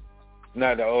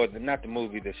 Not the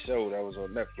movie, the show that was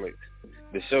on Netflix.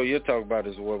 The show you're talking about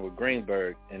is the one with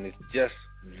Greenberg, and it's just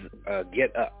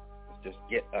Get Up. It's just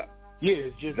Get Up. Yeah,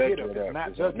 it's just Get Up. It's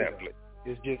not on Netflix.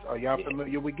 It's just, are y'all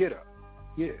familiar with Get Up?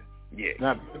 Yeah. Yeah.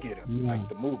 Not Get Up. Yeah. Like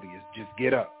the movie. It's just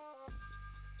Get Up.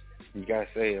 You got to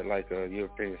say it like a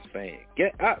European Spain.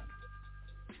 Get up.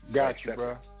 Got you,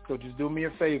 bro. So just do me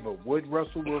a favor. Would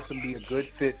Russell Wilson be a good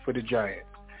fit for the Giants?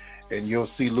 And you'll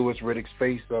see Louis Riddick's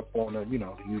face up on the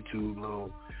YouTube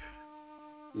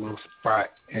little spot.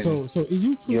 And so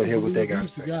you you'll hear what they got to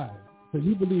say. So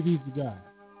you believe he's the guy?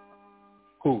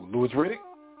 Who? Louis Riddick?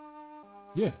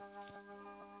 Yeah.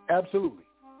 Absolutely.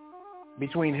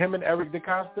 Between him and Eric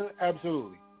DaCosta,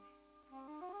 absolutely.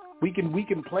 We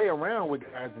can play around with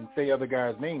guys and say other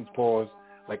guys' names, pause,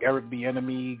 like Eric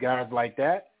Bieniemy, guys like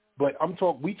that. But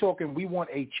we want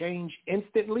a change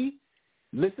instantly.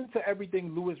 Listen to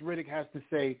everything Louis Riddick has to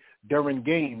say during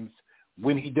games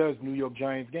when he does New York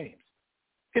Giants games.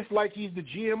 It's like he's the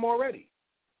GM already,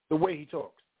 the way he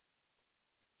talks.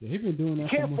 Yeah, he's been doing that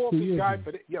for almost 2 years. You can't fault this guy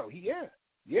for that.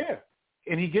 Yeah.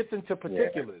 And he gets into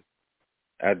particulars.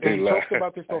 I do. And he talks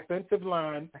about this offensive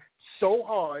line so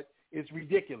hard, it's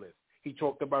ridiculous. He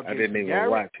talked about I didn't even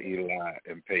watch Eli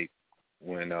and Pate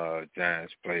when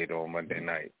Giants played on Monday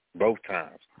night, both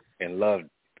times, and loved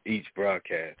each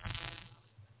broadcast.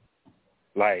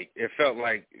 Like, it felt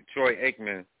like Troy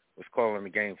Aikman was calling the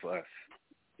game for us.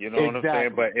 You know what I'm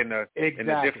saying? But in a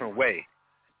different way.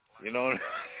 You know what I'm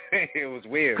saying? It was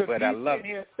weird, but I love it.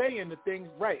 He's sitting here saying the things,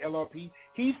 right, LRP?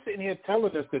 He's sitting here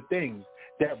telling us the things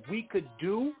that we could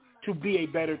do to be a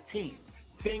better team.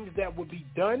 Things that would be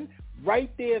done right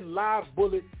there, live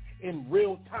bullets in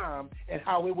real time, and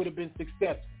how it would have been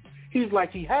successful. He's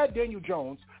like, he had Daniel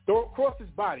Jones throw across his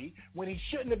body when he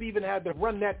shouldn't have even had to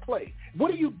run that play.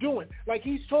 What are you doing? Like,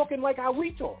 he's talking like how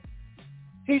we talk.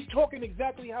 He's talking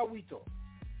exactly how we talk.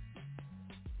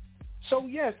 So,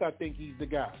 yes, I think he's the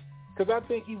guy. Because I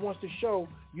think he wants to show,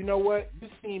 you know what,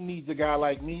 this team needs a guy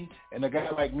like me, and a guy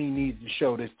like me needs to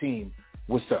show this team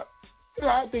what's up.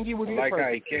 I think he would be I like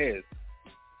how he cares.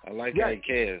 I like how he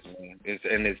cares, man.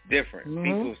 It's different. Mm-hmm.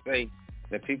 People say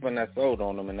that people are not sold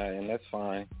on him, and that's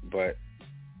fine. But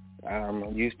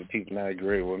I'm used to people not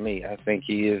agreeing with me. I think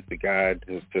he is the guy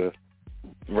to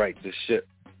right the ship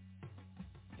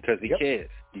because he cares.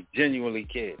 He genuinely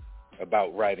cares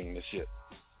about righting the ship.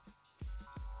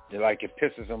 Like, it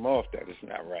pisses him off that it's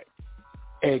not right.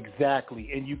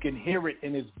 Exactly. And you can hear it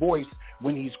in his voice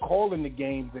when he's calling the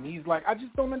games, and he's like, I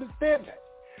just don't understand that.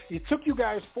 It took you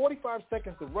guys 45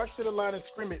 seconds to rush to the line of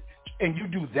scrimmage, and you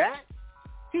do that?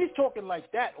 He's talking like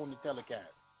that on the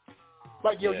telecast.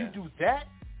 Like, yo, you do that?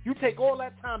 You take all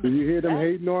that time to Did you hear them that?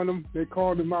 hating on him? They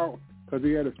called him out because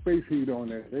he had a space heat on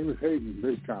there. They was hating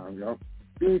big time, yo.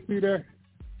 You didn't see that?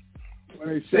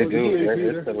 They do.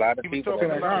 There's a lot of people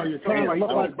that you're trying to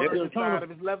look like the side of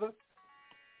his leather.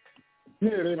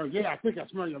 Yeah, they're like, I think I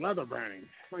smell your leather burning.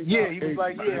 Like, yeah, he was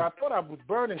like, I thought I was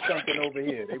burning something over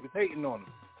here. They was hating on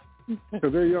him.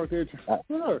 Because they're out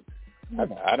there.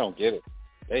 I don't get it.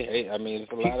 They hate. I mean,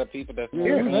 there's a lot of people that's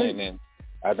saying, and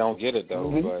I don't get it though.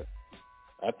 Mm-hmm. But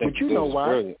I think but you know why?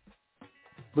 Brilliant.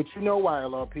 But you know why,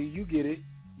 LRP? You get it.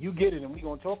 You get it, and we're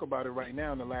gonna talk about it right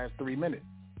now in the last 3 minutes.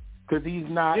 Because he's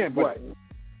not what?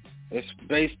 It's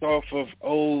based off of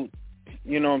old,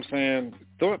 you know what I'm saying,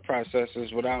 thought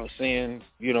processes without seeing,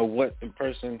 you know, what the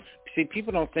person... See,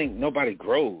 people don't think nobody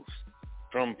grows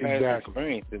from past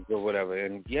experiences or whatever.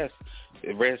 And, yes,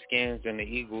 the Redskins and the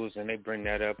Eagles, and they bring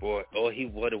that up, or he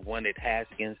would have wanted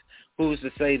Haskins. Who's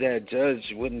to say that Judge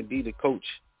wouldn't be the coach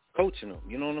coaching them?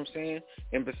 You know what I'm saying?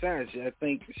 And besides, I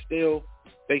think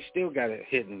they still got a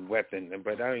hidden weapon,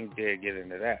 but I ain't dare get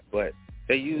into that. But...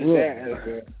 they use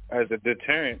that as a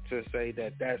deterrent to say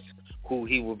that that's who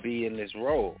he will be in this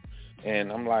role.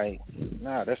 And I'm like,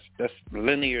 nah, that's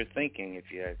linear thinking, if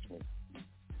you ask me.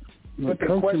 But the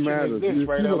question is this,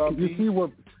 right, LRP? You see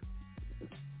what...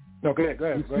 No, go ahead.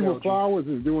 You see what Flowers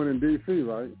is doing in D.C.,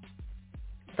 right?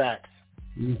 Facts.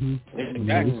 Mm-hmm.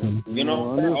 Exactly. You know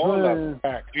what I'm saying? All of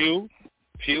them.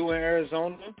 Few in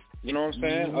Arizona. You know what I'm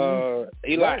saying?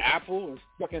 Mm-hmm. Eli Apple is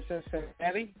fucking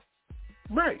Cincinnati.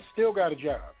 Right, still got a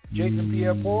job. Jason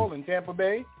Pierre-Paul in Tampa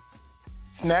Bay.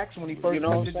 Snacks when he first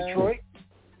went to Detroit.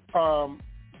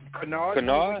 Kennard when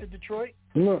he went to Detroit.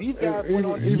 Look, these guys went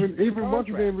on even once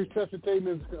again resuscitating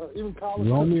his even Collins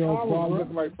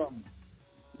looking like something.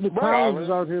 Collins is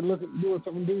out here doing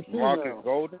something DC Marcus now.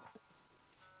 Golden.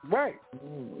 Right.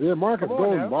 Yeah, Marcus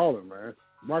Golden balling, man.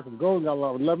 Marcus Golden got a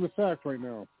lot of 11 sacks right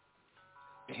now.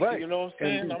 Right. You know what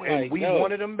I'm saying? And we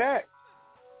wanted him back.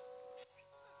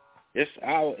 It's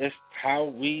how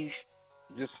we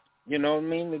just, you know what I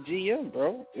mean, the GM,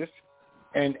 bro.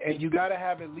 And you got to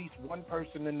have at least one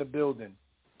person in the building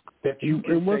that you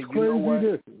can say, you know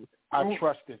what, I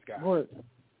trust this guy. But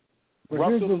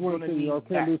here's the one thing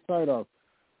I can't lose sight of.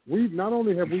 We not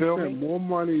only have we spent more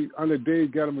money under Dave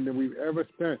Gettleman than we've ever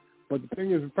spent, but the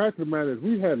thing is, the fact of the matter is,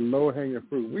 we had low-hanging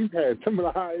fruit. We've had some of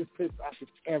the highest picks I could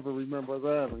ever remember us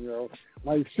having, you know.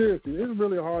 Like, seriously, it's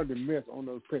really hard to miss on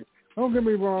those picks. Don't get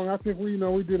me wrong. I think we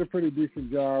did a pretty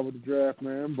decent job with the draft,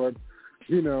 man. But,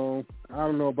 you know, I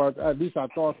don't know about that. At least I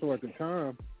thought so at the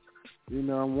time. You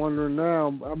know, I'm wondering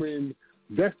now. I mean,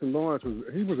 Dexter Lawrence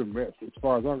was a mess as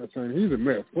far as I'm concerned. He's a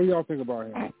mess. What do y'all think about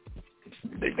him?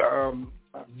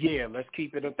 Yeah, let's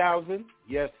keep it 1,000.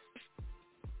 Yes.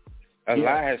 A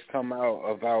lot has come out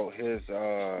about his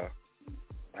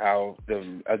how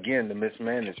the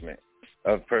mismanagement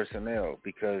of personnel,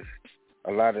 because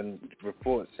a lot of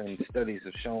reports and studies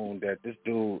have shown that this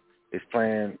dude is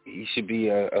playing. He should be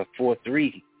a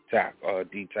 4-3 tackle,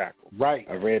 D tackle. Right.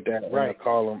 I read that in a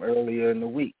column earlier in the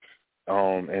week.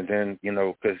 And then, you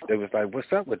know, because they was like,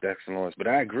 what's up with Dexter Lawrence? But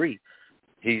I agree.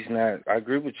 He's not. I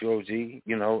agree with you, OG.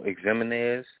 You know,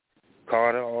 Ximenez,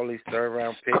 Carter, all these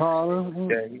third-round picks. Carter.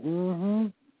 You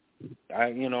know what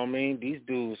I mean? These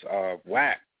dudes are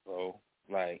whack, bro.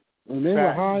 Like, and they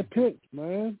were high picks,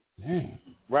 man.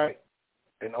 Right.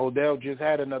 And Odell just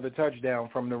had another touchdown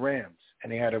from the Rams,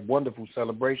 and they had a wonderful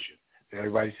celebration. Did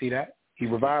everybody see that? He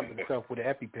revived himself with an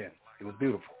EpiPen. It was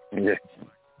beautiful. Yeah.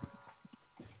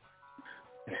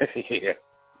 Yeah.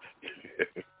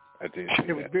 I did.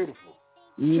 It was beautiful.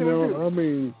 You know, I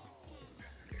mean,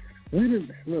 we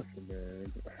didn't listen,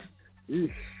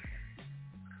 man.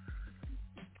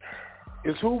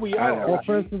 It's who we are.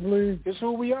 Offensively, it's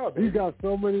who we are. Baby. He got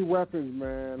so many weapons,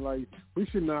 man. Like, we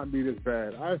should not be this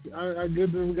bad. I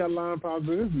get that we got line powers,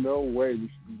 but there's no way we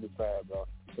should be this bad, bro.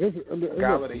 They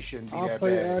shouldn't be our that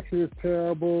play bad. action is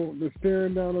terrible. The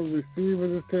staring down of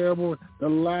receivers is terrible. The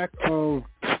lack of,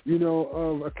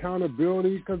 of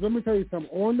accountability. Because let me tell you something.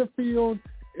 On the field,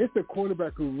 it's the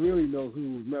quarterback who really knows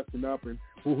who's messing up and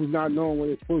who's not knowing what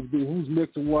it's supposed to be, who's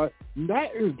missing what.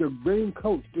 That is the main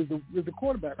coach, is the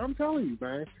quarterback. I'm telling you,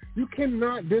 man. You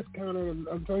cannot discount it.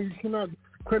 I'm telling you, you cannot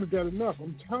credit that enough.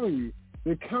 I'm telling you.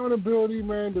 The accountability,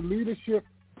 man, the leadership,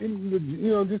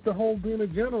 just the whole being a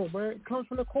general, man, it comes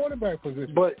from the quarterback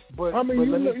position. But I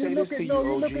mean, let me say this to you, OG.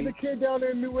 You look at the kid down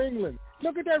there in New England.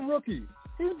 Look at that rookie.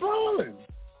 He's balling.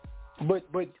 But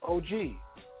OG,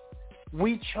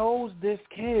 we chose this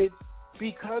kid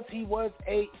because he was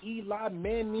a Eli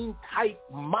Manning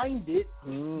type-minded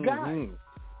guy.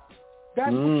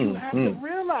 That's what you have to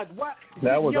realize.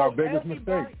 That was our biggest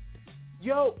mistake.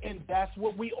 And that's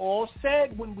what we all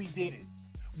said when we did it.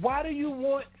 Why do you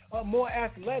want a more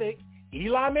athletic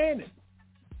Eli Manning?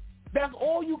 That's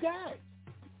all you got.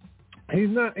 He's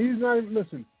not even,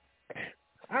 listen,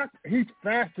 he's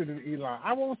faster than Eli.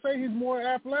 I won't say he's more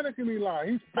athletic than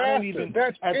Eli. He's faster.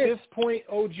 At this point,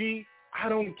 OG, I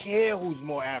don't care who's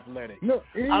more athletic. No,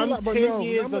 Eli, I'm 10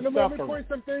 years of suffering. Let me point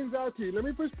some things out to you. Let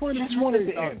me just point just a few wanted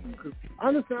things to out end. to you. I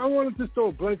understand. I wanted to throw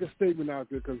a blanket statement out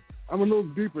there because I'm a little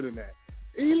deeper than that.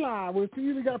 Eli, when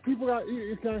you got people got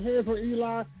hands on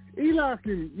Eli, Eli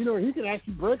can, he can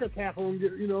actually break a tackle and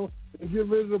get, and get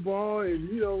rid of the ball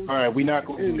and, All right, we're not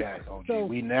going to do that, OG. So,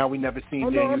 we never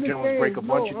seen Daniel Jones break a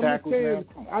bunch of tackles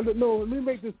now. Let me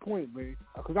make this point, man,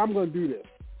 because I'm going to do this.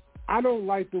 I don't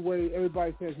like the way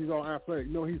everybody says he's all athletic.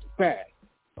 No, he's fast.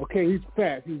 Okay, he's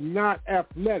fast. He's not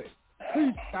athletic.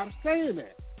 Please stop saying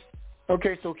that.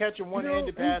 Okay, so catching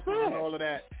one-handed passes and all of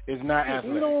that is not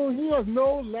athletic. He has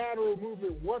no lateral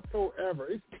movement whatsoever.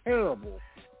 It's terrible.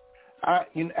 At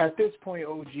this point,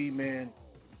 OG, man,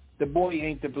 the boy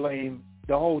ain't to blame.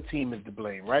 The whole team is to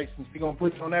blame, right? Since we're going to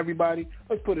put it on everybody,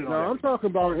 let's put it on everybody. I'm talking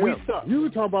about him. We suck. You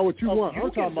can talk about what you want.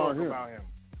 I'm talking about him.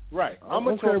 Right. I'm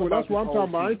going to talk about that's what I'm talking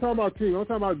about. I ain't talking about team. I'm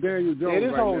talking about Daniel Jones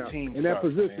his right whole now. Team in that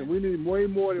sucks, position. Man. We need way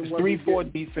more than what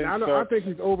 3-4 defense. I think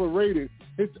he's overrated.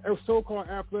 His so-called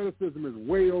athleticism is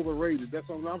way overrated. That's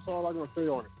all I'm going to say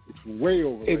on it. It's way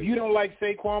overrated. If you don't like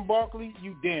Saquon Barkley,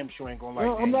 you damn sure ain't going to like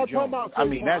Daniel I'm not Jones. talking about I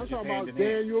mean, that's I'm just talking about hand in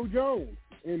hand. Daniel Jones.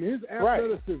 And his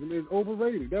athleticism is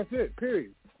overrated. That's it,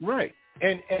 period. Right.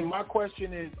 And my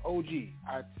question is, OG,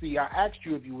 I asked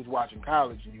you if you was watching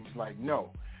college, and you was like,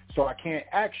 no. So I can't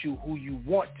ask you who you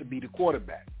want to be the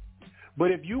quarterback.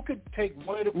 But if you could take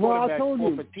one of the quarterbacks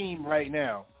off a team right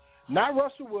now, not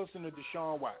Russell Wilson or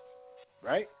Deshaun Watson,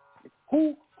 right?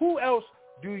 Who else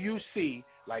do you see,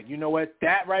 like, you know what,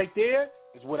 that right there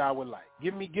is what I would like.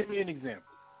 Give me an example.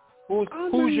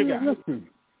 Who's your guy? Listen,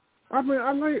 I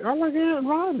like Aaron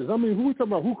Rodgers. I mean, who we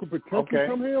talking about? Who could protect you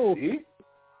from here?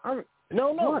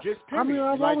 No, what? Just period. I mean,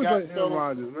 I've always liked Aaron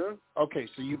Rodgers, man. Okay,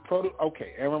 so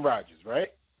Aaron Rodgers, right?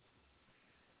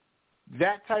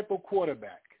 That type of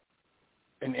quarterback,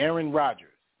 and Aaron Rodgers,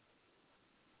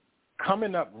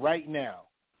 coming up right now,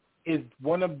 is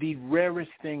one of the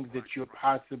rarest things that you're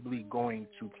possibly going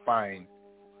to find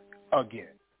again.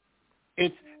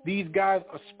 These guys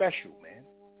are special, man.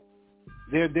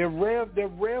 They're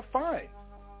rare finds.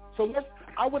 So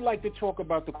I would like to talk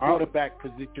about the quarterback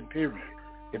position, period,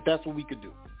 if that's what we could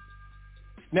do.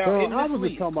 Now, I was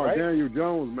just talking about Daniel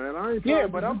Jones, man. I ain't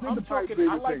talking but I'm talking.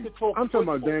 I like to talk. I'm talking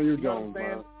about Daniel Jones,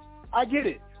 man. I get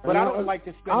it, but I don't like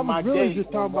to spend my day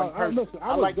just talking about.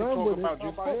 I like to talk about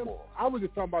just football. I was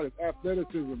just talking about his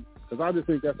athleticism because I just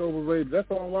think that's overrated.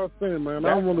 That's all I was saying, man.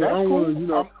 I don't want to,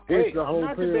 waste the whole I'm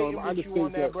not film. debating with you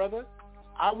on that, brother.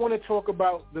 I want to talk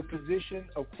about the position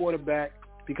of quarterback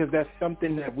because that's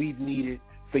something that we've needed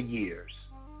for years,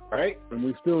 right? And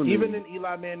we still need even in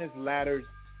Eli Manning's latter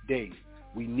days.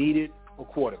 We needed a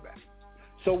quarterback.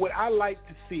 So what I like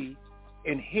to see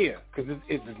and hear, because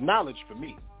it's knowledge for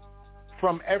me,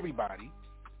 from everybody,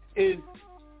 is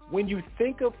when you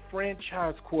think of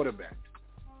franchise quarterbacks,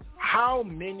 how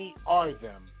many are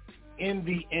them in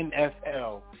the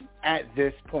NFL at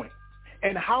this point?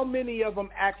 And how many of them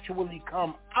actually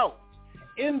come out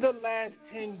in the last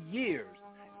 10 years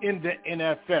in the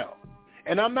NFL?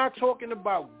 And I'm not talking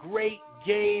about great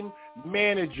game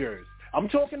managers. I'm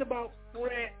talking about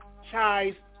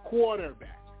franchise quarterbacks.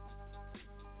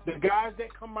 The guys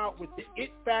that come out with the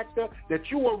it factor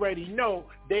that you already know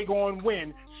they're going to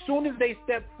win soon as they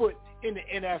step foot in the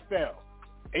NFL,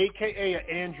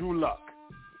 a.k.a. Andrew Luck.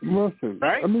 Listen,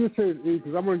 right? I'm going to say this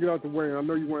because I'm going to get out the way, and I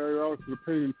know you want to ask your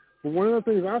opinion. But one of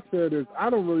the things I said is I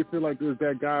don't really feel like there's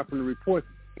that guy from the report.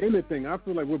 Anything. I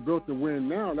feel like we're built to win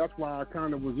now. That's why I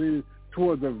kind of was leaning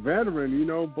towards a veteran,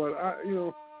 but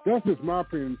that's just my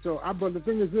opinion. So, but the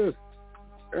thing is this.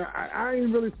 I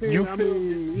ain't really saying. I'm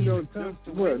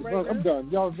done.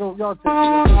 Y'all take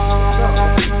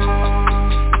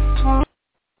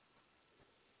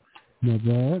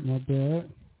it. My bad.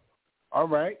 All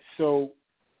right. So,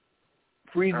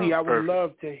 Freezy, I would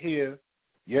love to hear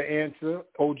your answer.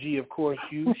 OG, of course,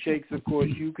 you. Shakes, of course,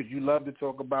 you, because you love to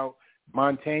talk about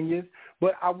Montañez.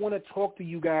 But I want to talk to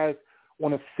you guys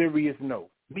on a serious note.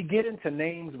 We get into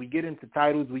names, we get into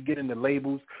titles, we get into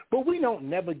labels, but we don't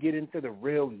never get into the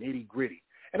real nitty-gritty.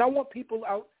 And I want people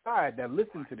outside that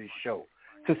listen to this show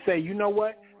to say, you know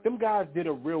what? Them guys did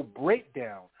a real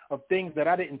breakdown of things that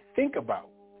I didn't think about.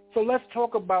 So let's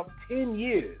talk about 10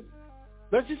 years.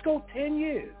 Let's just go 10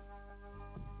 years.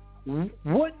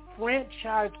 What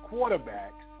franchise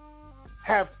quarterbacks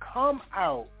have come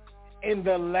out in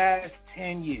the last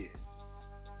 10 years?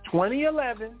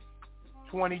 2011,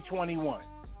 2021.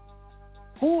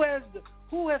 Who has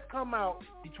come out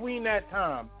between that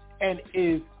time and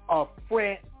is a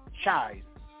franchise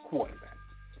quarterback?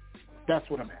 That's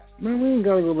what I'm asking. Man, we ain't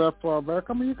got to go that far back.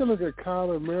 I mean, you can look at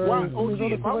Kyler Murray. Why,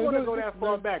 if I want to go that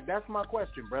far back, that's my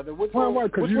question, brother. What's wrong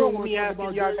with me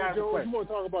asking y'all guys a question? You want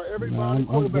to talk about everybody?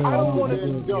 I don't want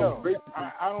to go.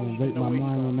 I don't even know where he's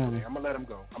going. I'm going to let him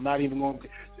go. I'm not even going to.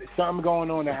 Something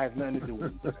going on that has nothing to do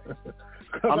with it.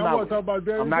 I want to talk about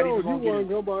Danny Jones. You want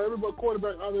to talk about everybody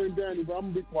quarterback other than Danny, but I'm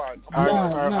going to be quiet. I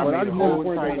made a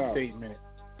whole entire statement.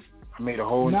 I made a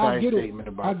whole entire statement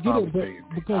about I get it, but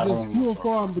because there's few and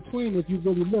far in between if you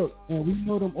really look. And we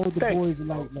know them older boys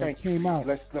like came out.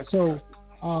 So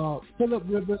Phillip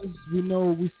Rivers,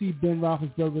 we see Ben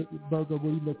Roethlisberger, what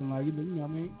he looking like. You know what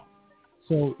I mean?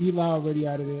 So Eli already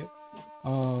out of there.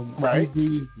 Right.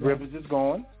 Rivers is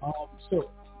gone. So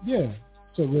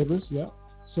Rivers, yeah.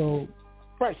 So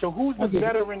right. So who's the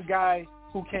veteran guy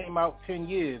who came out 10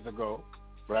 years ago,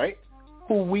 right?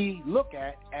 Who we look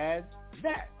at as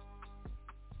that?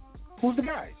 Who's the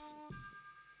guy?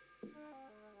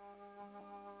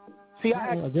 See,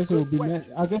 I guess it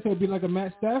would be like a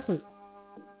Matt Stafford.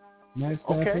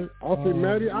 Okay. I'll say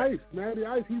Matty Ice. Matty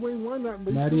Ice, he ain't won nothing,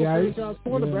 but Matty Ice.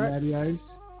 Quarterback. Matty Ice.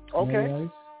 Okay. Matty Ice.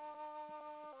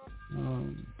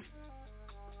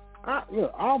 I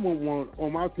want one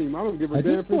on my team. I don't give a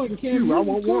damn if it's you. I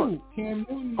want one. Cam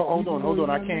Newton. Hold on.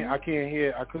 I couldn't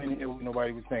hear what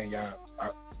nobody was saying.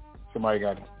 Somebody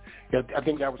got it. Yeah, I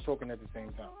think I was talking at the same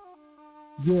time.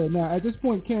 Yeah, now at this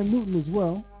point, Cam Newton as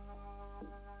well.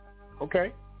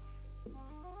 Okay.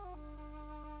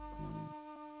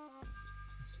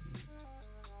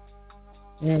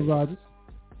 Aaron Rodgers.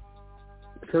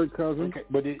 Kirk Cousins. Okay,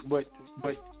 but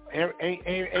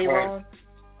Aaron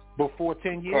before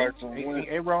 10 years,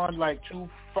 Aaron like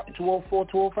 204,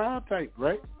 205 type,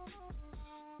 right?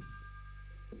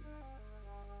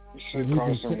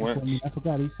 Carson Wentz. I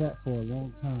forgot he sat for a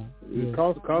long time.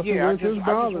 Yeah, I just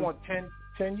want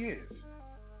 10 years.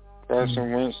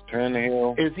 Carson Wentz,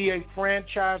 Tannehill. Is he a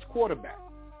franchise quarterback?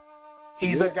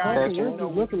 He's a guy that you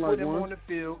put him on the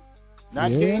field. Not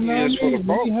getting years for the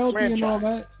ball. He's healthy and all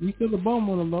that. He's still a bum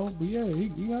on the low, but yeah, he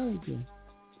got everything.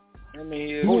 I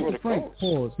mean, he went to Frank.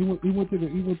 Pause. He went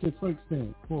to Frank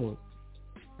stand. Pause.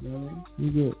 You know what I mean? He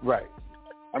good. Right.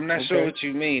 I'm not sure what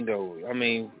you mean though. I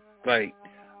mean, like.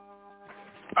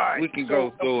 Right, we can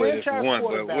go through it if you want,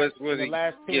 but what's the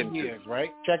last 10 years, right?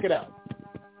 Check it out.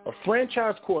 A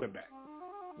franchise quarterback.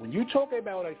 When you talk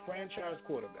about a franchise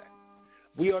quarterback,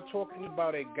 we are talking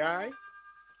about a guy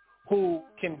who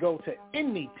can go to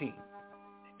any team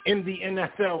in the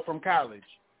NFL from college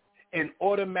and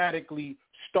automatically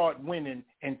start winning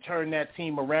and turn that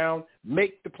team around,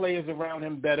 make the players around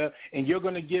him better, and you're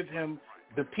going to give him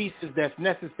the pieces that's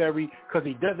necessary because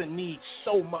he doesn't need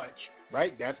so much,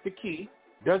 right? That's the key.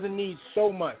 Doesn't need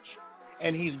so much,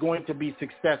 and he's going to be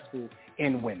successful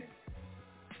in winning.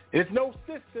 There's no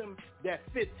system that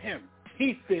fits him.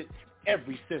 He fits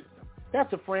every system.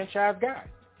 That's a franchise guy.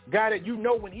 Guy that you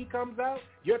know when he comes out,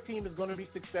 your team is going to be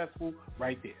successful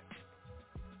right there.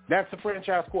 That's a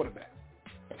franchise quarterback.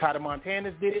 That's how the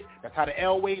Montanas did it. That's how the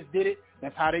Elways did it.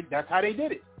 That's how they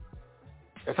did it.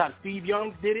 That's how Steve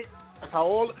Youngs did it. That's how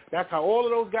all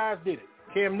of those guys did it.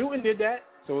 Cam Newton did that.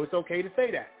 so it's okay to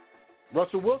say that.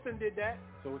 Russell Wilson did that,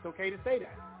 so it's okay to say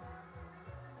that.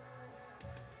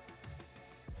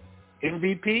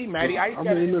 MVP, Matty Ice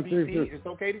got an MVP. It's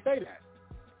okay to say that.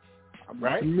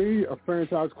 Right? To me, a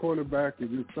franchise quarterback is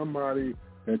just somebody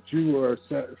that you are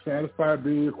satisfied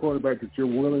being a quarterback, that you're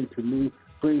willing to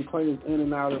bring players in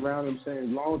and out around them, saying as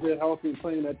long as they're healthy and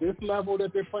playing at this level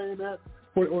that they're playing at,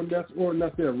 or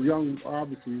unless they're young,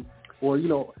 obviously,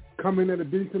 or, coming at a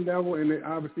decent level and they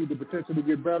obviously the potential to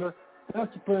get better.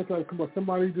 That's the franchise. Come on,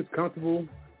 somebody just comfortable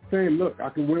saying, look, I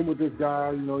can win with this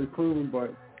guy, he's proven,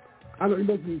 but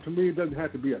to me, it doesn't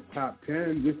have to be a top 10.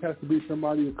 It just has to be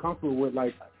somebody you're comfortable with,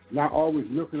 like not always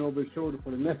looking over his shoulder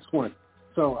for the next one.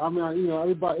 So,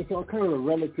 everybody, it's all kind of a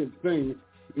relative thing,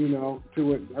 to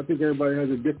it. I think everybody has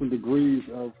a different degrees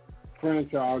of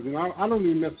franchise. And I don't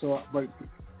even necessarily, but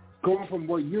going from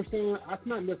what you're saying, that's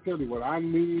not necessarily what I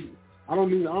need. I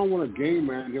don't want a game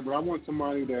manager, but I want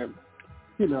somebody that,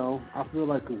 I feel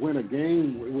like could win a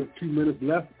game with 2 minutes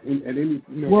left at any,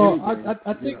 Well, any game,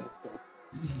 I think,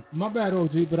 my bad,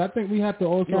 OG, but I think we have to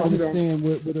also understand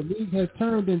what the league has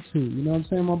turned into. You know what I'm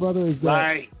saying, my brother? Is that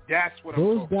right? That's what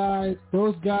those guys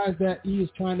that he is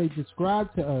trying to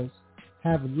describe to us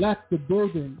have left the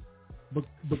building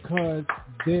because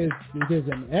there's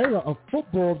an era of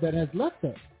football that has left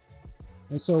us,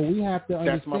 and so we have to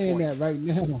understand that right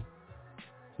now.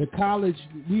 We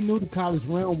knew the college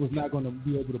realm was not going to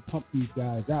be able to pump these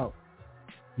guys out.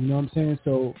 You know what I'm saying?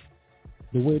 So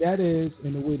the way that is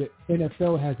and the way the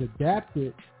NFL has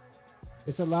adapted,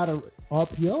 it's a lot of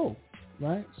RPO,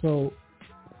 right? So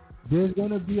there's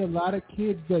going to be a lot of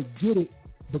kids that get it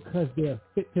because they're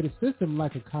fit to the system,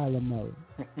 like a Kyler Murray.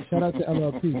 Shout out to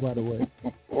LLP, by the way.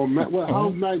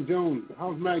 How's Mac Jones?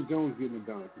 How's Mac Jones getting it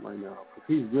done right now? Because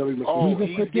he's really looking.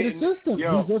 He's a fit to the system. He's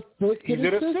a fit to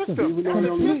the system. Even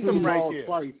though he system right here.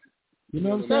 Twice. You know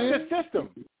what I'm saying? That's the system.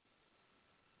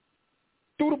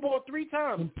 Threw the ball 3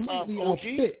 times. OG.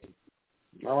 Fit.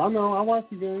 Oh, I know. I watched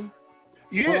the game.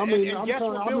 Yeah, well,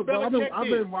 I've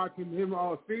been watching him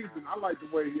all season. I like the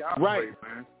way he operates,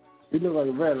 man. He looks like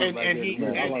a veteran.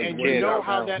 And you know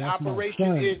how that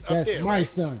operation is up there. That's my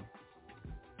son.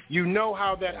 You know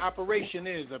how that operation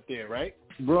is up there, right?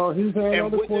 Bro, he's had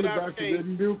other quarterbacks that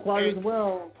didn't do quite as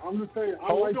well. I'm just saying,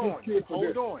 I like this kid for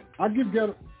this. Hold on. I give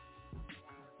Get.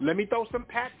 Let me throw some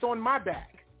pats on my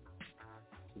back.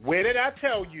 Where did I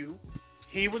tell you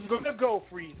he was going to go,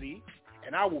 Freezy?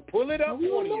 And I will pull it up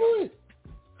for you.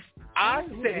 I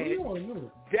said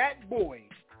that boy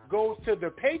goes to the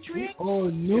Patriots. Oh,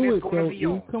 knew it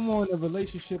though. Come on, the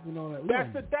relationship and all that.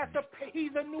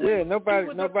 He's a new. Yeah, nobody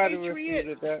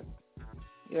refuted that.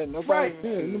 Yeah, nobody.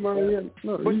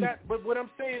 Right. But what I'm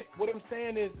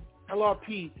saying is,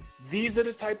 LRP. These are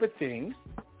the type of things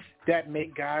that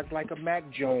make guys like a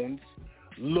Mac Jones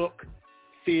look,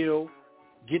 feel,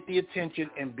 get the attention,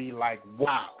 and be like,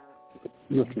 wow.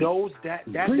 That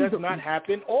does not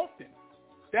happen often.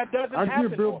 That doesn't happen. I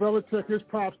give Bill Belichick his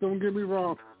props, don't get me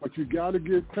wrong, but you got to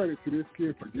give credit to this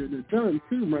kid for getting it done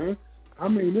too, man. I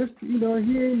mean, this, he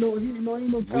ain't no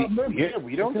top member. Yeah,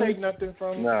 we don't take nothing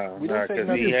from. We don't take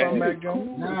nothing from Mac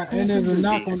Jones. And there's a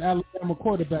knock on Alabama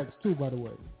quarterbacks too, by the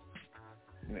way.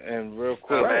 And real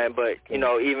quick, man, but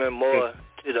even more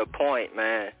to the point,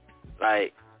 man.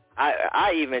 Like,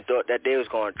 I even thought that they was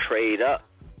going to trade up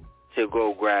to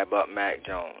go grab up Mac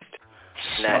Jones.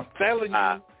 I'm telling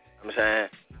you. I'm saying,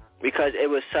 because it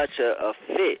was such a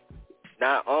fit.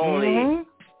 Not only,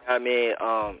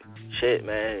 shit,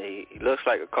 man, he looks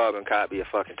like a carbon copy of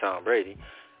fucking Tom Brady.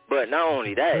 But not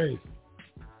only that,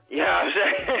 you know what I'm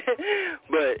saying?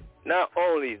 But not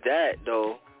only that,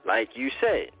 though, like you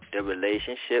said, the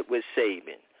relationship with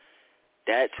Saban.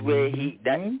 That's where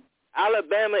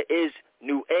Alabama is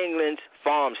New England's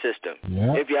farm system.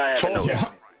 Yeah. If y'all haven't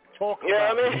noticed. You know what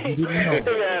I mean? If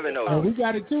you haven't noticed. We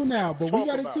got it too now, but we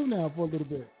got it too now for a little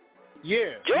bit.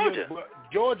 Yeah.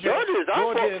 Georgia is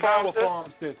our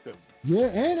farm system. Yeah,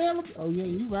 and Alabama. Oh, yeah,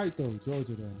 you're right, though.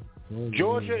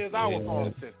 Georgia is our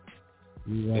farm system.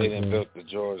 They didn't build the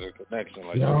Georgia connection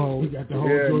like that. We got the whole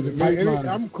Georgia pipeline.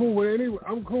 I'm cool with anything.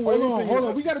 Hold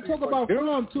on. We got to talk about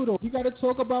From, too, though. We got to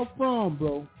talk about From,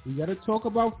 bro. We got to talk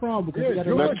about From because we got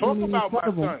to let's talk about my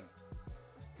son.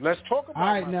 Let's talk about.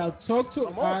 All right, now talk to.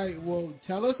 All right, well,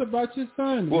 tell us about your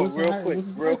son. Well,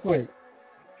 real quick.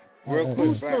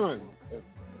 Whose son?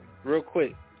 Real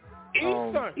quick.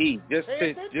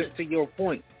 Just to your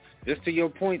point. Just to your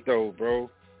point, though, bro.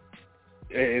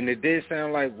 And it did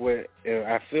sound like what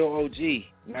I feel OG.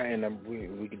 And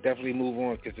we can definitely move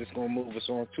on because it's gonna move us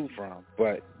on too from.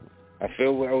 But I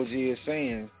feel what OG is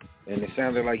saying, and it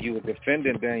sounded like you were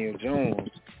defending Daniel Jones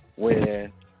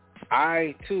when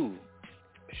I too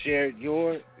shared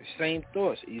your same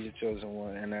thoughts, He's a Chosen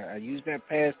One, and I use that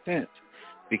past tense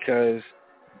because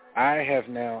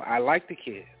I like the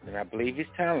kid, and I believe he's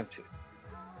talented,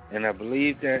 and I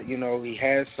believe that, he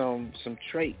has some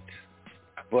traits,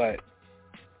 but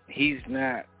he's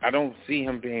not, I don't see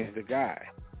him being the guy,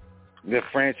 the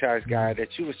franchise guy that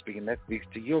you were speaking. That speaks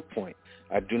to your point.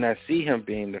 I do not see him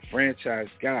being the franchise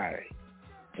guy,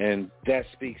 and that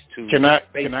speaks to Can I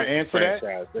answer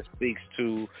franchise. that? That speaks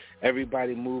to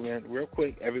everybody moving real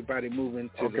quick. Everybody moving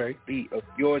to the beat of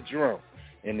your drum,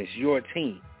 and it's your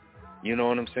team. You know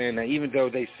what I'm saying? Now, even though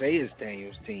they say it's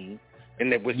Daniel's team,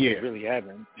 and that which they really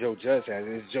haven't, Joe Judge has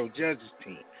it. It's Joe Judge's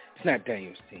team. It's not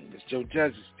Daniel's team. It's Joe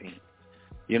Judge's team.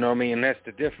 You know what I mean? And that's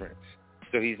the difference.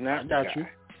 So he's not the guy. You.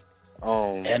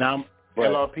 And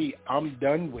LRP, I'm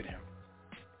done with him.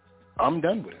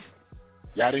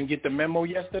 Y'all didn't get the memo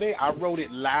yesterday? I wrote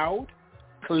it loud,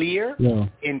 clear,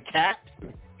 in caps,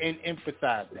 and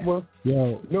emphasized that. Well,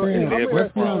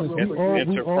 let's be honest.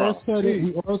 We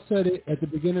all said it at the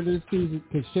beginning of the season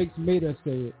because Shakes made us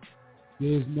say it.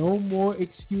 There's no more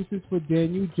excuses for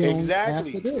Daniel Jones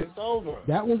after this. It's over.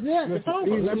 That was it. It's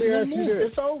over. Let me ask you this.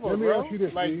 It's over, Let me ask you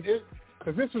this,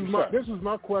 because this is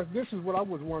my question. This is what I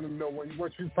was wanting to know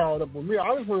once you followed up with me.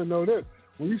 I just want to know this.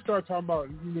 When you start talking about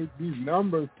these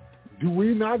numbers, do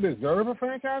we not deserve a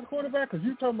franchise quarterback? Because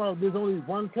you're talking about there's only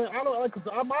one. I don't like.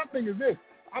 My thing is this.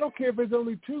 I don't care if there's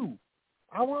only two.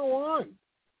 I want one.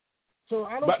 So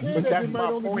I don't care that there might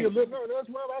only be a little. No, that's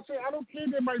what I say. I don't care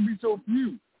there might be so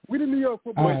few. We the New York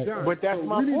football giants. But that's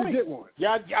my point. We need to get one.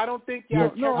 I don't think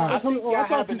y'all. I think y'all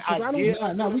have an idea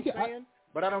of what I'm saying,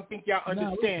 but I don't think y'all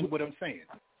understand what I'm saying.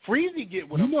 Freezy get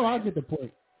what I'm saying. I get the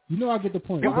point. I get the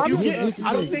point. I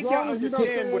don't think y'all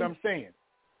understand what I'm saying.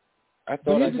 I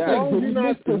thought I got it. We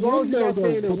missed the window.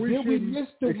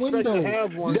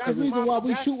 That's the reason why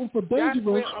we're shooting for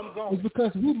dangerous is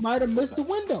because we might have missed the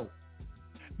window.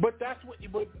 But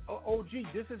OG,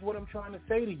 this is what I'm trying to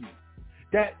say to you.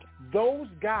 That those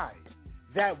guys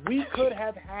that we could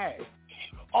have had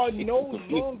are no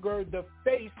longer the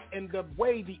face and the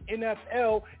way the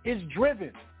NFL is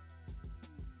driven.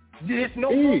 It's no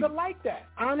longer like that.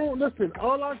 I don't listen.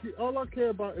 All I care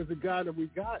about is the guy that we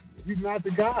got. He's not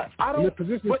the guy. I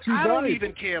don't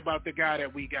even care about the guy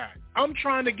that we got. I'm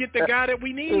trying to get the guy that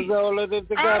we need.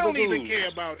 I don't even care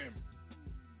about him.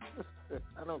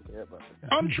 I don't care about the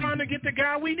guy. I'm trying to get the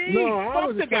guy we need. No, I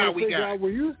was the guy we got.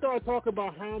 When you start talking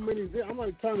about how many, I'm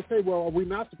like trying to say, well, are we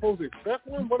not supposed to expect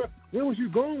one? Where was you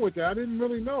going with that? I didn't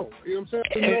really know. You know what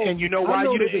I'm saying? And you know why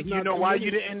you didn't? You know why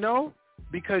you didn't know?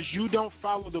 Because you don't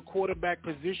follow the quarterback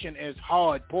position as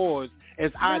hardcore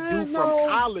as I do from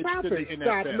college to the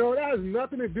NFL. No, that has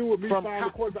nothing to do with me following the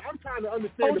quarterback. I'm trying to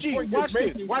understand the point you're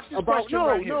making. Watch this question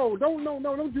right here. No,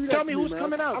 don't do that. Tell me who's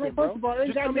coming out. First of all, it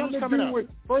ain't got nothing to do with.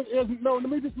 Let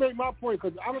me just make my point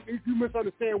because I don't think you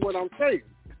misunderstand what I'm saying.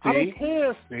 I don't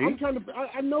care. I'm trying to.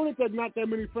 I know that there's not that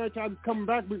many franchises coming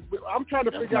back, but I'm trying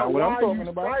to figure out why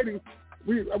you're fighting.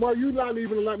 You're not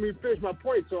even letting me finish my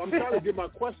point, so I'm trying to get my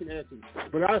question answered.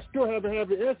 But I still haven't had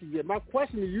the answer yet. My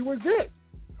question to you is this.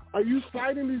 Are you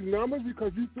citing these numbers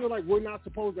because you feel like we're not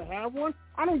supposed to have one?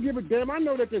 I don't give a damn. I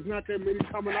know that there's not that many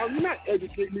coming out. You're not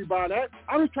educating me by that.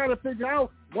 I'm just trying to figure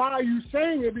out why are you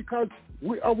saying it because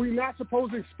are we not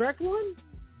supposed to expect one?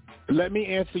 Let me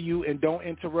answer you and don't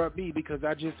interrupt me because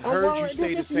I just heard you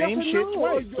say the same shit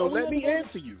twice. So let me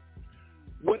answer you.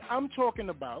 What I'm talking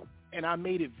about, and I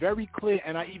made it very clear,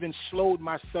 and I even slowed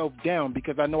myself down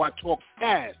because I know I talk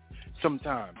fast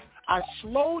sometimes. I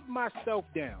slowed myself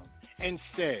down and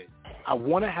said, I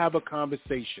want to have a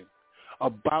conversation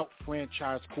about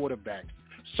franchise quarterbacks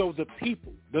so the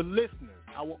people, the listeners,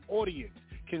 our audience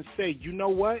can say, you know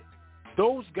what?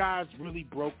 Those guys really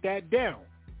broke that down.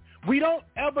 We don't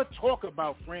ever talk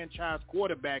about franchise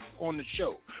quarterbacks on the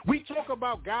show. We talk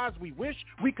about guys we wish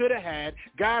we could have had,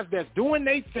 guys that's doing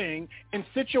their thing in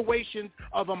situations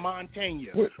of a Montana.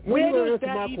 Where does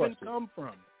that even come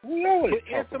from? We always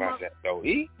talk about that, though,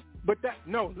 E. But that,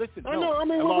 no, listen. I know,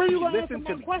 where you going to answer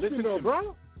my question, though,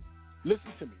 bro?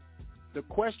 Listen to me. The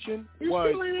question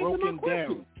was broken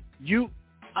down.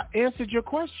 I answered your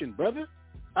question, brother.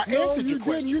 No, you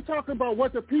didn't. You're talking about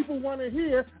what the people want to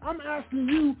hear. I'm asking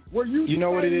you, were you? You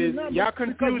know what it is? Y'all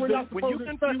confuse when you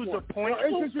confuse a point.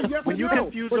 When you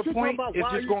confuse a point, it's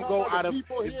just gonna go out of.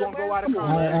 It's gonna go out of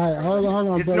context. All right, hold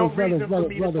on, brothers.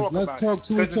 Let's talk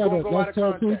to each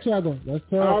other. Let's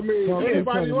talk. I mean,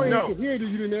 everybody can hear you.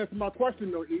 You didn't answer my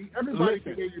question, though, E. Everybody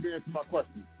can hear you didn't answer my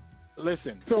question.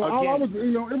 Listen. So again, I was,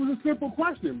 it was a simple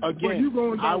question. Again,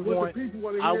 I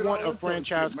want a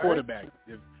franchise quarterback.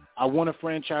 I want a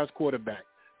franchise quarterback.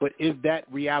 But is that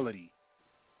reality?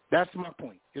 That's my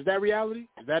point. Is that reality?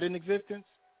 Is that in existence?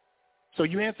 So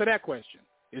you answer that question.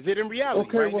 Is it in reality?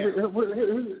 Okay, right well, now?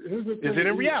 here's the thing. Is it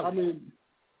in reality? I mean,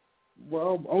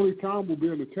 well, only time will be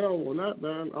able to tell on that,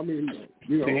 man. I mean,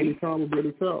 only time will be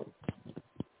able to tell.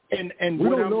 And we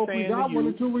what don't I'm know if saying we got to one you,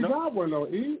 until we got one, though,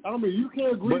 E. I mean, you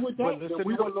can't agree with that. Listen,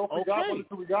 we don't know if we got one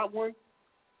until we got one.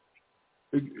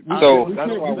 So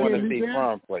that's why I want to see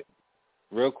Fromm play.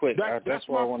 Real quick, that's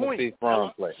why I want to see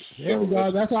Fromm play. There we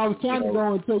go. That's why I was trying to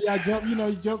go until y'all jumped.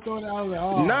 You jumped on it. I was like,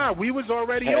 oh. Nah, we was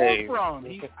already on Fromm.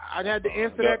 I had to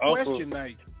answer that question,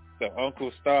 like. The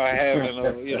uncle start having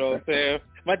a, you know what I'm saying?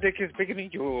 My dick is bigger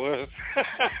than yours.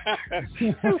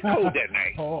 It was cold that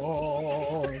night.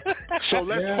 Oh. So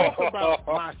let's talk about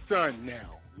my son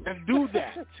now. Let's do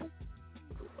that.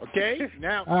 Okay?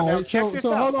 Now, check this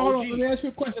out. Hold on. Let me ask you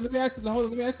a question. Let me ask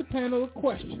the panel a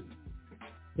question.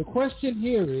 The question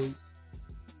here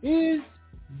is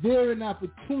there an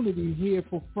opportunity here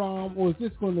for Fromm, or is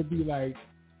this going to be like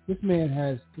this man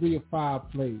has 3 or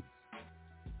 5 plays?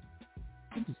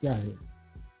 What's this guy here?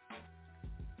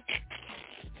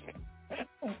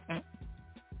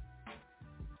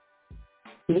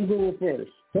 Who's going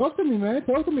first? Talk to me, man.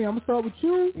 Talk to me. I'm going to start with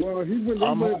you. Well,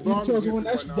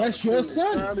 that's your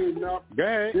son.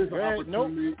 There's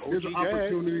an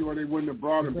opportunity where they wouldn't have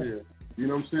brought him here. You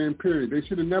know what I'm saying? Period. They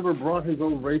should have never brought his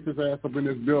old racist ass up in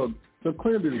this building. So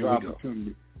clearly there's an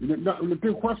opportunity. The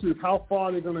big question is how far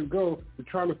are they going to go to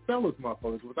try to sell us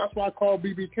motherfuckers. That's why I called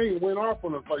BBK and went off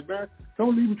on us like, man,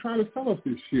 don't even try to sell us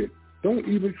this shit. Don't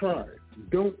even try.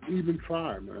 Don't even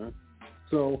try, man.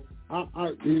 So, I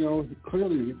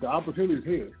clearly the opportunity is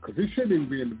here because he shouldn't even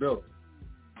be in the building.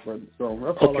 But so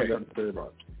that's all I got to say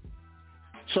about it.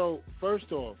 So,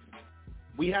 first off,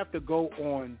 we have to go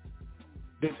on.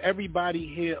 Does everybody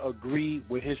here agree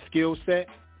with his skill set?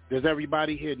 Does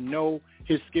everybody here know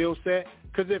his skill set?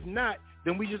 Because if not,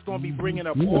 then we just going to be bringing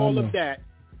up all of that,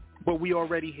 but we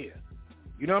already here.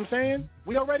 You know what I'm saying?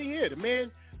 We already here. The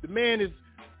man is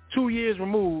 2 years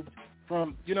removed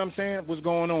from, you know what I'm saying, what's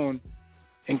going on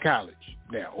in college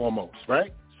now, almost,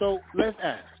 right? So let's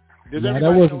ask. Does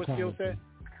everybody know his skill set?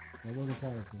 That wasn't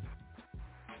policy.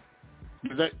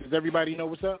 Does everybody know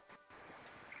what's up?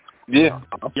 Yeah.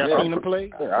 Y'all seen him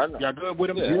play? Yeah, I know. Y'all good with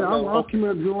him? Yeah, I'm watching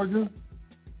at Georgia.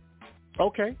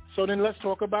 Okay, so then let's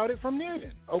talk about it from there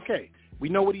then. Okay, we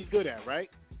know what he's good at, right?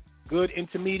 Good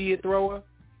intermediate thrower,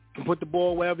 can put the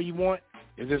ball wherever you want.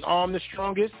 Is his arm the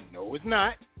strongest? No, it's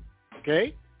not.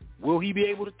 Okay, will he be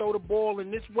able to throw the ball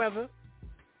in this weather?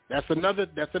 That's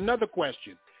another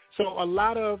question. So a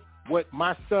lot of what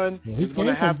my son is going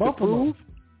to have to prove.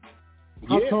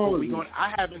 How tall is he?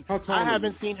 I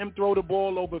haven't seen him throw the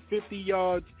ball over 50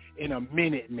 yards in a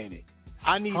minute.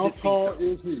 I need How to see tall something.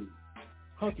 is he?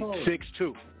 How tall?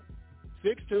 6'2".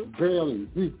 6'2". Barely.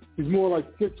 He's more like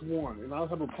 6'1", and I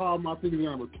have a problem. I think he's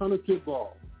going to have a ton of kick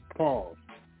balls. Pause.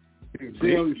 He's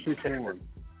barely 6'1".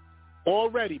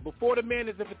 Already, before the man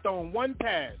has ever thrown one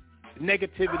pass,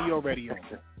 negativity already on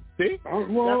him. See?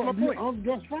 Well, that's my point.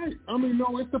 That's right. I mean,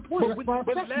 no, it's the point.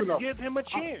 But let's give him a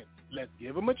chance. Let's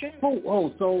give him a chance.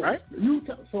 So right?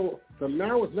 So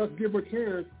now it's let's give him a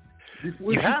chance.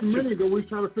 Before, you have a minute ago, we were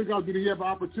trying to figure out did he have an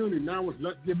opportunity. Now it's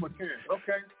let's give him a chance.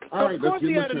 Okay. All right. Of course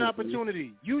he had an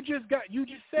opportunity. You just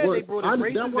said they brought his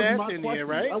racist ass in here,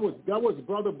 right? That was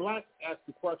Brother Black asked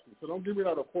the question. So don't give me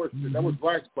that a question. Mm-hmm. That was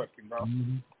Black's question, bro.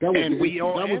 Mm-hmm. That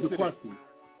was the question.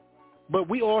 But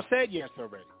we all said yes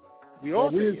already. We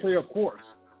didn't say of course.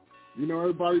 You know,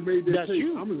 everybody made their case.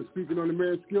 I'm just speaking on the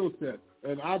man's skill set.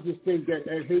 And I just think that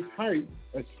at his height,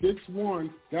 at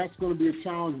 6'1", that's going to be a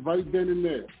challenge right then and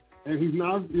there. And he's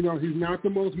not the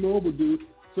most mobile dude.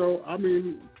 So, I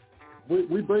mean,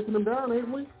 we breaking him down,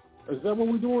 ain't we? Is that what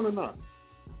we're doing or not?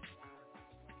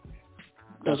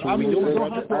 That's what we do. We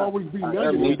don't have to always be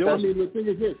negative. I mean, the thing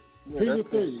is this. Here's the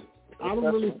thing. I don't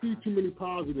really see too many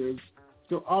positives.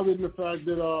 So other than the fact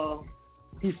that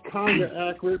he's kind of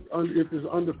accurate if it's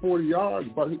under 40 yards,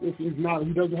 but if he's not,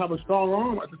 he doesn't have a strong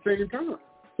arm at the same time.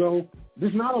 So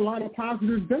there's not a lot of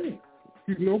positives there.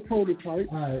 He's no prototype.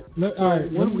 All right. Let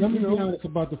me be honest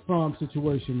about the Fromm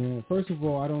situation, man. First of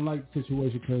all, I don't like the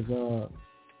situation because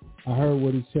I heard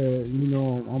what he said. You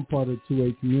know, I'm part of the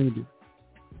 2A community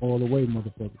all the way,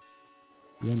 motherfucker.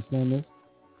 You understand this?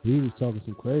 He was talking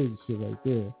some crazy shit right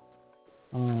there.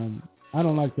 I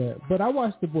don't like that. But I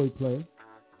watched the boy play.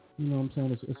 You know what I'm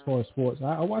saying, as far as sports.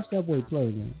 I watched that boy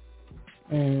play, man.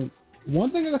 And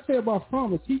one thing I gotta say about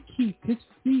Fromm is his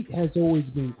feet has always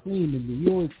been clean to me. He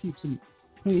always keeps them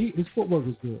clean. His footwork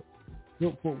is good.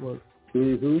 Good footwork.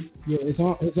 Mm-hmm. Yeah,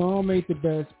 his arm ain't the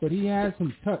best, but he has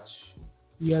some touch.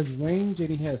 He has range and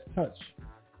he has touch.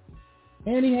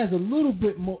 And he has a little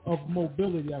bit of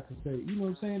mobility, I could say. You know what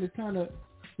I'm saying? It's kind of,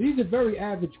 he's a very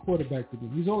average quarterback to me.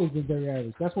 He's always been very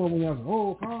average. That's why when I was like,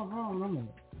 oh, Crom, I'm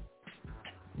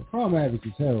like, Crom average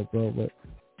as hell, bro, but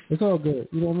it's all good.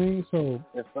 You know what I mean? So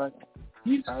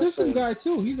he's a system guy,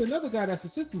 too. He's another guy that's a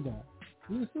system guy.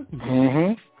 He's a system guy.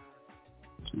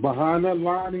 Mm-hmm. Behind that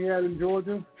line he had in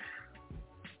Georgia,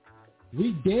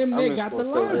 we damn near got the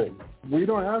line. We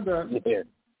don't have that. Yeah.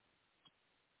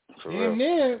 Damn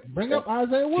near. Bring up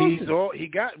Isaiah Wilson. He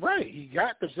got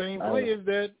the same players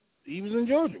that he was in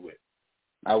Georgia with.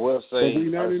 I will say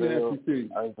Isaiah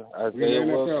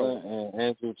Wilson and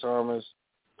Andrew Thomas.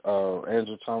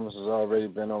 Andrew Thomas has already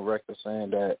been on record saying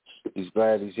that he's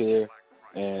glad he's here,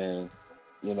 and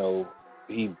you know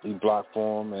he blocked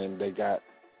for him, and they got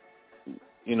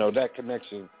that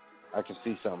connection. I can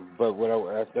see something, but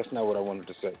that's not what I wanted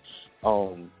to say.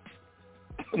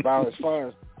 About as far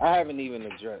as I haven't even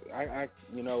addressed, I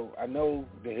know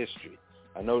the history.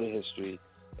 I know the history,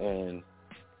 and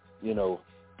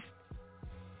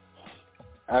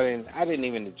I didn't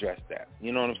even address that.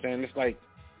 You know what I'm saying? It's like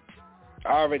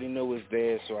I already know it's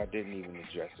there, so I didn't even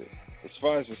address it. As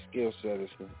far as the skill set is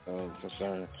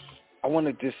concerned, I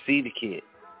wanted to see the kid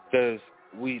because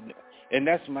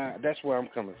that's where I'm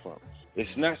coming from.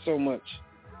 It's not so much,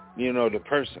 the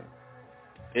person.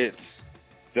 It's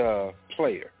the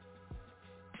player,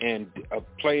 and a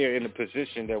player in a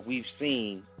position that we've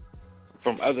seen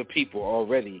from other people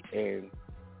already, and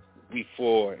we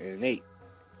 4-8.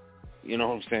 You know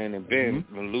what I'm saying? And Ben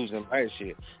been losing last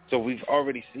year. So we've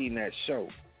already seen that show.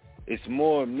 It's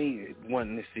more me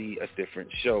wanting to see a different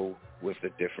show with a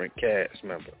different cast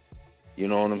member. You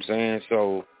know what I'm saying?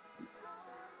 So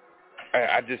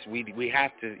we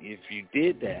have to, if you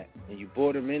did that and you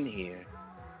brought him in here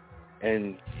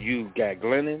and you got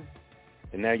Glennon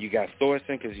and now you got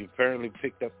Thorson because you apparently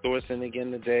picked up Thorson again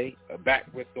today, back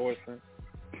with Thorson.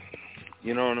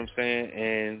 You know what I'm saying?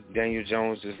 And Daniel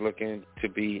Jones is looking to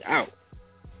be out.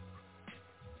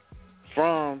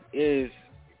 Fromm is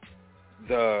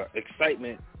the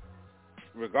excitement,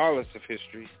 regardless of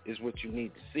history, is what you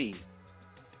need to see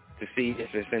if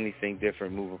there's anything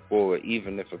different moving forward,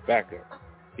 even if a backup.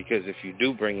 Because if you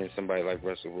do bring in somebody like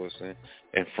Russell Wilson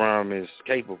and Fromm is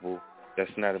capable, that's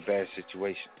not a bad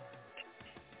situation.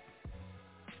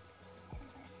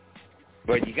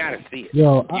 But you got to see it. You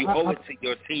owe it to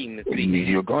your team to see it.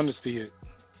 You're going to see it.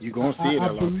 You're going to see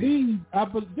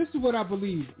it. This is what I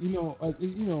believe.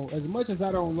 As much as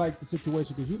I don't like the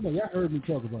situation, because y'all heard me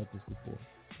talk about this before.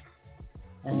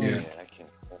 I can't stand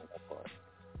that part.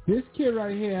 This kid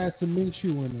right here has some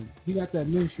Minshew in him. He got that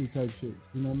Minshew type shit.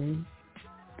 You know what I mean?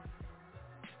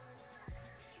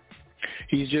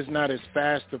 He's just not as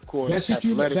fast, of course. That's what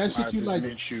you like.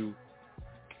 Minshew.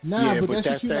 Nah, yeah, but that's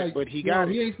what you like. But he got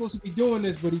it. He ain't supposed to be doing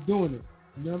this, but he's doing it.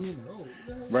 You know what I mean?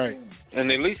 Right.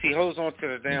 And at least he holds on to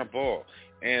the damn ball.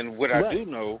 And what I do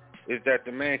know is that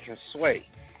the man can sway.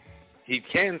 He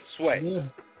can sway. Yeah.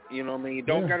 You know what I mean? You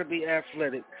don't got to be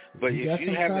athletic, but he if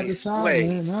you have a sway,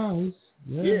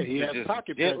 he has just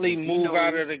pocket gently presence. move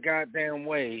out of the goddamn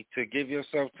way to give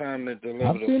yourself time to deliver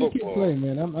I've the seen football. The kid play,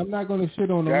 man. I'm not going to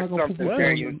shit on him. That's I'm not going to something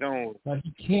Daniel Jones. Like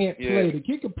he can't play. The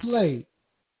kid can play,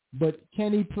 but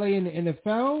can he play in the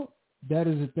NFL? That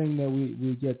is a thing that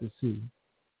we get to see.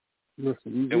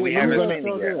 Listen, and we haven't seen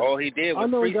it yet. All he did was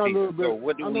preseason. So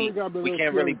what do we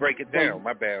can't really break it down.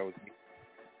 My bad.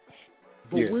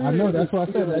 I know. That's why I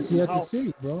said that's yet to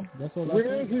see, bro. That's all.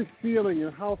 Where is his ceiling,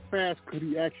 and how fast could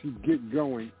he actually get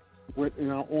going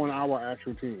on our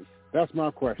actual team? That's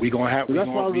my question. We're going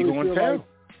to tell. Like,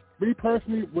 me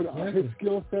personally, with his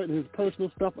skill set and his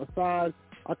personal stuff aside,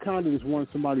 I kind of just want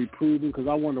somebody proven because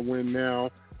I want to win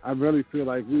now. I really feel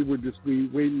like we would just be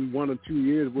waiting 1 or 2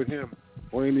 years with him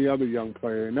or any other young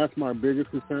player, and that's my biggest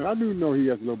concern. I do know he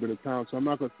has a little bit of talent, so I'm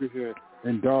not going to sit here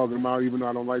and dog him out, even though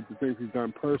I don't like the things he's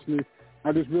done personally.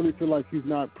 I just really feel like he's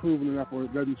not proven enough or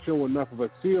doesn't show enough of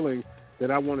a ceiling that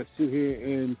I want to sit here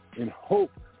and hope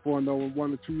for another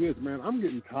 1 or 2 years. Man, I'm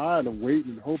getting tired of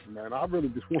waiting and hoping, man. I really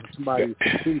just want somebody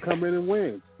who can come in and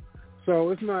win.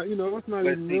 So it's not, it's not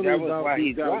even really about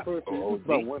he dropped. It's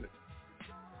about winning.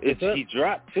 He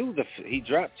dropped to the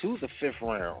 5th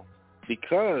round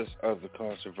because of the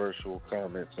controversial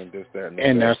comments and this, that,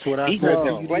 and that's what I said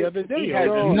to you the other day. He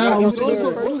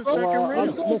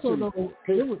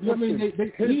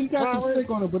got some stick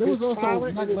on it, but it was also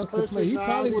lackluster play. He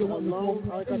probably would have won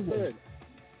like I said,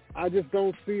 I just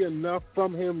don't see enough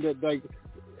from him that, like,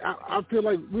 I feel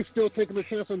like we're still taking a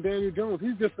chance on Daniel Jones.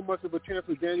 He's just as much of a chance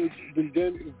as Daniel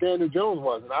Jones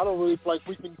was, and I don't really feel like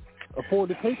we can afford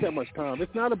to take that much time.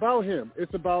 It's not about him.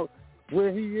 It's about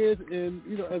where he is, and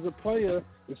as a player,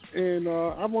 and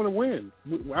I want to win.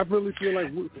 I really feel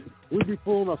like we'd be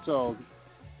fooling ourselves.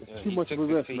 It's too much of a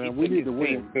risk, man. We need to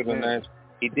win.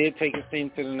 He did take his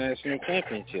team to the national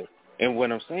championship, and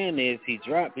what I'm saying is he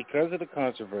dropped because of the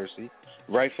controversy,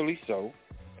 rightfully so.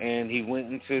 And he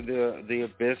went into the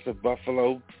abyss of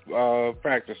Buffalo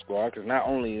practice squad, because not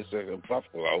only is it a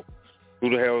Buffalo, who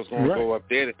the hell is going to go up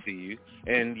there to see you?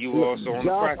 And you were also on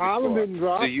the practice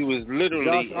squad. So you was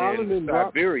literally in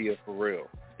Siberia for real.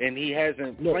 And he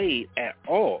hasn't played at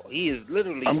all. He is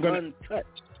literally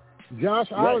untouched.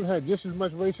 Josh Allen had just as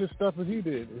much racist stuff as he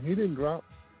did, and he didn't drop.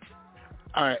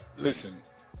 All right, listen.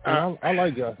 I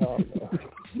like Josh Allen.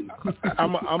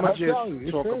 I'm gonna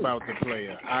just talk about the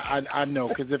player. I know,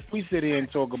 because if we sit here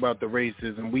and talk about the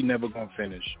racism, we never gonna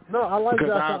finish. No, I like Josh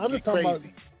Allen. I'm just talking about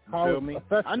how you feel me?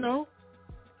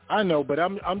 I know, but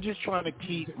I'm just trying to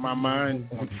keep my mind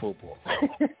on football.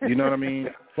 You know what I mean?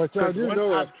 Because once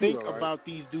I think about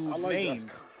these dudes'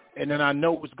 names, and then I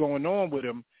know what's going on with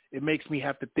them, it makes me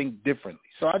have to think differently.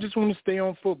 So I just want to stay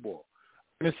on football.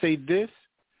 I'm going to say this,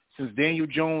 since Daniel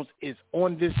Jones is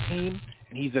on this team,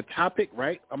 and he's a topic,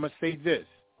 right? I'm going to say this.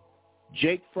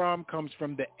 Jake Fromm comes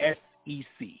from the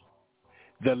SEC.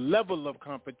 The level of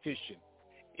competition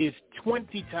is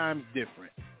 20 times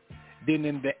different than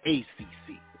in the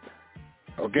ACC.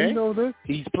 Okay? You know this?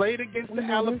 He's played against the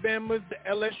Alabamas, the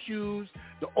LSUs,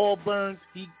 the Auburns.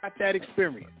 He got that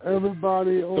experience.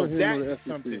 Everybody on here with the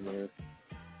SEC, something. Man.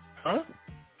 Huh?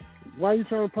 Why are you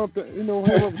trying to pump the,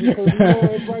 head up? Because,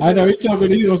 I know, he's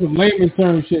talking some layman's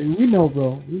term shit. We know,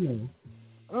 bro. We know.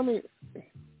 I mean,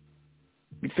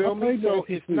 you feel me? So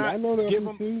it's not, I know the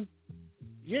SEC.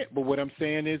 Yeah, but what I'm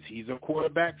saying is he's a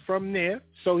quarterback from there,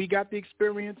 so he got the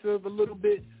experience of a little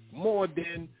bit more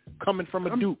than coming from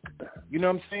a Duke. You know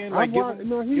what I'm saying? Like, give him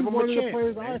one a of the chance,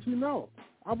 players man. I actually know.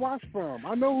 I watched Fromm.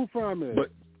 I know who Fromm is.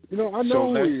 But, I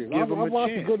know who he is. I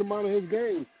watched chance. a good amount of his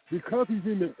games because he's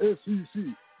in the SEC.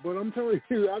 But I'm telling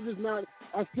you,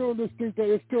 I still just think that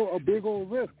it's still a big old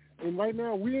risk. And right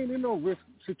now, we ain't in no risk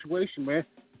situation, man.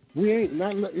 We ain't,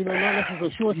 not unless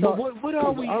it's a short shot. What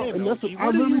are we in? What do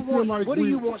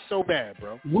you want so bad,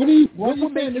 bro? What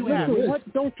make you happy?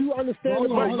 What don't you understand? That's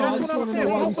what I'm saying.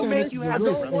 What will make you happy?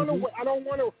 I don't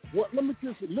want to. Let me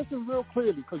just listen real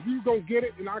clearly, because you don't get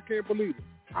it, and I can't believe it.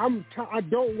 I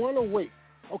don't want to wait.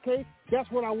 Okay, that's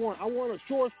what I want. I want a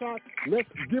short shot. Let's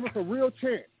give us a real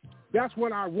chance. That's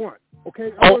what I want.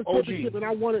 Okay, I want a championship, and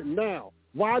I want it now.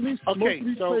 Why these? Okay,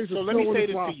 so let me say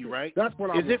this to you, right? That's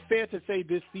what I want. Is it fair to say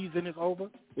this season is over?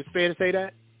 It's fair to say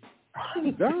that?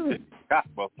 I'm done.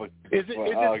 Is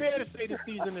it fair to say the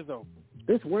season is over?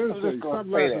 It's Wednesday. Stop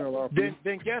laughing.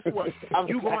 Then guess what?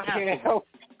 You're going to have to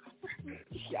wait.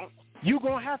 You're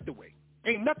going to have to wait.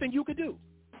 Ain't nothing you could do.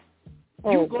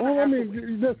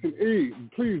 Listen, E,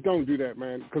 please don't do that,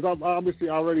 man, because I obviously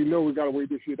already know we got to wait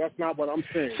this year. That's not what I'm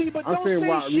saying. See, but I'm don't saying say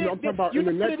why. shit. I'm talking about in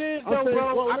the next.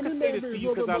 I can say this to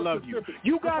you because I love you.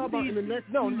 You got these.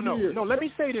 No. Let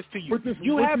me say this to you.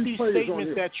 You have these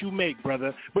statements that you make,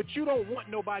 brother, but you don't want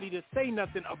nobody to say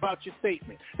nothing about your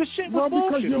statement. This shit was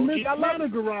bullshit, OG. I love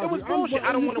it. It was bullshit.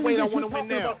 I don't want to wait. I want to win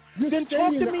now. Then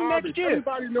talk to me next year.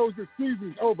 Everybody knows the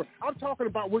season's over. I'm talking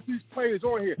about with these players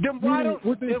on here. Then why don't?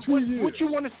 Within 2 years. What you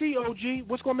want to see, OG?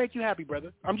 What's going to make you happy,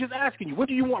 brother? I'm just asking you. What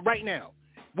do you want right now?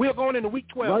 We're going into week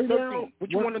 12, 13. What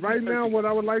you want to do? Right now, what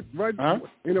I would like,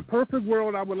 in a perfect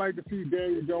world, I would like to see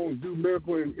Daniel Jones do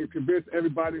miracle and convince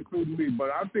everybody, including me. But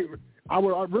I'd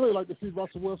really like to see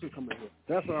Russell Wilson come in here.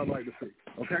 That's what I'd like to see.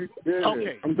 Okay? Yeah,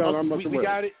 okay. I'm done. We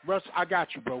got it. I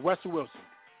got you, bro. Russell Wilson.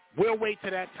 We'll wait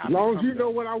till that time. As long as you know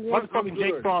what I want. Motherfucking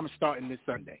Jake Fromm is starting this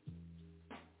Sunday.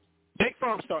 Jake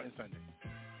Fromm starting Sunday.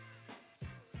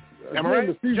 Am I right?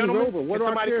 The season's over. What do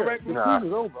I care? Correct me? The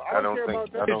season's over. I don't care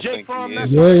about that. Is Jake Fromm not?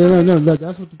 No.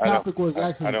 That's what the topic was,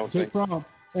 actually. Jake Fromm.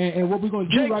 And what we're going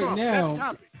to do right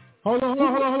now. Hold on.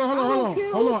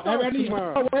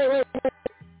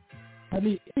 I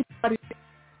need everybody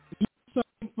to do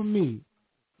something for me.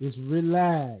 Just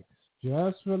relax.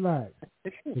 Just relax.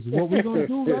 Because what we're going to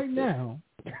do right now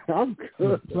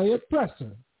is play a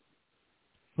presser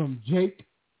from Jake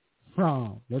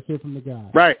Fromm. Let's hear from the guy.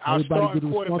 Right. Everybody do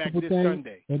the quarterback this thing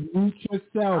Sunday. And mute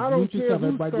yourself. I don't care who's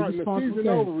Everybody starting. The season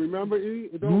over. Remember, E?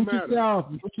 It don't matter.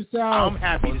 Mute yourself. I'm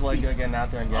happy. It's like getting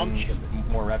out there and getting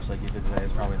more reps like you did today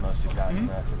is probably most you've gotten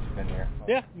since you've been here.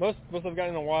 Yeah, most I've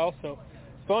gotten in a while, so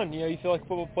it's fun. You feel like a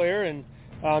football player, and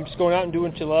just going out and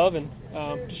doing what you love, and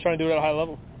just trying to do it at a high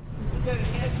level.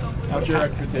 What's your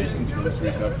expectations for this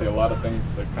week? Obviously, a lot of things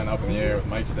are kind of up in the air with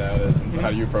Mike's status. And how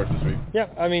do you approach this week? Yeah,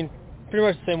 I mean, pretty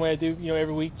much the same way I do,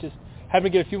 every week. Just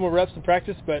having to get a few more reps in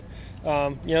practice, but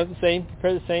the same,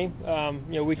 prepare the same,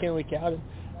 week in, week out,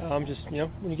 and just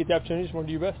when you get the opportunity, just want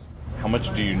to do your best. How much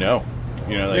do you know?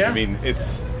 I mean, it's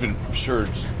been, I'm sure,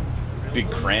 just a big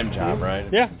cram job, right?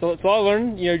 Yeah, so it's all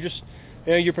learning.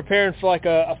 You're preparing for like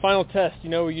a final test.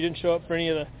 Where you didn't show up for any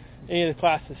of the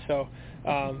classes. So,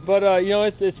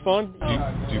 it's fun.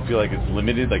 Do you feel like it's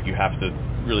limited? Like you have to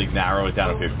really narrow it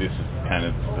down. Okay, this is kind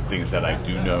of the things that I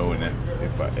do know, and then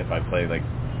if I play like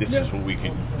this is what we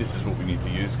need to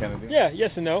use, kind of thing. Yeah,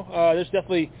 yes and no. There's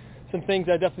definitely some things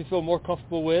I definitely feel more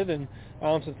comfortable with, and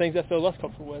some things I feel less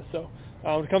comfortable with. So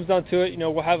when it comes down to it,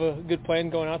 we'll have a good plan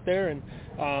going out there, and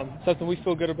something we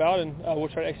feel good about, and we'll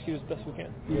try to execute as best we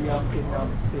can. In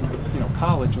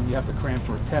college, when you have to cram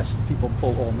for a test, people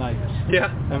pull all nighters. Yeah.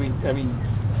 I mean,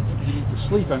 you need to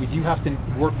sleep. I mean, do you have to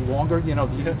work longer? Do you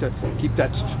need to keep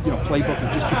that playbook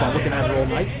and just keep on looking at it all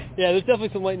night? Yeah, there's definitely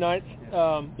some late nights.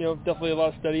 Definitely a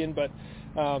lot of studying, but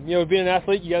being an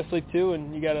athlete, you got to sleep too,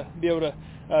 and you got to be able to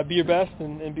be your best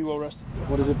and be well rested.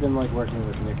 What has it been like working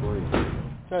with Nick Williams?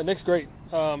 Nick's great.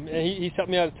 And he's helped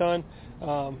me out a ton.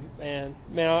 And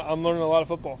man, I'm learning a lot of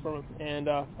football from him, and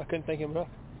I couldn't thank him enough.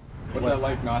 What's that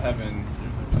like not having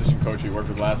the position coach you worked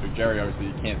with last week, Jerry? Obviously,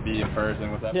 you can't be in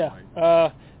person. What's that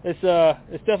like?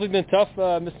 It's definitely been tough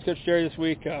missing Coach Jerry this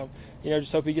week.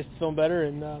 Just hope he gets to feeling better,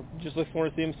 and just look forward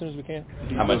to see him as soon as we can.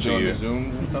 How much are you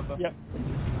Zoom and stuff? Yep.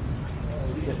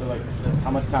 How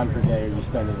much time per day are you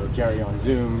spending with Jerry on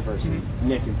Zoom versus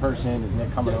Nick in person? Is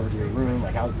Nick coming over to your room?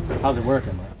 Like, how's it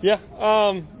working? Yeah,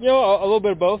 a little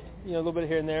bit of both. A little bit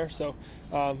here and there. So,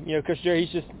 Coach Jerry,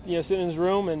 he's just sitting in his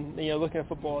room and looking at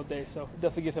football all day. So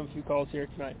definitely give him a few calls here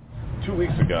tonight. 2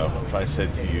 weeks ago, if I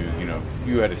said to you,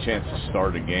 you had a chance to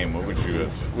start a game, what would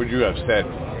you have said?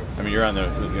 I mean, you're on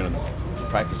the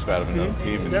practice squad of another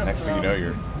team, and the next thing you know,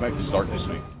 you might be starting this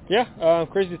week. Yeah,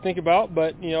 crazy to think about,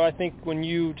 but I think when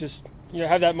you just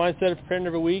have that mindset of preparing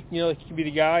every week, like you can be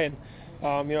the guy, and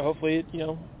hopefully it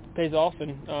pays off,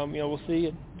 and we'll see,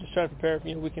 and just try to prepare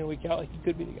week in and week out like you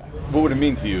could be the guy. What would it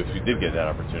mean to you if you did get that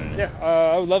opportunity? Yeah,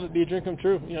 I would love it to be a dream come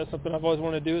true. Something I've always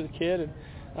wanted to do as a kid,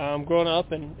 and growing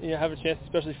up, and have a chance,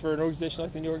 especially for an organization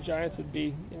like the New York Giants, would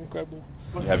be incredible.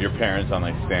 You have your parents on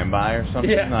like standby or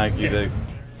something?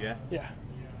 Yeah. Yeah.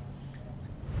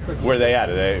 Where are they at?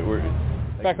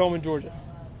 Back home in Georgia.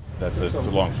 That's a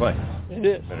long flight. It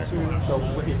is. So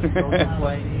if you go on a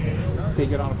plane, they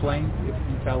get on a plane. If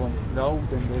you tell them no,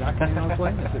 then they're not getting on a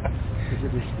plane. Is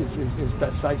it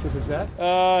that decisive as that?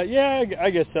 Yeah, I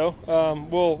guess so.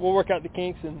 We'll work out the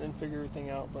kinks and figure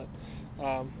everything out. But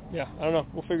I don't know.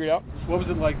 We'll figure it out. What was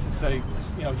it like to say,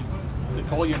 they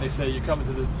call you and they say you're coming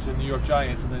to the New York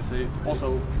Giants, and they say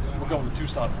also we're going to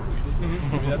Tucson for a week.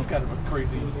 Mm-hmm. I mean, that's kind of a crazy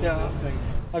thing.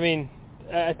 I mean,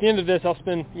 at the end of this, I'll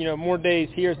spend more days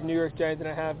here as the New York Giants than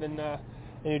I have in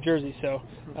New Jersey. So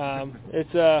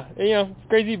it's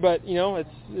crazy, but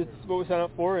it's what we signed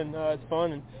up for, and it's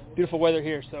fun and beautiful weather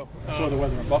here. So the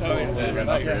weather in Buffalo.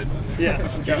 Yeah.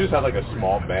 Do you just have like a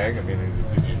small bag? I mean,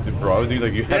 did bro do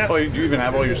like do you even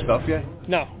have all your stuff yet?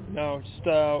 No, just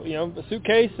a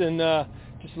suitcase and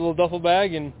just a little duffel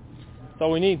bag, and that's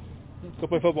all we need. Let's go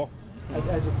play football.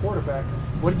 As a quarterback,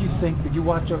 what did you think? Did you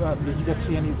watch? Did you get to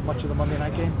see much of the Monday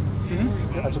night game?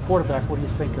 Mm-hmm. As a quarterback, what do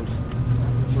you think of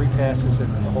 3 passes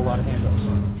and a whole lot of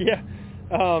handoffs? Yeah,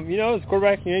 as a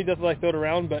quarterback, he doesn't like throw it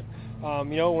around, but a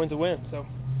win's a win. So,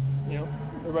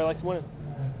 everybody likes winning.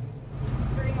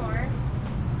 3 more.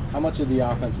 How much of the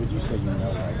offense would you say you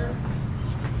know right now?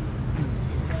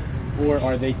 Or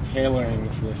are they tailoring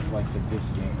this like to this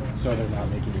game so they're not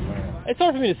making you learn? It's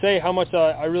hard for me to say how much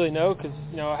I really know because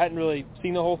I hadn't really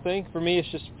seen the whole thing. For me, it's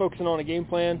just focusing on a game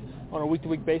plan on a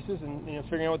week-to-week basis and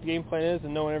figuring out what the game plan is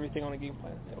and knowing everything on a game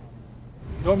plan. So.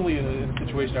 Normally in a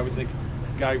situation, I would think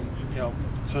guy,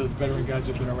 sort of the veteran guys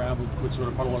that have been around would sort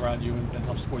of huddle around you and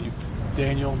help support you.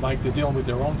 Daniel, Mike, they're dealing with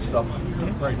their own stuff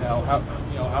right now.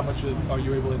 How much are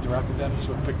you able to interact with them and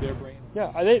sort of pick their brain?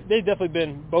 Yeah, they've definitely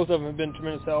been, both of them have been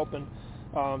tremendous help, and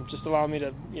just allowing me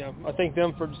to, I thank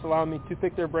them for just allowing me to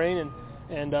pick their brain and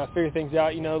figure things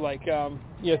out,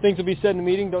 things will be said in the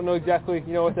meeting, don't know exactly,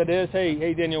 what that is.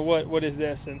 Hey, Daniel, what is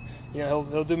this? And,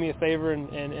 he'll do me a favor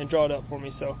and draw it up for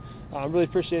me. So I really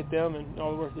appreciate them and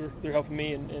all the work they're helping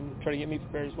me and trying to get me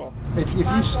prepared as well. If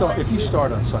you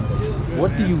start on Sunday,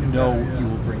 what do you know you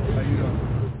will bring to the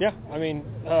field? Yeah, I mean,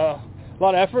 a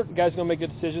lot of effort. The guys are going to make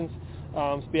good decisions,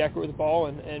 be accurate with the ball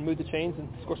and move the chains and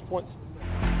score some points.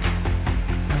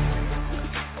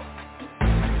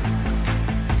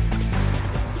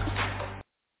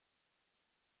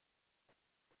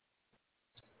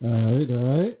 All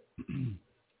right.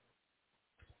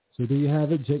 So there you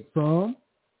have it, Jake Fromm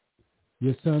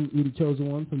Your son, Edie Chosen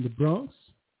One from the Bronx.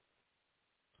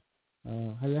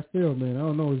 How y'all feel, man? I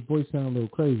don't know. His voice sounds a little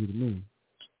crazy to me.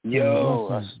 Yo,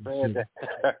 I said that.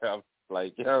 I was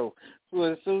like, yo,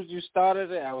 as soon as you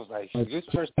started it, I was like, this is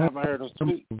the first time I heard him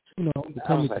speak.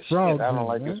 I was like, shit, I don't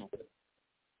like his voice.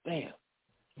 Damn.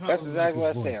 That's exactly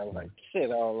what I said. I was like, shit,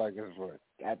 I don't like his voice.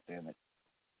 God damn it.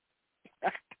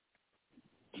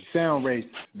 You sound racist.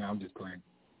 No, I'm just playing.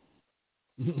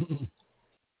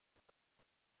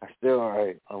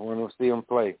 I want to see him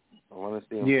play.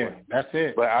 Yeah, that's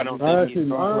it. But I don't I think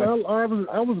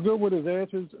was good with his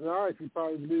answers. I actually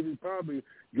probably believe he probably,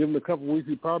 give him a couple weeks,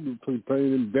 he probably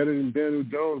playing him better than Daniel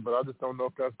Jones, but I just don't know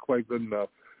if that's quite good enough.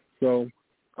 So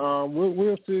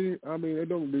we'll see. I mean, it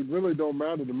really don't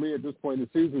matter to me at this point. The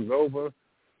season's over,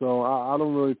 so I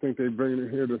don't really think they bring him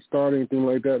here to start anything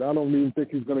like that. I don't even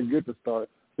think he's going to get the start.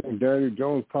 I think Daniel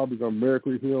Jones probably going to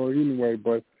miracle heal anyway,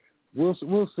 but we'll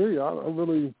see.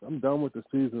 I'm done with the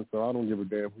season, so I don't give a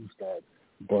damn who starts.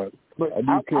 But I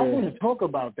want to talk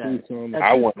about that. At this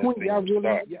point,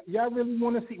 y'all really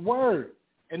want to see word,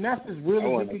 and that's as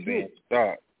real as it can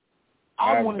get.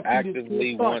 I want to see this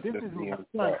kid start. This is my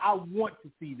son. I want to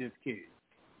see this kid.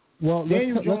 Well,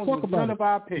 let's talk about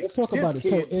it. Let's talk about it.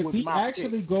 So if he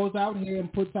actually goes out here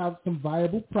and puts out some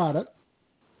viable product,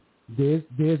 there's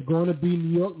going to be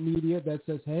New York media that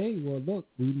says, hey, well, look,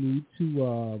 we need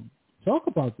to talk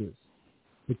about this.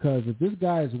 Because if this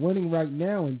guy is winning right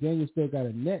now and Daniel still got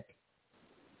a neck,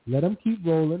 let him keep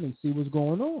rolling and see what's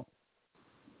going on.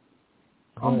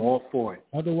 I'm all for it.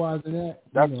 Otherwise than that,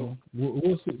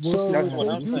 we'll see. That's what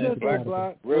I'm saying,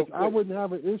 Black. I wouldn't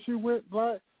have an issue with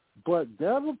Black, but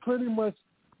that would pretty much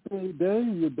say,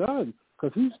 Daniel, you're done.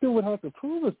 Because he still would have to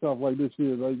prove himself like this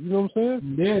year. Like, you know what I'm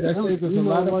saying? Yeah, that's it. There's a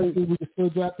lot of things we could still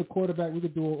draft the quarterback. We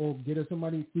could do or get us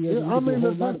somebody. I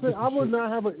would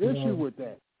not have an issue with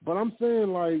that. But I'm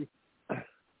saying, like,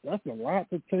 that's a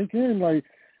lot to take in. Like,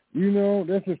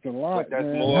 that's just a lot,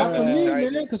 man. Not for me,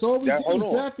 man, because all we did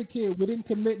was draft the kid. We didn't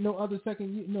commit no other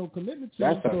second, commitment to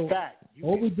him. That's a fact.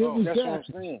 All we did was draft. That's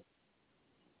what I'm saying.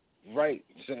 Right.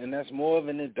 So, and that's more of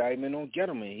an indictment on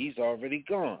Gettleman. He's already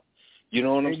gone. You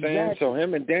know what I'm saying? So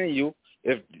him and Daniel,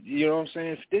 if you know what I'm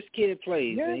saying, if this kid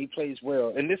plays and he plays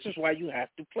well, and this is why you have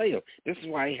to play him. This is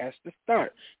why he has to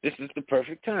start. This is the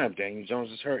perfect time. Daniel Jones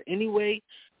is hurt anyway.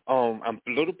 I'm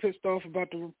a little pissed off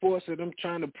about the reports of them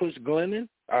trying to push Glennon,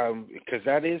 because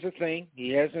that is a thing. He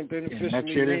hasn't been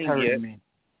officially named yet. Me.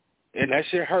 And that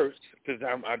shit hurts because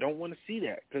I don't want to see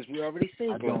that because we already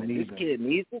seen Glennon. This kid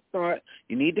needs to start.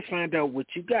 You need to find out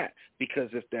what you got, because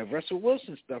if that Russell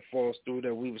Wilson stuff falls through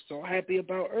that we were so happy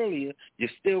about earlier, you're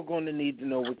still going to need to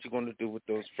know what you're going to do with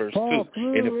those first two.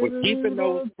 And if we're keeping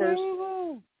those first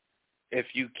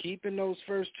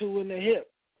two in the hip,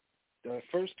 the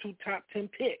first two top 10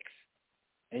 picks,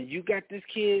 and you got this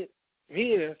kid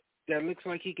here that looks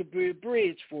like he could be a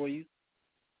bridge for you.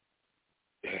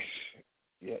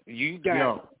 Yeah, you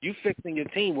fixing your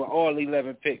team with all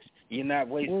 11 picks. You're not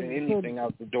wasting anything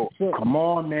out the door. Come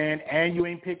on, man, and you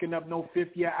ain't picking up no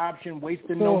fifth-year option,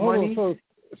 wasting no money.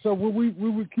 So will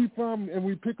we keep him and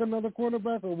we pick another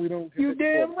quarterback, or we don't? You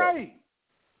damn right.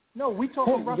 No, we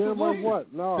talking Russell Wilson.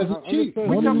 What? No, we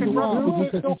talking Russell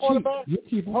Wilson quarterback.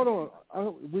 Hold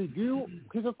on, we do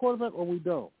pick a quarterback or we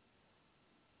don't?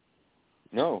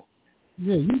 No.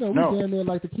 Yeah, we down there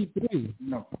like to keep three.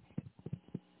 No.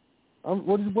 What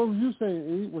were you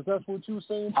saying, E? Was that what you were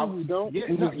saying? We don't?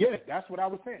 Yeah, that's what I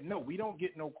was saying. No, we don't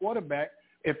get no quarterback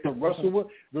if the Russell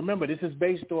Wilson. Remember, this is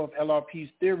based off LRP's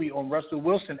theory on Russell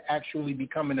Wilson actually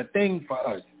becoming a thing for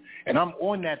us. And I'm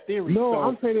on that theory. No, so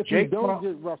I'm saying if we don't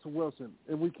get Russell Wilson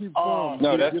and we keep going.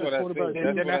 No, that's what I said.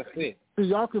 That's what I said. See,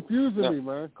 y'all confusing me,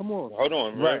 man. Come on. Hold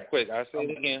on, real quick. I'll say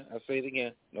it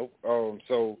again. Nope.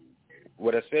 So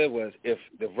what I said was, if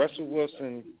the Russell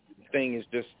Wilson thing is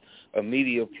just a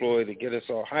media ploy to get us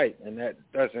all hyped, and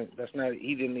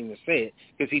he didn't even say it,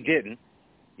 because he didn't.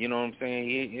 You know what I'm saying?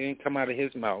 He didn't come out of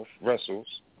his mouth, Russell's.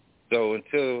 So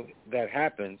until that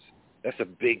happens, that's a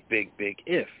big, big, big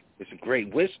if. It's a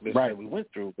great wish list that we went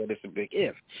through, but it's a big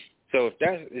if. So if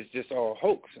that is just all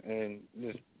hoax and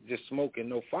just smoke and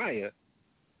no fire,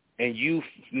 and you've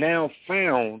now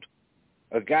found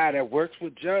a guy that works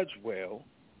with Judge well,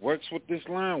 works with this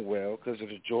line well because of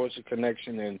the Georgia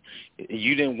connection, and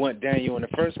you didn't want Daniel in the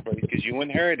first place because you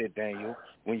inherited Daniel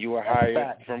when you were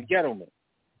hired from Gettleman.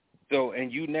 So,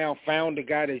 and you now found a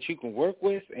guy that you can work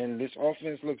with, and this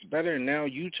offense looks better, and now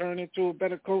you turn into a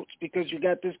better coach because you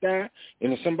got this guy,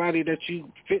 and it's somebody that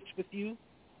you fits with you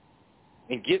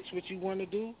and gets what you want to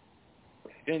do,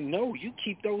 then no, you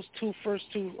keep those first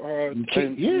two. You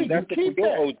keep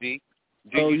that. OG.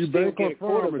 Do you still bank get on a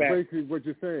Fromm is quarterback? basically what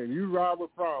you're saying. You ride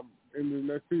with Fromm in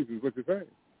the next season is what you're saying.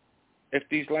 If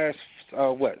these last,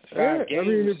 5 Yeah, games I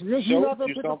mean, if you're showed not going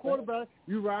you to pick a something? quarterback,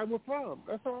 you ride with Fromm.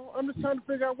 That's all. I'm just trying to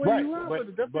figure out where you at with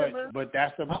it. That's it, man. But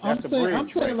that's a I'm saying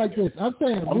bridge. like this. I'm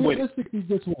saying I'm realistically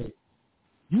this way.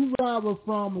 You ride with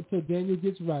Fromm until Daniel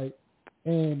gets right,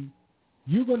 and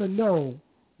you're going to know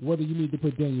whether you need to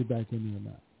put Daniel back in there or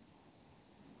not.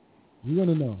 You're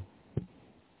going to know.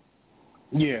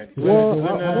 Yeah. Well,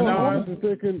 I was just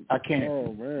thinking. I can't.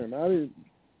 Oh, man. I didn't.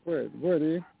 Where,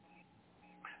 dude?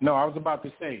 No, I was about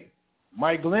to say,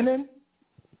 Mike Glennon,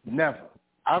 never.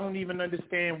 I don't even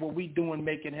understand what we doing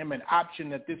making him an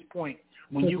option at this point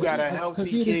when you got a healthy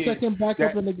kid. Because he's the second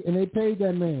backup and they paid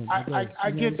that man. I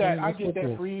get that. I get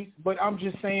that, Freeze. But I'm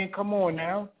just saying, come on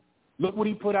now. Look what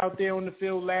he put out there on the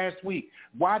field last week.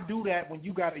 Why do that when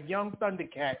you got a young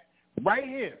Thundercat right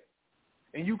here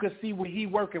and you can see what he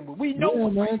working with? We know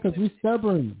man, because we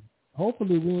stubborn.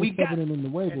 Hopefully we ain't stubborn in the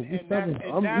way, but we stubborn.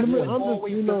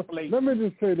 Let me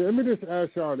just say that. Let me just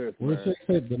ask y'all this.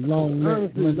 Honestly,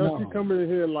 don't you come in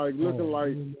here looking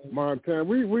like Montana?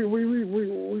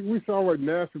 We saw what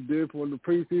Nashville did for the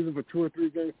preseason for 2 or 3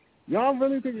 games. Y'all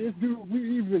really think this dude?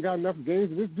 We even got enough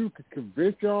games. This dude could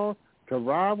convince y'all to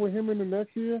ride with him in the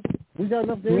next year. We got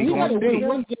enough games. We got to win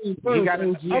one game first.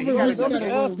 I'm just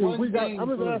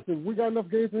asking. We got enough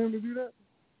games for him to do that?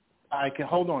 I can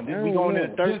hold on. We going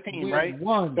into 13, right?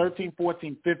 13,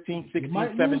 14, 15,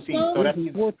 16, 17. So that's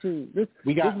 14. This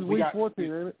is week 14,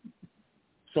 ain't it?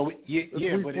 So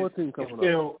yeah,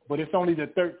 but it's only the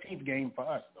 13th game for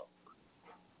us though.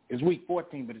 It's week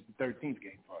 14, but it's the 13th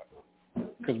game for us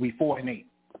because we 4-8.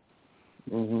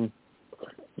 Mm-hmm.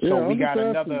 So we got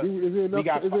another.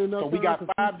 We got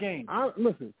 5 games.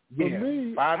 Listen, for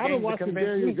me, I've been watching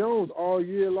Daniel Jones all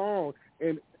year long,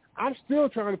 and I'm still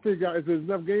trying to figure out if there's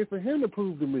enough games for him to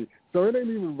prove to me. So it ain't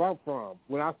even about Fromm.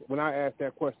 When I ask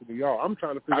that question to y'all, I'm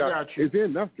trying to figure out is there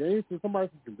enough games for somebody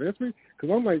to convince me?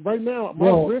 Because I'm like, right now, my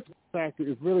risk factor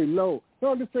is really low.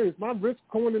 No, I'm just saying, my risk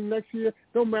going in next year,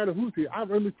 don't matter who's here. I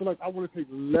really feel like I want to take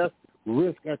less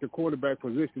risk at the quarterback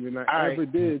position than I ever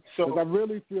did. Because I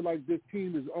really feel like this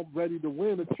team is ready to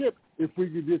win a chip if we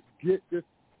could just get this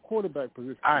quarterback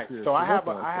position. All right, so I have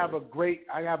a great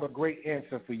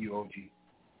answer for you, OG.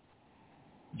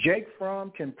 Jake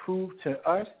Fromm can prove to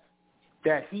us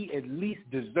that he at least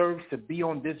deserves to be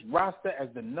on this roster as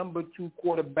the number 2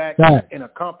 quarterback in a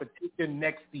competition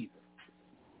next season.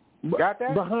 Got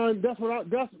that?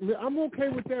 I'm okay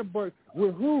with that, but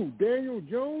with who? Daniel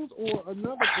Jones or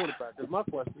another quarterback is my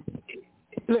question.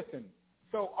 Listen,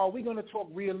 so are we going to talk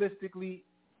realistically?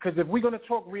 Because if we're going to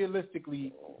talk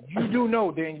realistically, you do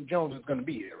know Daniel Jones is going to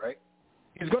be here, right?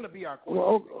 He's going to be our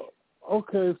quarterback. Well,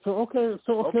 Okay,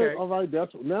 all right.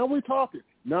 Now we're talking.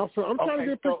 Now, so I'm trying to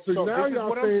get pictures. So now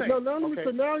y'all saying so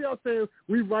now y'all saying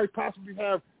we might possibly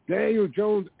have Daniel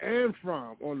Jones and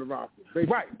Fromm on the roster.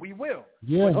 Basically. Right, we will.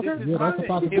 Yeah, that's a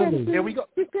possibility. There we go.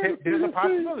 There's a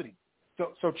possibility.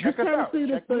 So check us out.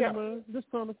 Just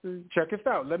trying to see. Check us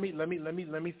out. Let me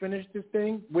finish this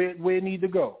thing where it need to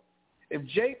go. If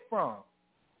Jake Fromm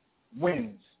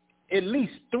wins at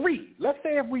least 3. Let's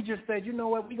say if we just said, you know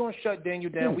what, we're going to shut Daniel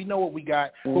down. We know what we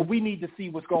got, but we need to see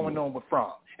what's going on with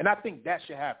Fromm. And I think that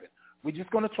should happen. We're just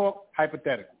going to talk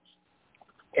hypotheticals.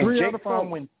 And Jake Fromm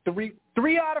wins 3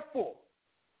 out of 4.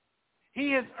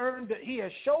 He has earned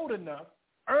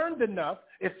enough,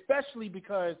 especially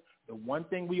because the one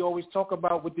thing we always talk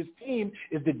about with this team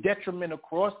is the detriment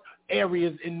across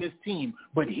areas in this team.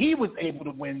 But he was able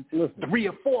to win 3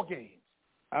 or 4 games.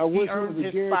 I wish it was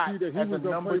a guarantee that he was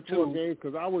going to play 4 games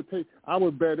because I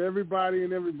would bet everybody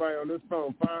on this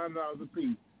phone $5 a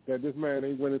piece that this man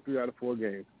ain't winning 3 out of 4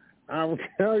 games. I will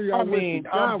tell you. I'm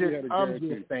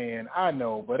just saying. I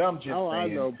know, but I'm just saying. I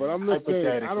know, but I'm just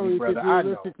saying. I don't even think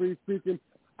realistically speaking,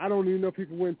 I don't even know if he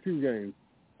can win 2 games.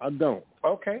 I don't.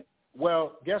 Okay.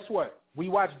 Well, guess what? We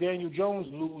watched Daniel Jones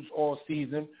lose all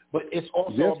season, but it's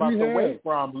also about the way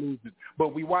Fromm loses.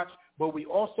 But we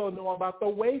also know about the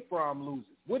way Fromm loses.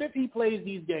 What if he plays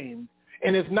these games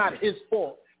and it's not his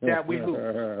fault that we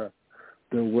lose?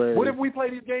 What if we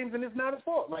play these games and it's not his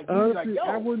fault? Honestly,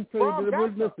 I wouldn't say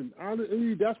that. Listen,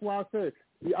 that's why I said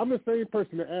I'm the same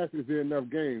person that asked, is there enough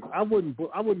games? I wouldn't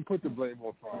put the blame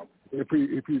on Fromm if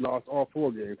he lost all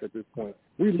 4 games at this point.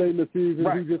 We late in the season.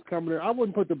 Right. He's just coming in. I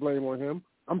wouldn't put the blame on him.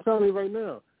 I'm telling you right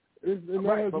now.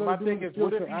 But my thing is,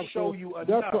 what if he show you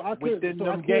enough within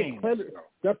them games?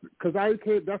 That's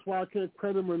why I can't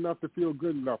credit him enough to feel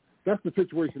good enough. That's the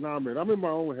situation I'm in. I'm in my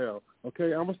own hell.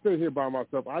 Okay, I'm gonna stay here by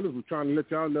myself. I just was trying to let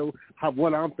y'all know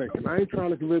what I'm thinking. I ain't trying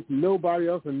to convince nobody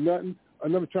else or nothing.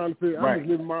 I'm never trying to figure. I'm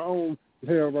just living my own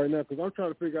hell right now because I'm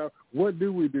trying to figure out what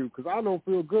do we do because I don't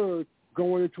feel good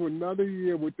going into another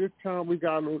year with this time we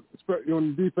got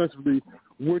on defensively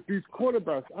with these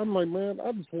quarterbacks. I'm like, man,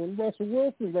 I just want Russell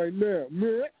Wilson right now,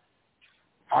 man.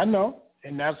 I know,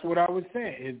 and that's what I was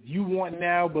saying. If you want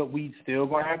now, but we still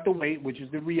going to have to wait, which is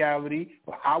the reality,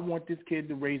 but I want this kid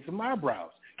to raise some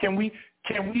eyebrows. Can we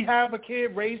have a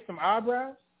kid raise some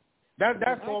eyebrows?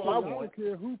 That's all I want. I don't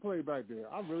care who played back there.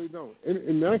 I really don't.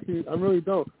 In that case, I really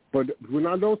don't. But when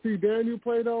I don't see Daniel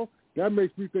play, though, that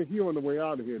makes me think he's on the way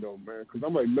out of here, though, man. Because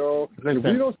I'm like, no, if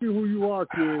we don't see who you are,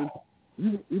 kid,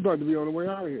 you about to be on the way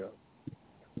out of here.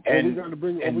 And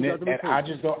I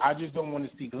just don't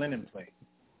want to see Glennon play.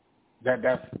 That's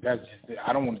just it.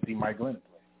 I don't want to see Mike Glennon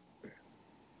play.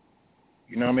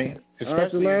 You know what I mean?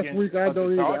 Especially last week, I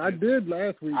don't either. I did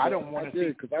last week. I don't want to see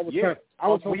because I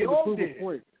was hoping to prove a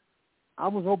point. I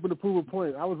was hoping to prove a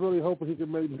point. I was really hoping he could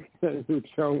make it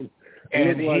shown.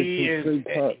 And he is,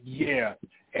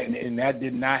 and that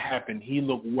did not happen. He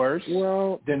looked worse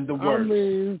than the worst. I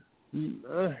mean,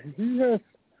 he has,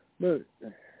 look,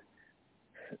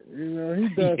 he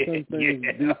does some things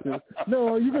decent.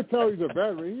 No, you can tell he's a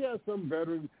veteran. He has some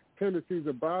veteran tendencies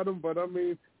about him, but I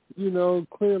mean,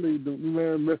 clearly the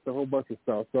man missed a whole bunch of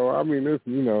stuff. So, I mean, it's,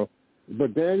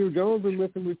 but Daniel Jones been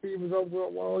missing receivers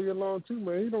all year long, too,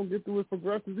 man. He don't get through his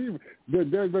progressives either.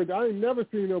 I ain't never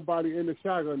seen nobody in the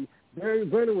shotgun. Daniel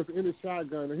Brennan was in the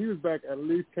shotgun, and he was back at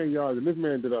least 10 yards, and this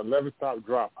man did an 11-stop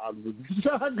drop out of the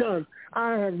shotgun.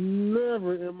 I have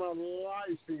never in my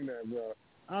life seen that, bro.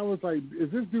 I was like,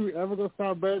 is this dude ever going to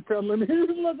stop backpedaling? He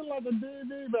was looking like a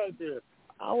DB back there.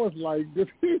 I was like, does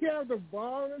he have the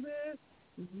ball in there?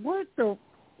 What the?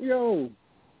 Yo.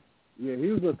 Yeah, he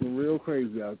was looking real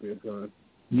crazy out there, son.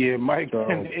 Yeah, Mike,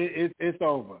 it's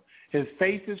over. His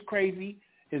face is crazy.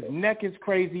 His neck is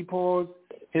crazy, pause.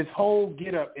 His whole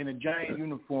get-up in a giant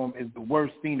uniform is the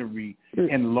worst scenery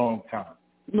in a long time.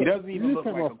 He doesn't even look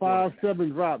like a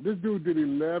 5-7 drop. This dude did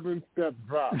 11-step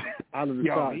drop out of the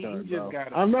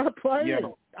shotgun. I'm not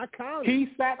playing. I counted. He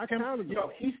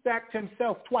stacked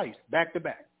himself twice, back to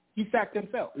back. He sacked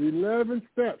himself. 11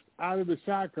 steps out of the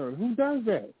shotgun. Who does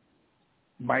that?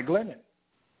 Mike Glennon.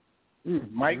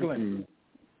 Mike Glennon.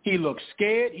 He looked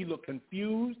scared. He looked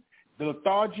confused,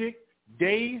 lethargic,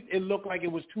 dazed. It looked like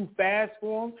it was too fast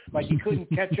for him, like he couldn't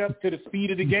catch up to the speed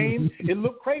of the game. It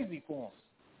looked crazy for him.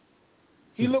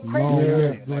 He looked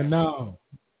crazy. No.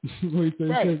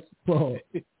 Right.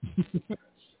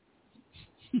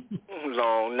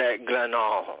 Long neck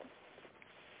Glennon.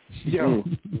 Yo,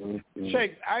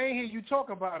 Shakes, I ain't hear you talk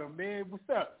about him, man. What's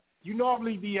up? You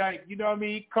normally be like, you know what I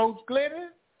mean, Coach Glennon?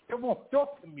 Come on,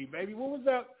 talk to me, baby. What was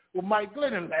up with Mike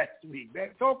Glennon last week, man?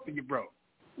 Talk to you, bro.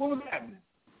 What was happening?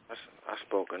 I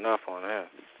spoke enough on that.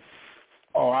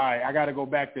 Oh, all right. I got to go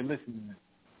back to listen to this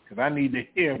because I need to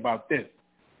hear about this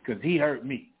because he hurt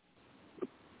me.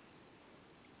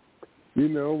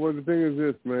 Well, the thing is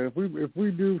this, man. If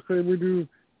we do,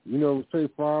 say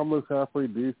Farmer's halfway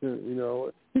decent,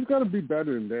 he's going to be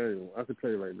better than Daniel. I can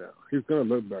tell you right now. He's going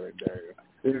to look better than Daniel.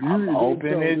 I'm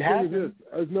hoping it happens.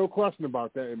 There's no question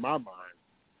about that in my mind.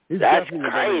 That's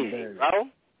crazy, bro.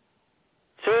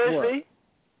 Seriously?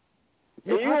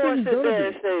 If you want to sit there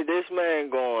and say this man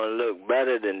going to look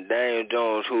better than Daniel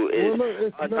Jones, who is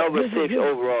a number 6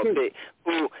 overall pick,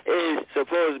 who is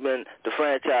supposed to be the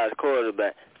franchise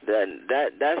quarterback,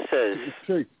 that says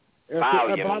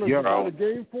volume, by the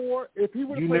game 4, if he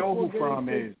would have played 4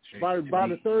 games, by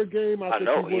the third game, I think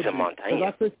he would. He's a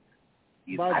Montana.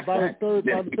 By the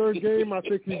third game, I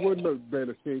think he would look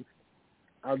better, Steve.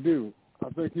 I do. I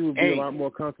think he would be a lot more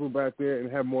comfortable back there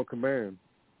and have more command.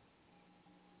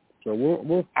 So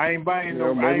we'll I ain't buying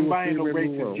no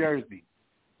racist jersey.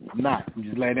 I'm not. I'm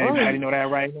just letting everybody know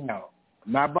that right now.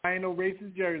 I'm not buying no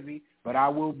racist jersey, but I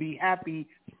will be happy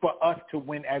for us to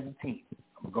win as a team.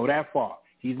 I'm gonna go that far.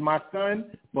 He's my son,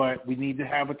 but we need to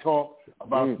have a talk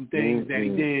about some things that he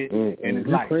did in his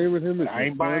life. With him I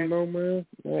ain't buying no man.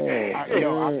 He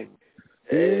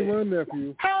ain't my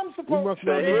nephew. How I'm supposed to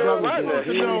know? I'm supposed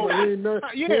to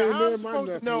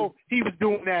know he was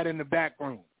doing that in the back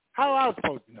room. How I was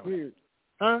supposed to know that?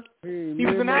 Huh? He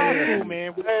was in high school,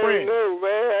 man, with a friend. I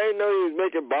didn't know he was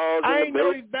making balls. I didn't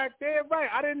know he was back there, right?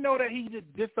 I didn't know that he just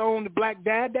disowned the black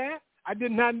dad. I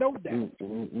did not know that.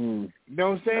 You know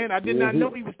what I'm saying? I did not know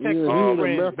he was texting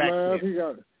friends back there.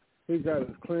 He got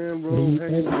his clan room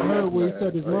hanging. You heard where he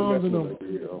said his mom's in him.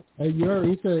 Hey, you heard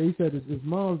he said his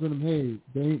mom's in him.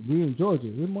 Hey, we in Georgia.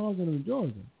 His mom's in him in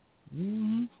Georgia.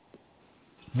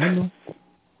 I know.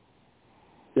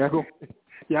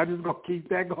 Y'all just gonna keep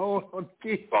that going on the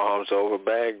key. Bombs over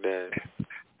Baghdad.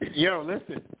 Yo,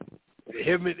 listen.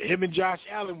 him and Josh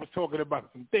Allen was talking about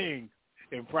some things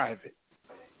in private.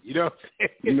 You know what I'm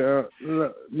saying?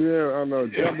 Yeah, I know.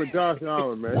 But Josh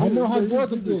Allen, man. I know how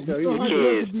Georgia be. What's up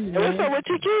with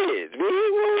your kids,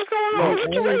 man? What's going on?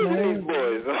 What you raising these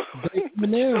boys?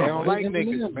 They don't like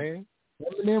niggas, man.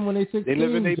 Eminem when they 16. They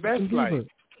living their best life.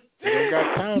 They don't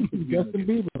got time for Justin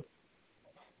Bieber.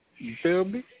 You feel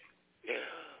me?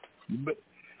 But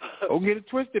don't get it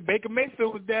twisted. Baker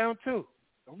Mayfield was down too.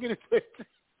 Don't get it twisted.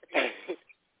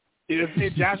 You know what I'm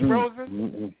saying? Josh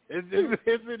Rosen?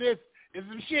 It's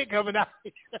some shit coming out.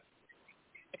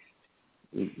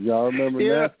 Y'all remember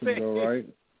NASA though, right?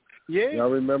 Yeah. Y'all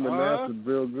remember NASA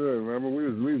real good. Remember we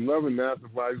was loving NASA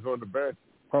while he was on the bench.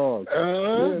 Pause.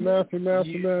 NASA,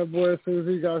 man, boy, as soon as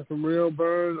he got some real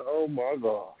burn, oh my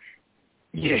gosh.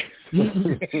 Yes. You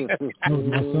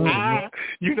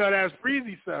know that's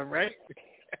Freezy son, right?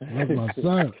 That's my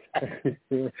son.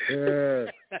 Yeah.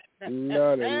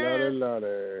 Lottie.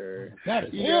 That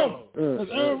is him. That's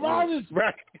Aaron Rodgers.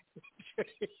 Right.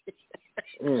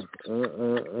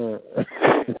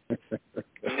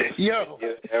 Yo,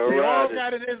 we all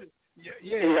got it in.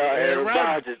 Yeah, Aaron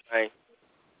Rodgers, man.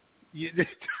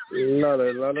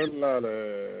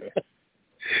 Lottie.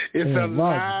 It's a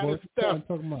lot of stuff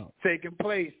taking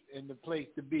place in the place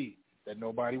to be that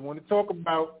nobody want to talk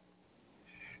about.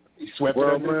 He swept it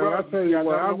under the rug. I tell you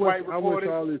what, I wish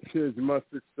all these kids much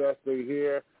success they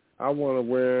hear. I want to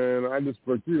win.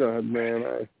 But you know,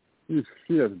 man, she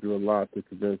has to do a lot to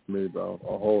convince me about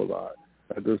a whole lot.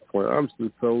 At this point, I'm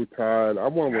just so tired. I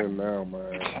want to win now,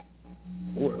 man.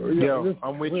 Yo,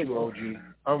 I'm with you, OG.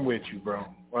 I'm with you, bro.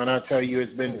 When I tell you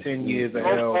it's been 10 years of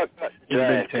hell, it's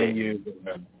been 10 years of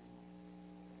hell.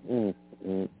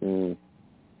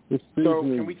 So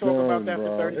can we talk about that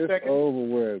for 30 seconds? It's over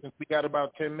with. Since we got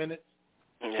about 10 minutes.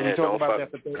 Can we talk about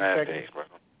that for 30 seconds?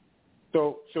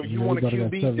 So you want a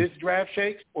QB this draft,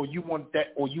 Shakes, or you want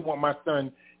my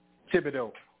son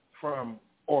Thibodeau from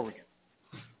Oregon?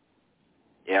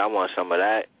 Yeah, I want some of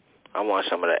that. I want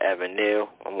some of the Evan Neal.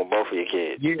 I want both of your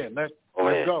kids. Yeah, let's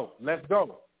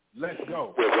go. With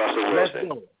Russell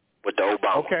Wilson. With the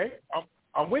Obama. Okay,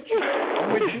 I'm with you.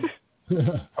 I'm with you.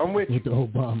 With the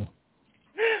Obama.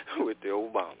 With the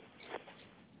Obama.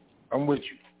 I'm with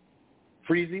you.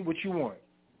 Freezy, what you want?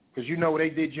 Because you know they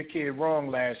did your kid wrong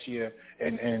last year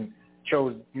and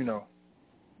chose,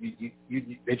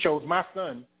 they chose my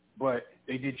son, but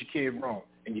they did your kid wrong.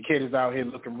 And your kid is out here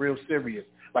looking real serious.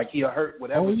 Like he'll hurt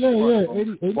whatever. Oh, yeah.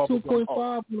 82.5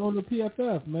 on the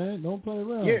PFF, man. Don't play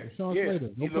around. Yeah. Slater.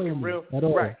 He looking real.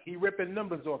 Right. He ripping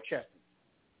numbers off Chester.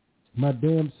 My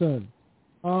damn son.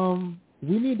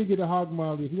 We need to get a hog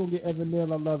molly. If you're going to get Evan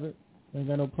Neal, I love it. Ain't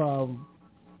got no problem.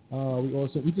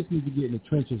 We just need to get in the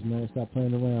trenches, man. Stop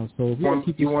playing around. So if you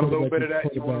want a little bit of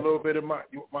that? You want a little bit of my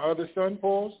other son,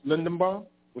 Pauls, Lindenbaum?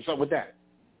 What's up with that?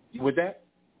 You with that?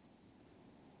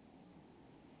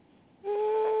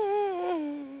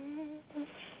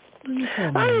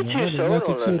 I ain't too sold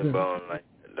on Lindenbaum like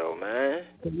that, though, man.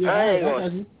 Yeah,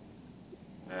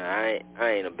 I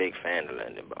ain't a big fan of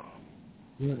Lindenbaum.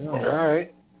 Yeah, all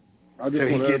right. I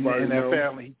just want everybody in to that know.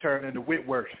 Family, he turned into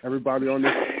Whitworth. Everybody on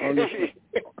this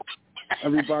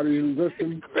everybody who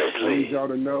listens, I need y'all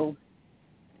to know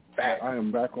I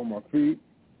am back on my feet.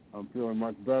 I'm feeling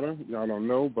much better. Y'all don't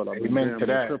know, but I've been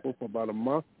crippled for about a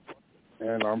month.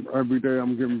 And every day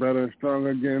I'm getting better and stronger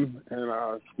again. And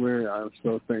I swear I'm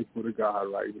so thankful to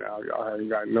God right now. Y'all ain't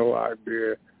got no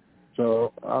idea.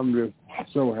 So I'm just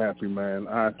so happy, man.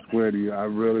 I swear to you, I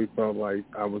really felt like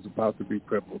I was about to be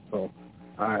crippled. So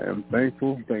I am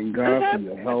thankful. Thank God for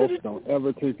your health. Don't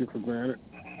ever take it for granted.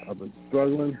 I've been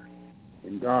struggling,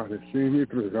 and God has seen me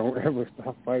through. Don't ever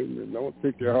stop fighting, and don't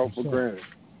take your health for granted.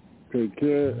 Take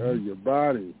care of your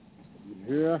body. You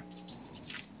hear?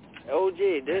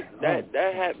 OG,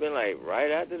 that happened like right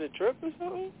after the trip or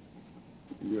something?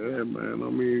 Yeah, man. I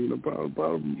mean, about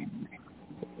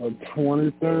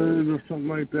 23rd or something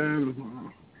like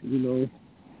that.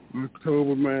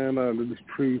 October, man. This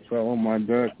tree fell on my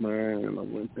deck, man, and I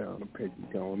went down to pick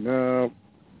it going up,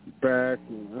 back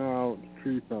and out. The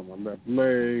tree fell on my left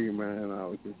leg, man. I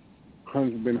was just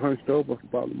been hunched over for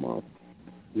about a month.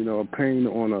 A pain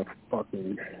on a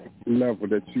fucking level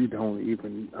that you don't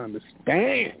even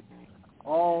understand.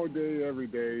 All day, every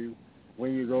day.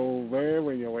 When you go there,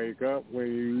 when you wake up, when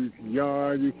you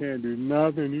yard, you can't do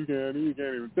nothing. You can't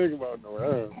even think about no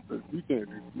else. You can't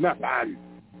do nothing.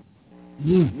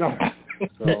 No.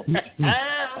 So, get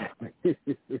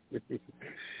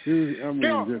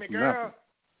off me, girl. Nothing.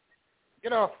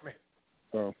 Get off me.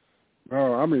 So,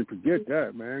 forget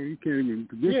that, man. You can't even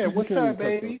forget. Yeah, what's up,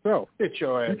 baby? Yourself. Get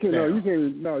your ass down.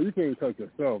 You can't touch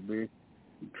yourself, B.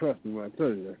 trust me when I tell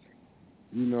you that.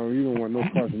 You know, you don't want no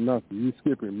part of nothing. You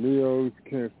skipping meals,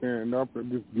 you can't stand up,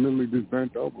 and just literally just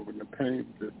bent over with the pain.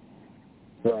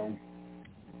 So,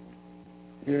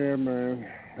 yeah, man.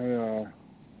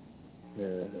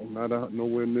 Yeah, I'm not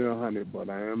nowhere near 100, but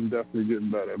I am definitely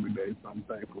getting better every day, so I'm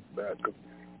thankful for that. Cause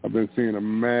I've been seeing a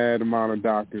mad amount of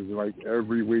doctors, like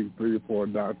every week, 3 or 4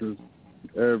 doctors,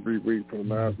 every week for the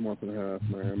last month and a half,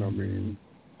 man. I mean,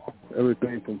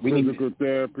 everything from physical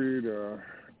therapy to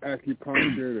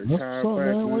acupuncture to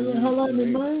chiropractic. Man? Why you ain't hollering at me,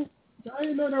 man? I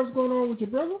didn't know that was going on with your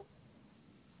brother.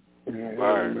 Yeah,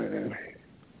 man.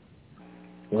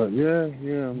 But yeah, I'm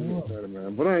getting better,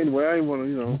 man. But anyway, I ain't want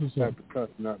to, have to cuss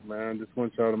nothing, man. Just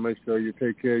want y'all to make sure you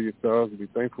take care of yourselves and be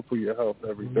thankful for your health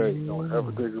every day. Don't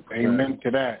ever take it for granted. Amen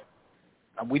to that.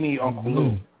 We need Uncle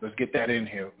Lou. Let's get that in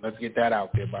here. Let's get that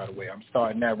out there, by the way. I'm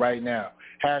starting that right now.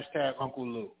 # Uncle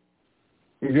Lou.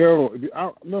 Yo,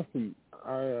 listen,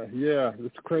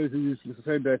 it's crazy you should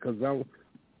say that because I was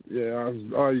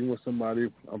arguing with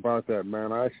somebody about that,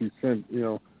 man. I actually sent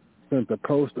a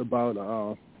post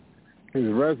about his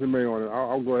resume on it.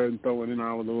 I'll go ahead and throw it in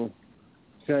our little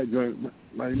chat joint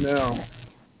right now.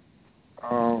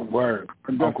 Word.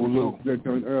 Uncle Lou. That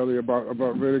joint earlier about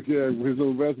Riddick, his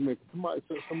little resume. Somebody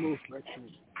said some little section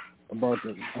about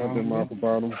them off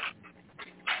about him.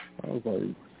 I was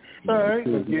like, all right,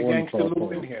 let's get Gangsta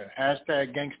Lou in here. #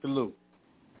 Gangsta Lou.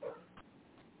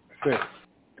 That's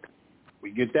it.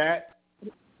 We get that.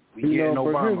 We get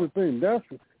Obama. But here's the thing.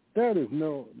 That is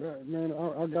man,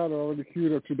 I got it already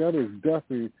queued up to. That is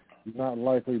definitely not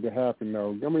likely to happen,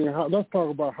 though. I mean, let's talk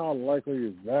about how likely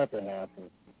is that to happen.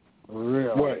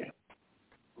 Really? What?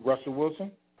 Russell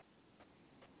Wilson?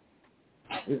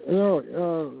 Or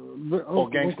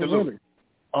Gangsta Lou?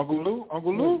 Uncle Lou?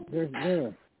 Uncle Lou?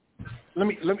 Yeah. Let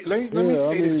me say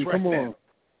this right now.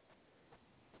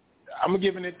 I'm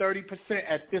giving it 30%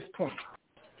 at this point.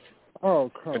 Oh,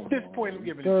 come on. At this point, I'm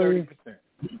giving it 30%.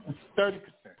 30%.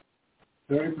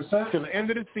 30%? Till the end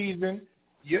of the season,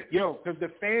 because the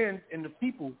fans and the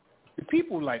people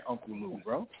like Uncle Lou,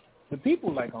 bro. The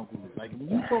people like Uncle Lou. Like, when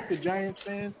you talk to Giants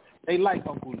fans, they like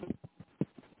Uncle Lou.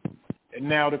 And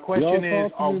now the question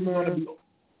is, are we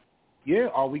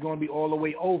going to be all the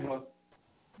way over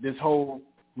this whole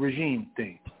regime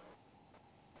thing?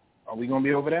 Are we going to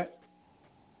be over that?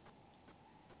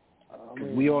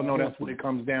 Because we all know that's what it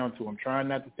comes down to. I'm trying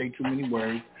not to say too many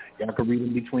words. Y'all can read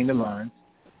them between the lines.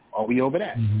 Are we over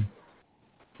that?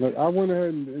 Mm-hmm. Look, I went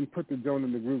ahead and put the joint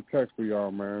in the group text for y'all,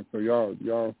 man. So y'all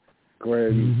go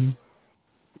ahead and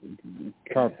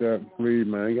cop that, read,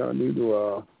 man. Y'all need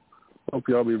to, hope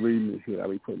y'all be reading this shit I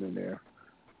be putting in there.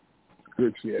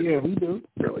 Good shit. Yeah, we do.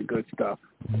 Really good stuff.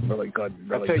 Really good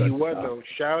I'll tell you what, though.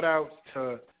 Shout out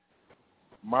to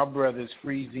my brothers,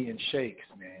 FREEZY and Shakes,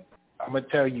 man. I'm going to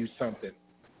tell you something.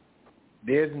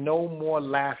 There's no more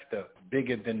laughter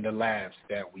bigger than the laughs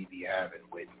that we be having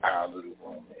with our little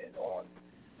room and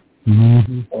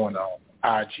on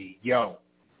IG. Yo,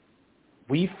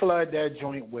 we flood that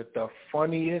joint with the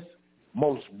funniest,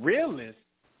 most realest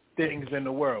things in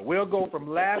the world. We'll go from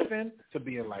laughing to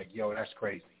being like, yo, that's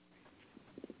crazy.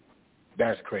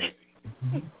 That's crazy.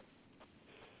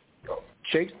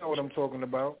 Shakes know what I'm talking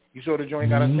about. You saw the joint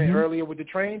that I sent earlier with the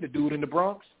train, the dude in the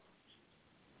Bronx?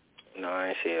 No, I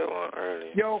ain't seen one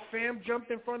earlier. Yo, fam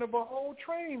jumped in front of a whole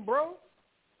train, bro.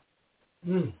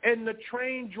 And the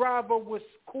train driver was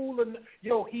cool enough.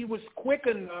 Yo, he was quick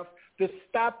enough to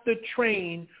stop the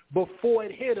train before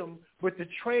it hit him, but the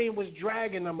train was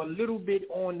dragging him a little bit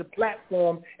on the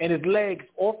platform and his legs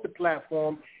off the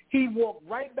platform. He walked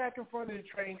right back in front of the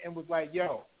train and was like,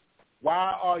 yo,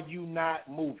 why are you not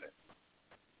moving?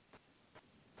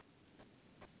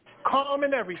 Calm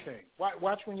and everything.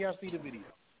 Watch when y'all see the video.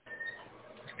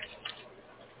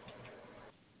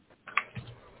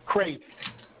 Crazy.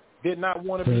 Did not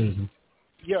want to be.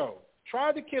 Yo,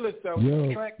 tried to kill himself.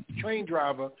 The train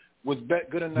driver was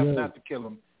good enough not to kill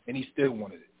him, and he still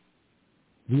wanted it.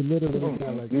 We literally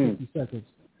got like 50 seconds.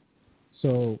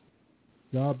 So,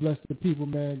 God bless the people,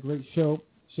 man. Great show.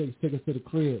 Shakes, take us to the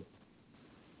crib.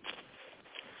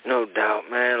 No doubt,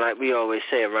 man. Like we always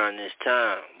say around this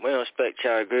time, we don't expect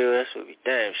y'all to agree with us, but we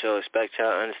damn sure expect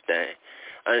y'all to understand.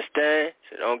 Understand?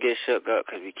 So don't get shook up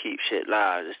because we keep shit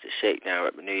live. It's the Shakedown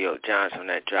repping New York Giants on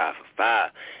that drive for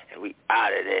 5. And we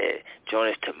out of there.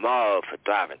 Join us tomorrow for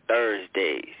Thriving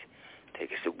Thursdays. Take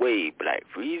us away, Black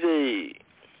FREEZY.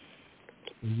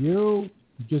 You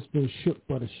just been shook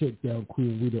by the Shakedown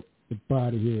crew. We the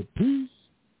body here. Peace.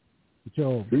 But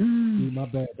yo, my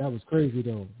bad. That was crazy,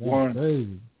 though. That was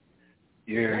crazy.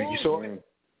 Yeah, you saw it?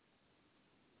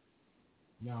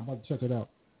 Yeah, I'm about to check it out.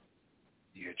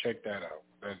 Yeah, check that out.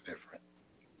 That's different.